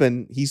 my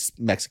husband, he's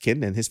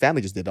Mexican, and his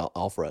family just did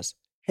all for us.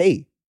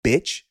 Hey,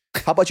 bitch.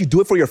 How about you do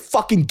it for your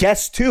fucking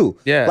guests too?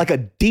 Yeah. Like a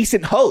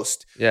decent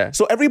host. Yeah.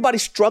 So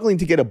everybody's struggling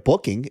to get a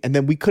booking, and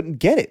then we couldn't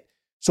get it.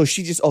 So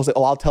she just was like,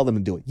 oh, I'll tell them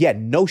to do it. Yeah,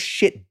 no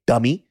shit,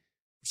 dummy.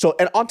 So,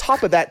 and on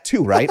top of that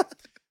too, right?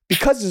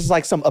 Because this is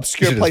like some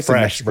obscure Shit is place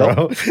fresh, in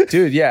Mexico. Oh,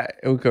 Dude, yeah.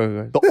 Go.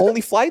 The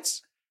only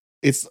flights,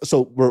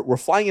 so we're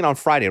flying in on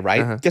Friday, right?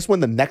 Uh-huh. Guess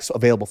when the next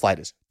available flight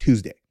is?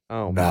 Tuesday.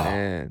 Oh, No.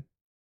 man.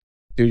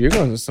 Dude, you're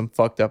going to some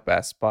fucked up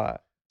ass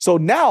spot. So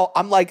now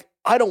I'm like,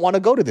 I don't want to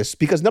go to this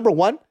because number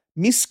one,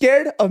 me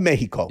scared of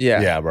Mexico.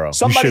 Yeah. Yeah, bro.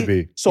 Somebody, you should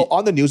be. So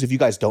on the news, if you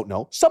guys don't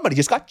know, somebody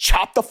just got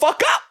chopped the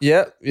fuck up.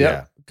 Yep.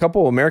 Yeah. A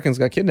couple Americans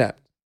got kidnapped.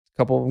 A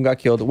couple of them got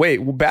killed. Wait,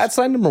 well, bad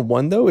sign number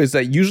one, though, is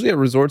that usually at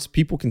resorts,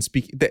 people can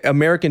speak. The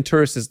American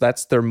tourists,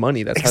 that's their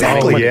money. That's how they make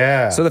Exactly. money.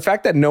 Yeah. So the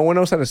fact that no one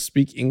knows how to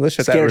speak English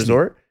at that Scares me.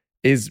 resort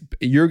is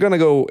you're going to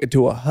go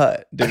into a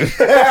hut, dude.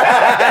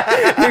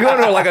 You're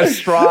going to like a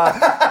straw,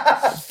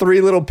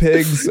 three little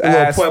pigs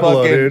ass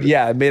Pueblo, fucking, dude.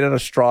 yeah, made out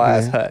of straw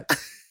ass hut.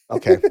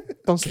 Okay,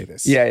 don't say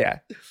this. Yeah.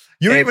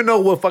 You don't And even know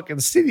what fucking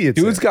city it's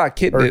Dudes in. got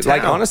kidnapped.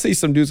 Like, town. honestly,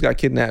 some dudes got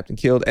kidnapped and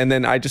killed. And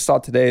then I just saw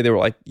today, they were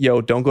like,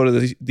 yo, don't go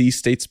to these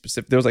states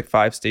specific. There was like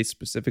 5 states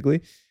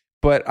specifically.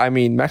 But I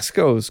mean,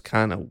 Mexico's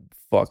kind of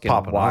fucking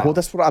Popping wild. Well,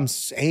 that's what I'm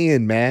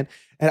saying, man.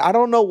 And I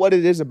don't know what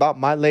it is about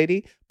my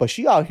lady, but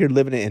she out here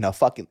living in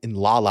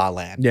La La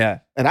Land. Yeah.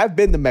 And I've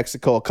been to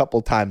Mexico a couple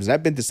of times, and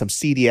I've been to some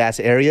seedy ass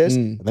areas.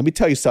 Mm. And let me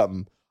tell you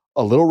something: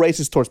 a little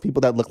racist towards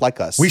people that look like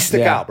us. We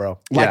stick Yeah. out, bro.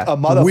 like yeah. a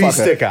motherfucker. We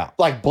stick out.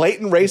 Like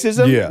blatant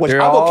racism, Yeah. which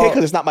They're I'm okay all-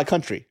 because it's not my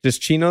country.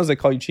 Just Chinos, they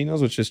call you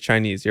Chinos, which is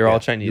Chinese. You're all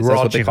Chinese. We're That's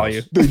all what they call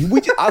you. Chinos.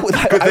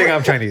 Dude, Good thing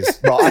I'm Chinese.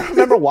 Bro, I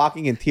remember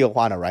walking in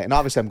Tijuana, right? And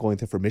obviously I'm going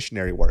there for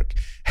missionary work.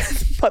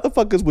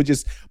 Motherfuckers would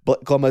just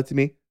come up to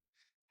me.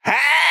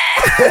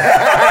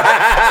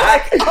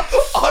 Like,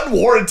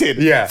 unwarranted.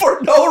 Yeah. For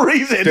no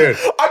reason. Dude.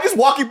 I'm just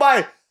walking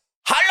by.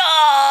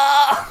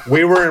 Hello.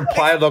 We were in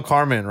Playa del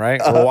Carmen, right?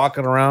 We're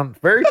walking around,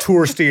 very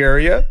touristy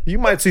area. You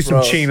might see some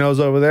Bro. chinos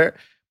over there,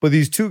 but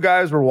these two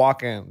guys were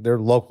walking. They're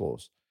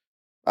locals.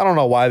 I don't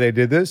know why they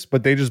did this,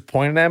 but they just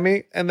pointed at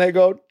me and they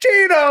go,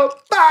 Chino!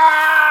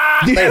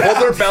 Ah! They hold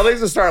their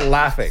bellies and start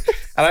laughing.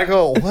 And I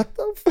go, what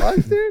the fuck,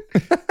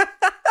 dude?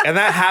 And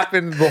that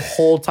happened the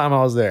whole time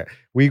I was there.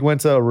 We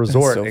went to a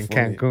resort so in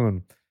funny.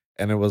 Cancun,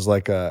 and it was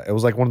like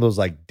one of those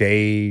like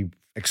day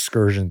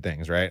excursion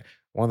things, right?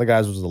 One of the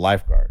guys was the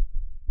lifeguard.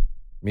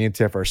 Me and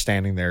Tiff are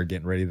standing there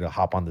getting ready to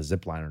hop on the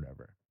zip line or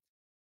whatever.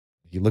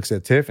 He looks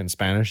at Tiff in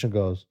Spanish and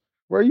goes,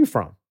 "Where are you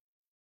from?"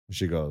 And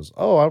she goes,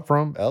 "Oh, I'm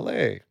from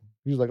LA."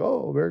 He's like,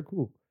 "Oh, very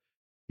cool."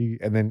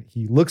 And then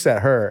he looks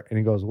at her and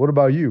he goes, "What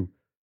about you?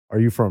 Are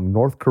you from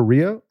North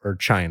Korea or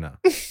China?"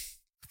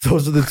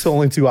 Those are the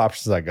only two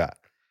options I got.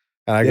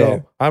 And I Yeah.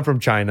 go, "I'm from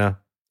China."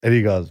 And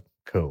he goes,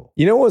 "Cool."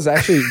 You know what was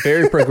actually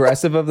very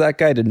progressive of that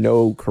guy to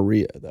know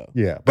Korea, though.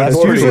 Yeah. But But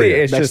it's usually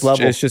Korea. it's Next just,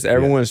 level. it's just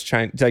everyone's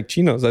China, like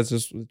Chinos. That's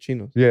just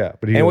Chinos. Yeah.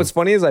 But he And goes, what's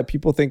funny is like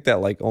people think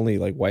that like only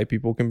like white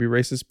people can be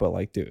racist, but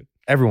like, dude,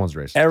 everyone's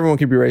racist. everyone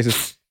can be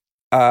racist.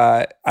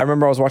 I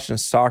remember I was watching a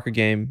soccer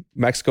game.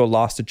 Mexico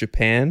lost to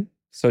Japan.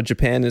 So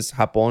Japan is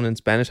Japón in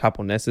Spanish.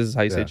 Japoneses is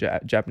how you say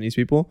Japanese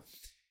people.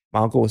 My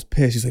uncle was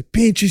pissed. He's like,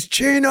 "Pinches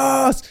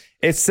chinos."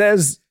 It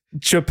says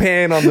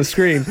Japan on the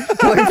screen.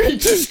 I'm like,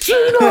 "Pinches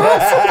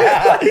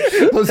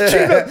chinos." Those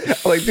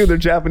chinos. I'm like, dude, they're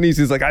Japanese.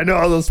 He's like, "I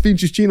know those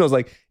pinches chinos."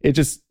 Like, it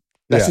just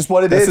That's just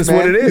what it that's is, just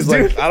what man. it is, He's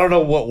dude. like, I don't know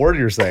what word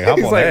you're saying. How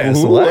He's about like,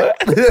 that?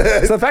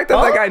 what? So the fact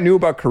that that guy knew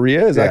about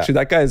Korea is Yeah. actually,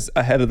 that guy's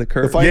ahead of the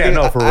curve. Funny Yeah, thing,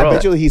 no, for I real.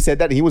 bet you he said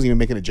that and he wasn't even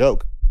making a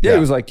joke. Yeah, he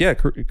was like, yeah,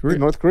 Korea.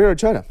 North Korea or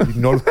China?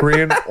 North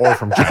Korean or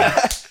from China.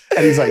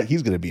 And he's like,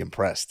 he's going to be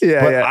impressed.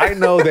 Yeah, But yeah. I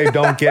know they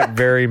don't get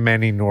very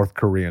many North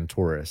Korean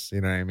tourists.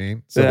 You know what I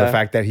mean? So Yeah. the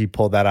fact that he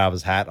pulled that out of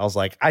his hat, I was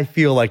like, I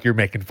feel like you're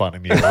making fun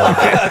of me a little bit.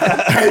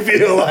 I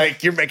feel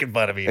like you're making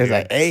fun of me. It's dude.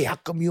 like, hey, how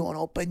come you don't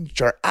open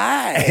your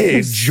eyes?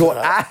 Hey, your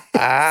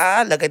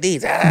eye. Look at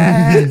these.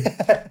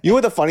 You know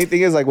what the funny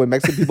thing is? Like when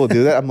Mexican people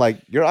do that, I'm like,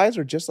 your eyes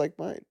are just like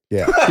mine.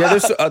 Yeah.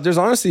 Yeah, there's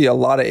honestly a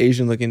lot of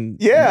Asian looking.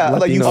 Yeah,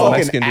 like you Latino, fucking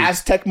Mexican dudes.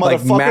 Aztec Like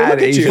motherfucker. mad Look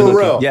at Asian you. looking. For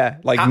real. Yeah,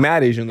 like How-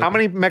 mad Asian looking. How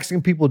many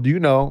Mexican people do you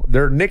know?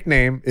 Their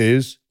nickname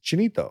is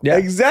Chinito. Yeah,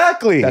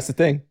 Exactly. that's the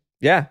thing.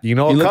 Yeah, You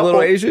know, you a look a couple-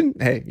 little Asian.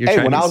 Hey, you're Hey,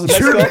 Chinese. when I was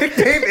in Your Mexico,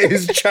 nickname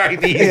is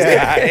Chinese Yeah.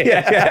 guy.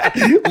 yeah,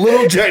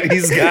 Little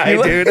Chinese guy,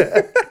 dude.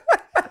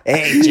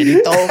 hey,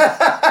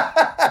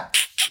 Chinito.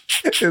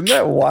 Isn't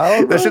that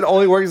wild? Bro? That shit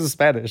only works in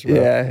Spanish, bro.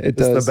 Yeah, it it's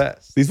does. the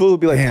best. These fools would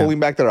be like Damn. pulling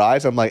back their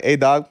eyes. I'm like, hey,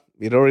 dog,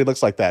 it already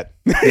looks like that.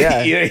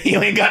 Yeah.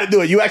 you ain't got to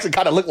do it. You actually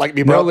kind of look like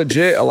me, Bro, bro.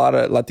 legit, a lot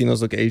of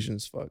Latinos look Asian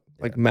as fuck.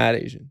 Like mad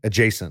Asian.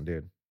 Adjacent,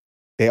 dude.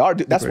 They are.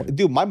 Dude, that's Great. what,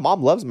 dude. My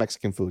mom loves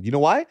Mexican food. You know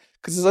why?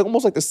 Because it's like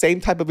almost like the same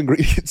type of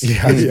ingredients.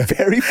 Yeah, It's yeah.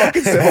 very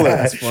fucking similar.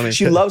 That's funny.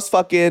 She loves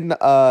fucking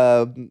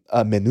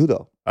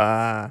menudo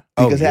Ah,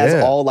 because it has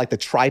yeah. all like the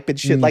tripe and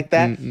shit like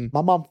that.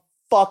 My mom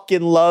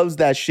fucking loves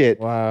that shit.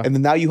 wow. And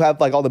then now you have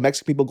like all the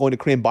Mexican people going to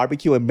Korean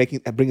barbecue and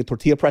bringing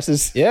tortilla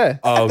presses. Yeah.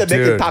 Oh, They're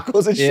making dude.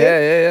 tacos and Yeah, shit.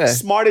 yeah, yeah.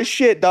 Smart as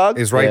shit, dog.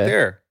 It's right Yeah.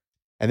 there.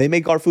 And they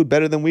make our food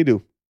better than we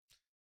do.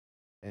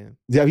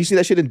 Have you seen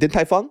that shit in Din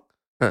Tai Fung?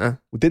 Uh-uh.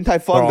 Din Tai They're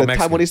Fung, all the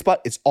Mexican. Taiwanese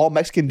spot, it's all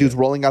Mexican dudes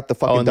rolling out the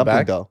fucking in the dumpling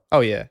back? dough.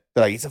 Oh yeah.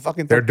 They're like, it's a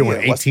fucking They're tortilla.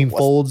 doing What's- 18 what's-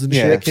 folds and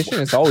Yeah. The shit.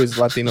 kitchen is always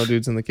Latino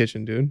dudes in the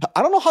kitchen, dude.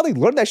 I don't know how they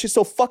learned that shit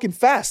so fucking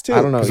fast, too.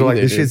 I don't know. Because they're like,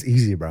 either, this dude. shit's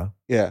easy, bro.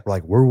 Yeah. We're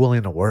like, we're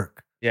willing to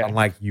work. Yeah.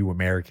 Unlike you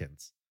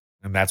Americans.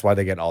 And that's why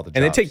they get all the jobs.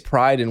 And they take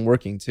pride in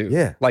working too.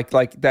 Yeah. Like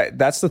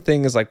that's the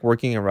thing is like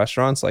working in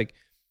restaurants. Like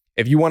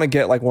if you want to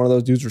get like one of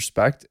those dudes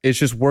respect, it's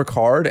just work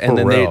hard. And For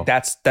then real.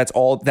 that's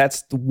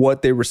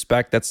what they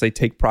respect. That's they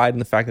take pride in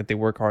the fact that they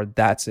work hard.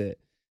 That's it.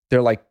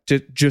 They're like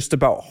just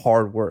about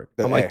hard work.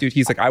 I'm like, dude,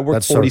 he's like, I work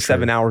That's so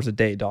 47 true. hours a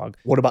day, dog.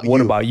 What about What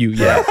you? about you?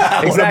 Yeah.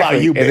 What Exactly.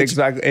 about you, And bitch?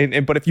 exactly.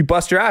 And but if you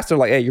bust your ass, they're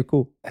like, hey, you're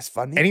cool. That's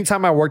funny.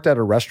 Anytime I worked at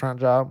a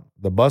restaurant job,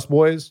 the bus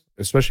boys,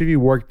 especially if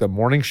you work the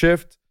morning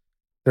shift,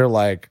 they're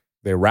like,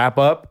 they wrap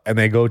up and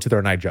they go to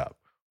their night job.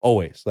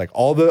 Always. Like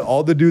all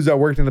the dudes that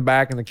worked in the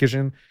back in the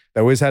kitchen,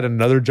 they always had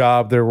another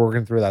job they're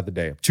working throughout the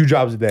day. 2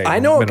 jobs a day. I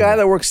know a guy minimum.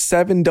 that works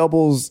 7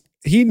 doubles.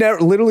 He never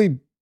literally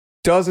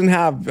doesn't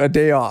have a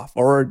day off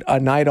or a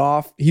night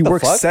off. He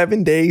works fuck?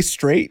 7 days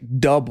straight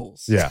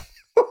doubles. Yeah.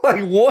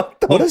 Like what?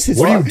 what does his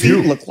What feet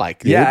look like?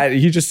 Dude? Yeah,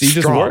 he just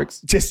Strong.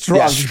 works. Just strong.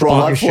 Yeah, strong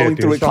blood as shit, flowing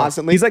dude. through it Strong.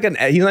 constantly. He's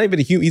not even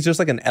a human. He's just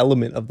like an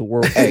element of the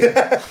world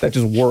that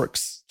just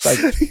works. Like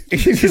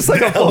he's just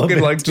like a fucking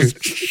like just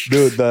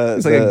dude,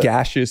 it's like a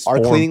gaseous. Our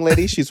form. cleaning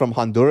lady, she's from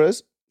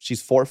Honduras.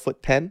 She's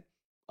 4'10".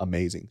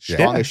 Amazing.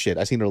 Strong Yeah. as shit.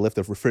 I seen her lift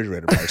a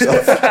refrigerator by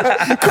herself.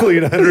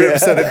 Clean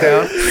 100%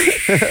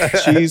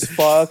 it down. She's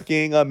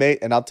fucking amazing.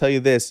 And I'll tell you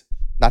this,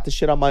 not to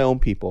shit on my own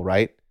people,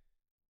 right?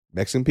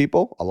 Mexican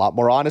people, a lot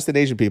more honest than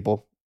Asian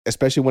people,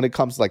 especially when it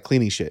comes to like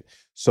cleaning shit.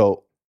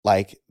 So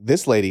like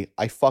this lady,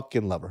 I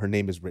fucking love her. Her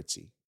name is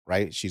Ritzy,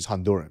 right? She's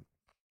Honduran.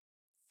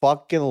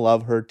 Fucking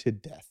love her to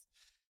death.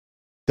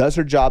 Does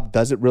her job,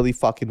 does it really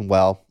fucking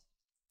well.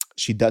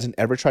 She doesn't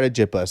ever try to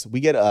jip us.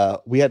 We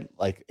had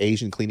like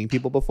Asian cleaning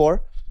people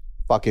before.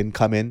 Fucking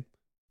come in,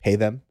 pay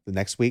them the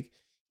next week.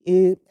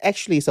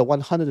 Actually, it's a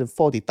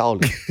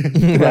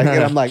 $140. Right?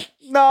 And I'm like,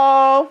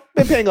 no,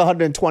 been paying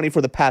 $120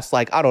 for the past,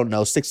 like, I don't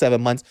know, 6-7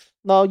 months.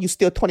 No, you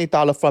steal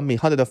 $20 from me,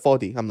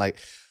 $140. I'm like,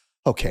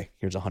 okay,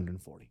 here's $140.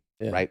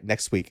 Yeah. Right?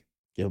 Next week,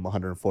 give them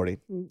 $140.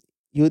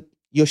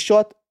 You're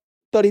short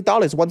 $30,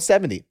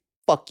 $170.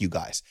 Fuck you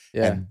guys.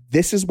 Yeah. And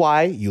this is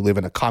why you live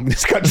in a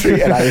communist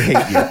country and I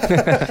hate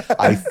you.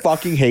 I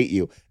fucking hate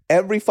you.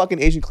 Every fucking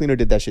Asian cleaner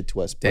did that shit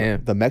to us. But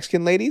Damn. the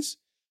Mexican ladies,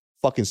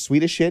 fucking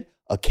sweet as shit,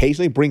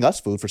 occasionally bring us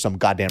food for some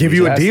goddamn Give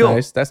reason. you a That's deal.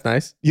 Nice. That's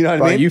nice. You know what I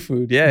Brought mean? you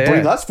food. Yeah.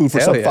 Bring yeah. us food for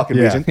Hell some yeah. fucking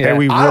Yeah. reason. Hey,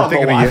 we I were don't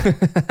thinking know of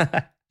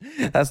why.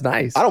 you. That's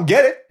nice. I don't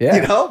get it. Yeah.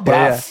 You know, but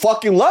Yeah, I yeah.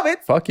 fucking love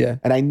it. Fuck yeah.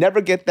 And I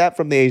never get that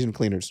from the Asian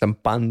cleaners. Some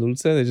pan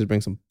dulce. They just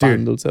bring some pan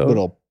Dude, dulce.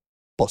 Little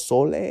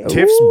pozole.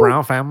 Tiff's Ooh.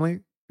 brown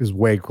family is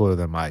way cooler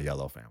than my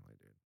yellow family,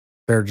 dude.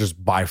 They're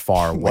just by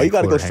far way Why you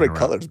gotta cooler go to straight hang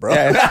around. colors, bro?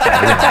 Yeah.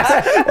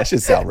 That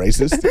should sound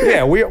racist.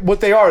 Yeah, what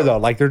they are though.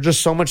 Like they're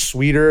just so much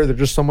sweeter. They're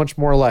just so much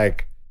more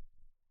like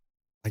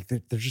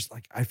they're just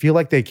like I feel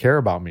like they care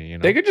about me. You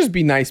know. They could just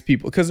be nice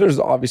people because there's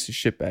obviously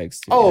shitbags.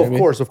 too, you know Oh, what I of mean?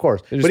 course, of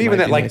course. They just But even might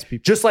that, be like, nice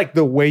people. just like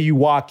the way you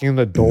walk in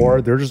the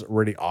door, they're just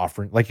already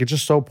offering. Like, it's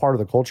just so part of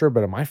the culture.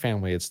 But in my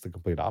family, it's the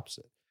complete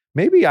opposite.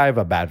 Maybe I have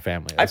a bad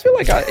family. I That's feel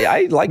what like it is.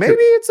 I like maybe her.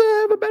 I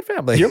have a bad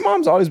family. Your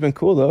mom's always been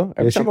cool though.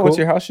 Every Yeah, she time I went to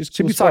cool. your house, she's cool.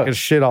 She'd be as fuck. talking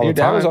shit all Your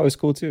the dad time. was always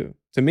cool too.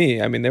 To me,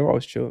 I mean, they were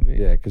always chill with me.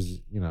 Yeah, because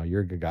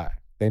you're a good guy.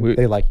 They We-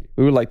 like you.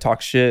 We would like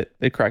talk shit.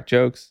 They crack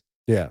jokes.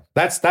 Yeah,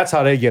 that's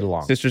how they get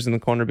along. Sisters in the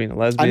corner being a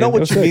lesbian. I know It what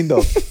was you sick. mean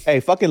though. Hey,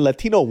 fucking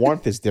Latino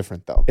warmth is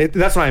different though.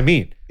 That's what I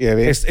mean. You know what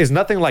I mean? It's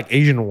nothing like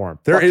Asian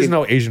warmth. There is Fucking-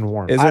 no Asian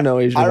warmth. Is there no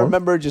Asian I warmth?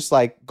 remember just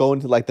like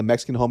going to like the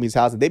Mexican homie's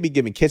house and they be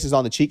giving kisses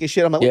on the cheek and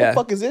shit. I'm like, what Yeah. the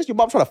fuck is this? Your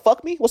mom trying to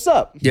fuck me? What's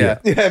up? Yeah.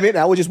 You know what I mean?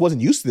 I just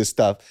wasn't used to this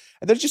stuff.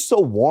 And they're just so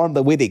warm,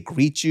 the way they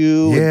greet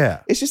you.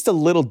 Yeah. It's just a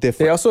little They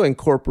different. also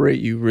incorporate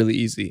you really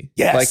easy.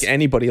 Yes. Like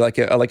anybody, like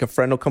a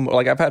friend will come.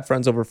 Like I've had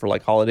friends over for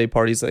like holiday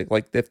parties,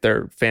 like if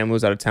their family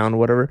was out of town or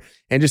whatever,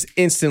 and just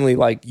instantly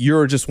like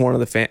you're just one of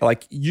the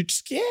like you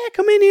just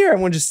come in here.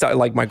 Everyone just start,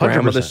 like my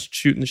grandmother's 100%.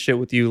 shooting the shit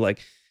with you. Like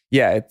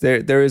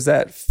there is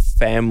that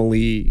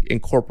family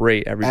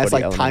incorporate everybody. As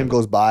like element time of it.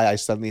 goes by, I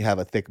suddenly have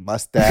a thick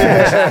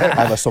mustache. I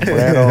have a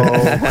sombrero.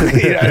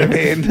 You know what I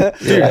mean?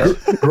 Yeah.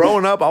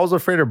 Growing up, I was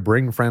afraid to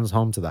bring friends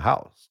home to the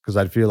house because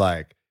I'd feel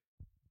like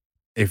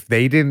if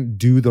they didn't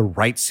do the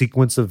right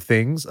sequence of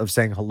things of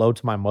saying hello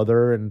to my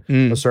mother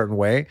in a certain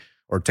way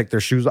or take their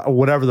shoes off, or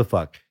whatever the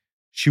fuck,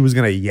 she was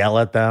gonna yell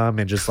at them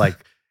and just like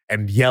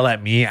and yell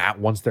at me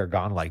once they're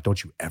gone. Like,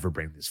 don't you ever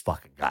bring this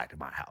fucking guy to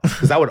my house?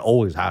 Because that would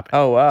always happen.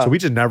 Oh wow. So we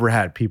just never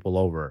had people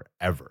over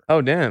ever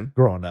Oh damn.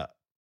 growing up.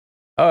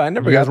 Oh, I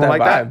never You got guys that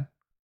weren't vibe. like that?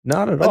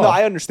 Not at But all. no,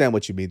 I understand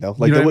what you mean though.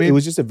 Like You know what I it mean?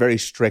 was just a very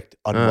strict,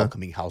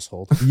 unwelcoming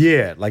household.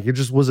 Yeah, like it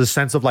just was a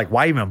sense of like,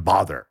 why even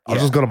bother? I'll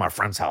Yeah. just go to my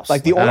friend's house.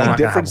 Like the I'm only not gonna have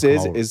difference them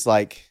come over. is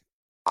like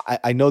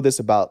I know this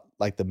about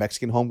like the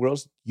Mexican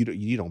homegirls.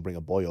 You don't bring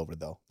a boy over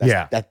though.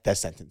 Yeah. that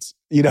sentence.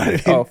 You know what I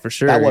mean? Oh, for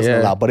sure. That wasn't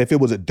yeah. allowed. But if it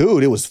was a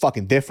dude, it was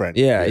fucking different.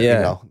 Yeah, You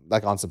yeah. know,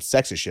 like on some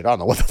sexist shit. I don't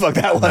know what the fuck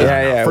that was.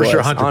 Yeah, For it sure,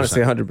 was. 100%.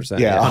 Honestly, 100%.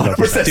 Yeah,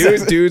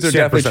 100%. Dudes are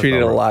definitely 100%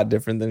 treated a though, lot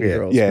different than Yeah.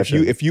 girls. Yeah, for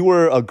if sure. you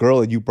were a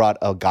girl and you brought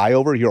a guy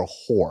over, you're a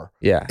whore.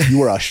 Yeah. You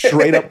were a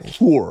straight up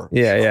whore.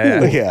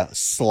 Yeah. Yeah,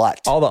 slut.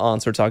 All the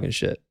aunts were talking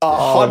shit.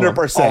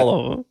 100%. All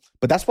of them.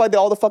 But that's why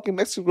all the fucking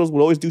Mexican girls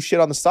would always do shit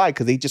on the side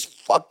because they just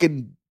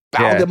fucking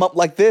bound Yeah. them up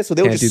like this. So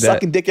they were Can't just do that.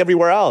 sucking dick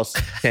everywhere else.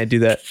 Can't do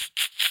that.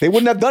 They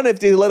wouldn't have done it if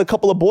they let a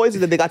couple of boys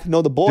and then they got to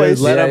know the boys.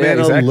 Just let Yeah, them yeah, in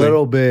exactly. a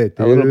little bit.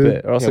 A little dude.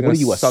 bit. Or Yeah, else what they're are gonna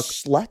you, a suck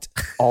slut?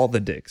 all the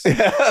dicks.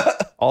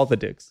 All the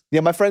dicks. Yeah,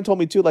 my friend told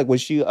me too, like when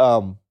she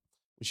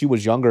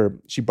was younger,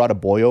 she brought a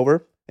boy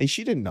over and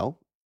she didn't know.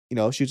 You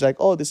know, she was like,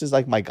 oh, this is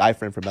like my guy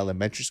friend from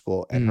elementary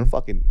school. And her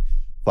fucking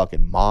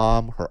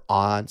mom, her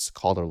aunts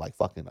called her like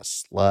fucking a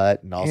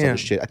slut and all this Damn. other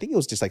shit. I think it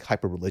was just like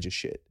hyper religious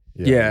shit.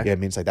 Yeah. Yeah, I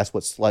mean, it's like that's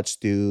what sluts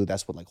do.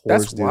 That's what like whores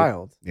That's do.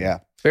 wild. Yeah.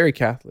 Very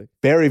Catholic.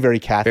 Very, very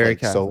Catholic.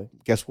 Very So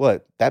Catholic. guess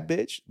what? That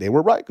bitch, they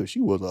were right because she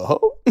was a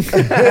hoe.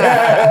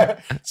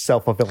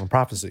 Self-fulfilling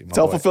prophecy. my boy.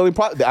 Self-fulfilling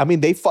prophecy. I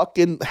mean, they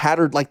fucking had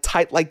her like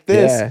tight like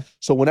this. Yeah.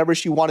 So whenever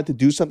she wanted to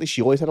do something,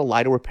 she always had to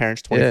lie to her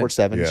parents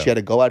 24/7. Yeah. She had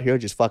to go out here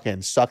and just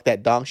fucking suck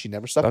that dong. She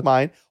never sucked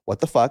mine. What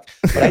the fuck?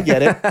 But I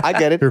get it. I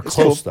get it. You're It's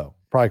close cool. though.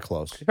 Probably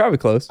close. You're probably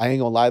close. I ain't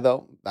gonna lie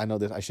though. I know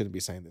this. I shouldn't be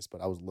saying this, but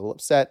I was a little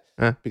upset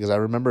Huh? because I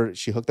remember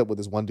she hooked up with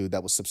this one dude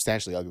that was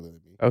substantially uglier than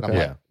me. And I'm Okay.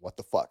 like, Yeah. what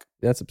the fuck?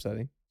 That's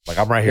upsetting. Like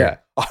I'm right here.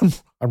 Yeah.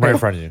 I'm right in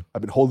front of you.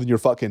 I've been holding your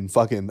fucking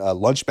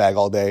lunch bag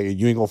all day. And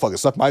you ain't gonna fucking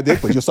suck my dick,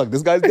 but you'll suck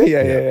this guy's dick.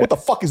 Yeah. What the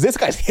fuck is this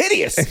guy's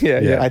hideous?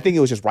 Yeah. I think it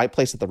was just right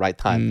place at the right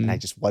time, and I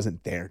just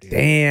wasn't there, dude.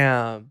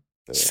 Damn.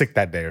 Sick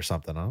that day or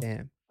something, huh?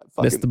 Damn. I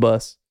fucking, Missed the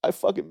bus. I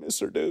fucking miss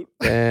her, dude.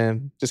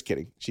 Damn. Just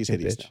kidding. She's You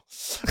hideous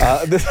bitch.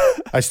 now.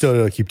 I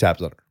still keep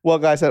tabs on her. Well,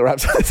 guys, that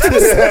wraps up.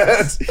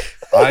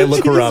 I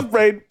look her Jesus up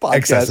Brain podcast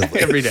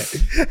excessively. Every day.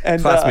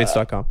 And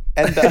Classmates.com.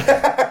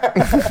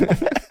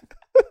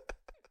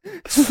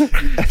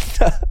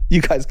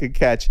 You guys can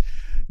catch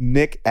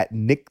Nick at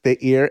Nick the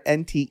Ear,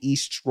 NTE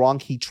Strong.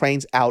 He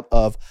trains out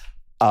of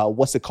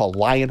what's it called?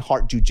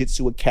 Lionheart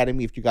Jiu-Jitsu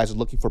Academy. If you guys are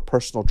looking for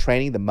personal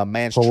training, then my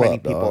man's Pull training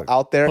up, people dog.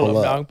 out there. Pull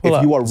up, dog. Pull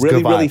If you are It's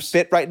really, good really vibes.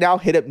 fit right now,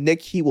 hit up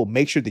Nick. He will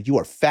make sure that you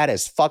are fat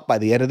as fuck by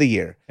the end of the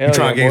year. You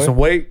trying to gain some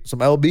weight, some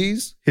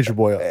LBs? Hit your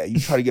boy up. You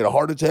try to get a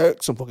heart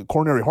attack, some fucking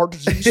coronary heart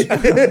disease.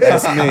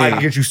 That's me. I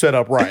can get you set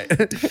up right.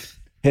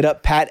 Hit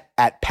up Pat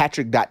at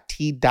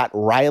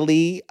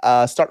patrick.t.riley.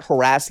 Start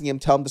harassing him.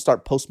 Tell him to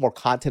start post more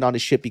content on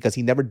his shit because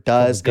he never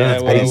does. Yeah,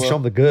 And well, he's- show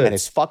him the goods. And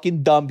it's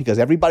fucking dumb because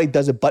everybody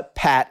does it but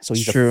Pat. So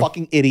he's True. a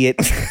fucking idiot.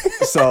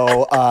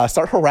 So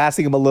start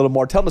harassing him a little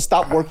more. Tell him to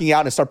stop working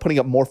out and start putting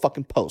up more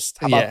fucking posts.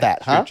 How about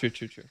that, huh? True.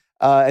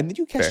 And then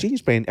you catch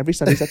Genius Brain every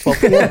Sundays at 12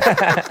 p.m.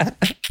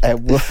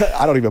 And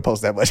I don't even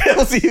post that much.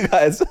 We'll see you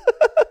guys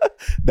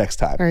next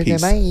time. Peace.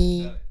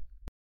 Bye.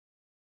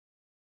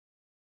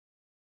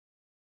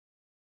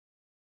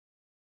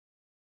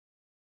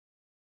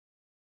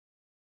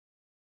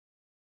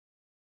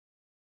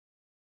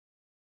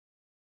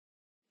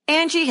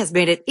 Angie has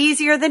made it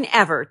easier than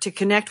ever to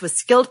connect with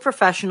skilled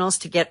professionals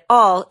to get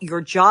all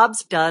your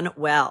jobs done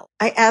well.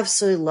 I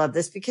absolutely love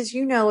this because,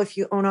 you know, if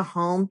you own a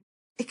home,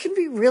 it can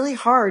be really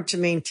hard to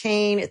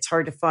maintain. It's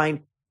hard to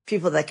find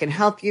people that can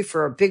help you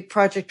for a big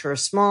project or a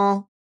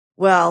small.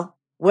 Well,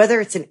 whether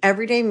it's in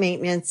everyday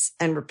maintenance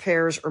and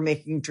repairs or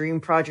making dream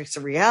projects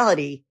a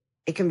reality,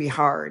 it can be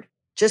hard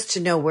just to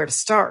know where to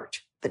start.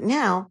 But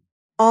now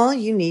all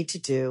you need to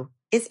do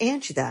is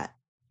Angie that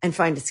and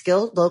find a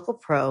skilled local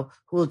pro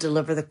who will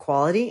deliver the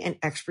quality and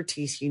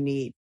expertise you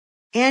need.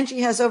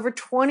 Angie has over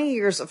 20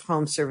 years of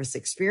home service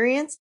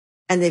experience,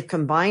 And they've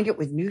combined it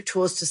with new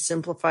tools to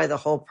simplify the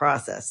whole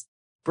process.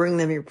 Bring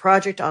them your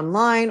project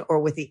online or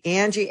with the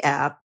Angie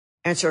app,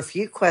 answer a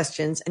few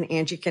questions, and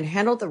Angie can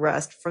handle the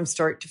rest from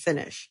start to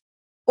finish.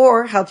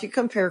 Or help you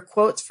compare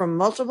quotes from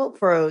multiple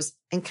pros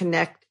and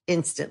connect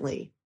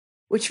instantly.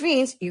 Which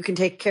means you can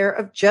take care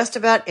of just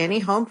about any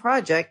home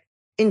project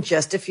in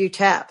just a few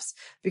taps.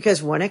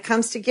 Because when it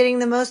comes to getting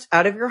the most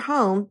out of your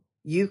home,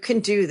 you can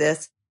do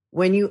this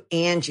when you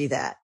Angie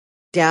that.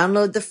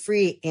 Download the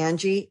free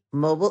Angie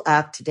mobile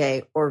app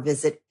today or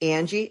visit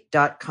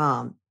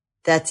Angie.com.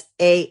 That's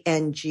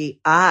ANGI.com.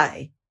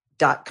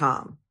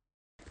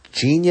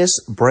 Genius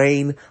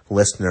Brain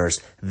listeners,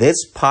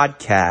 this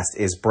podcast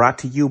is brought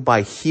to you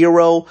by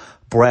Hero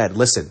Bread.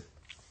 Listen,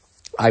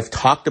 I've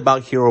talked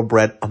about Hero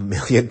Bread a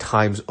million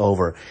times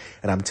over,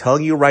 and I'm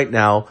telling you right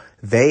now,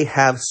 they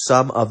have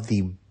some of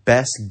the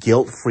best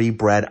guilt-free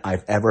bread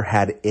I've ever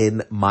had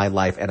in my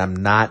life, and I'm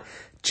not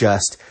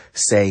just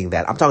saying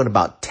that. I'm talking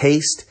about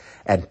taste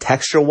and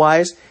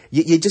texture-wise.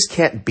 You just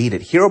can't beat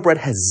it. Hero Bread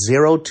has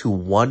 0 to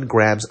 1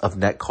 grams of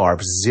net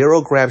carbs,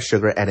 0 grams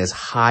sugar, and is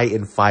high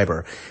in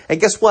fiber. And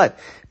guess what?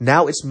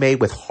 Now it's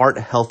made with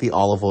heart-healthy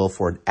olive oil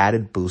for an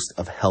added boost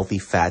of healthy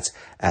fats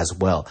as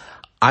well.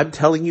 I'm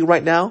telling you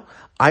right now,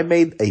 I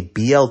made a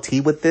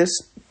BLT with this,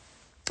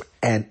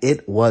 and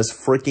it was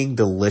freaking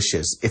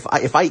delicious. If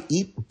I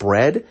eat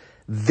bread,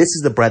 this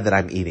is the bread that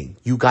I'm eating.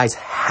 You guys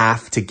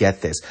have to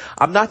get this.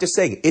 I'm not just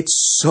saying,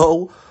 it's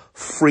so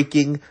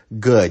freaking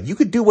good. You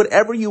could do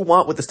whatever you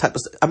want with this type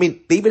of stuff. I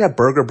mean, they even have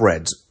burger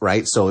breads,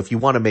 right? So if you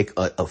want to make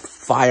a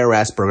fire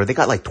ass burger, they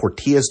got like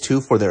tortillas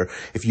too for their,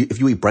 if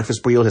you eat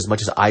breakfast burritos as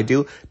much as I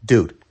do,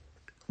 dude,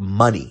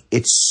 money.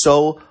 It's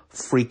so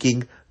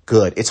freaking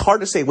good. It's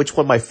hard to say which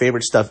one my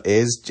favorite stuff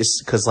is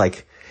just because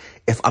like,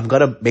 if I'm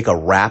going to make a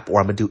wrap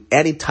or I'm going to do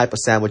any type of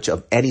sandwich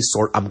of any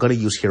sort, I'm going to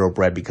use Hero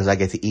Bread because I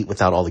get to eat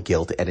without all the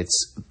guilt and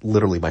it's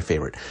literally my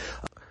favorite.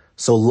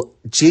 So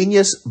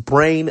Genius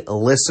Brain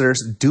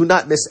listeners, do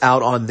not miss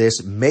out on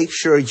this. Make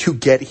sure you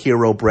get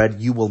Hero Bread.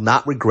 You will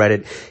not regret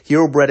it.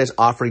 Hero Bread is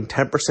offering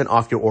 10%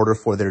 off your order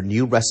for their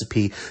new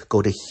recipe.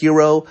 Go to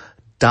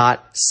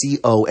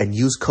hero.co and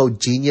use code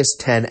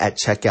GENIUS10 at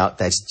checkout.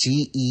 That's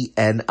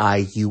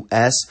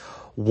GENIUS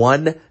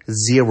 10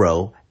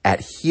 at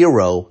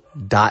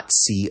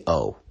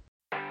hero.co.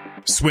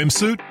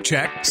 Swimsuit?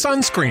 Check.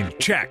 Sunscreen?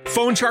 Check.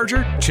 Phone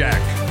charger?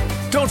 Check.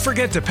 Don't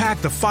forget to pack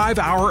the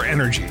 5-Hour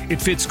Energy.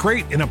 It fits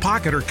great in a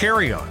pocket or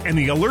carry-on, and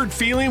the alert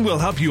feeling will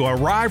help you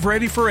arrive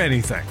ready for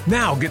anything.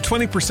 Now get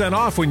 20%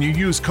 off when you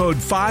use code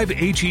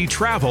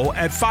 5HETRAVEL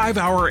at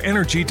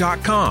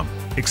 5hourenergy.com.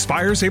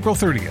 Expires April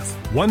 30th.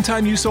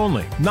 One-time use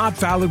only. Not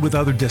valid with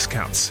other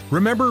discounts.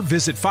 Remember,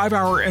 visit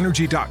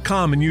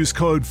 5hourenergy.com and use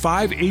code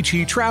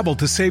 5HETRAVEL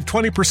to save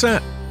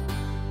 20%.